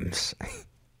games.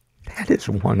 That is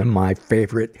one of my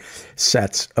favorite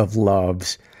sets of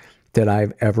loves that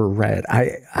I've ever read.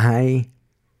 I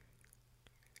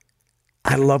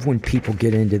love when people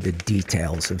get into the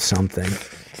details of something.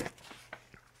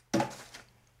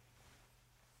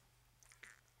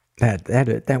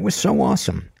 That was so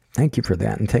awesome. Thank you for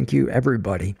that, and thank you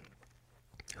everybody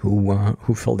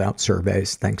who filled out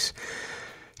surveys. Thanks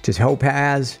to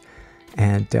Topaz,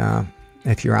 and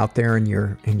if you're out there and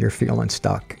you're feeling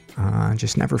stuck,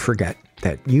 just never forget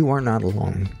that you are not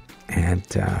alone. And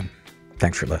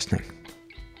thanks for listening.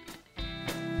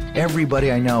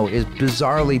 Everybody I know is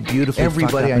bizarrely beautifully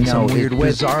fucked up in some weird way.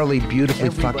 Bizarrely beautifully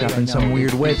fucked up in some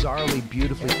weird way. Bizarrely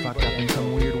beautifully fucked up in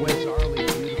some weird way.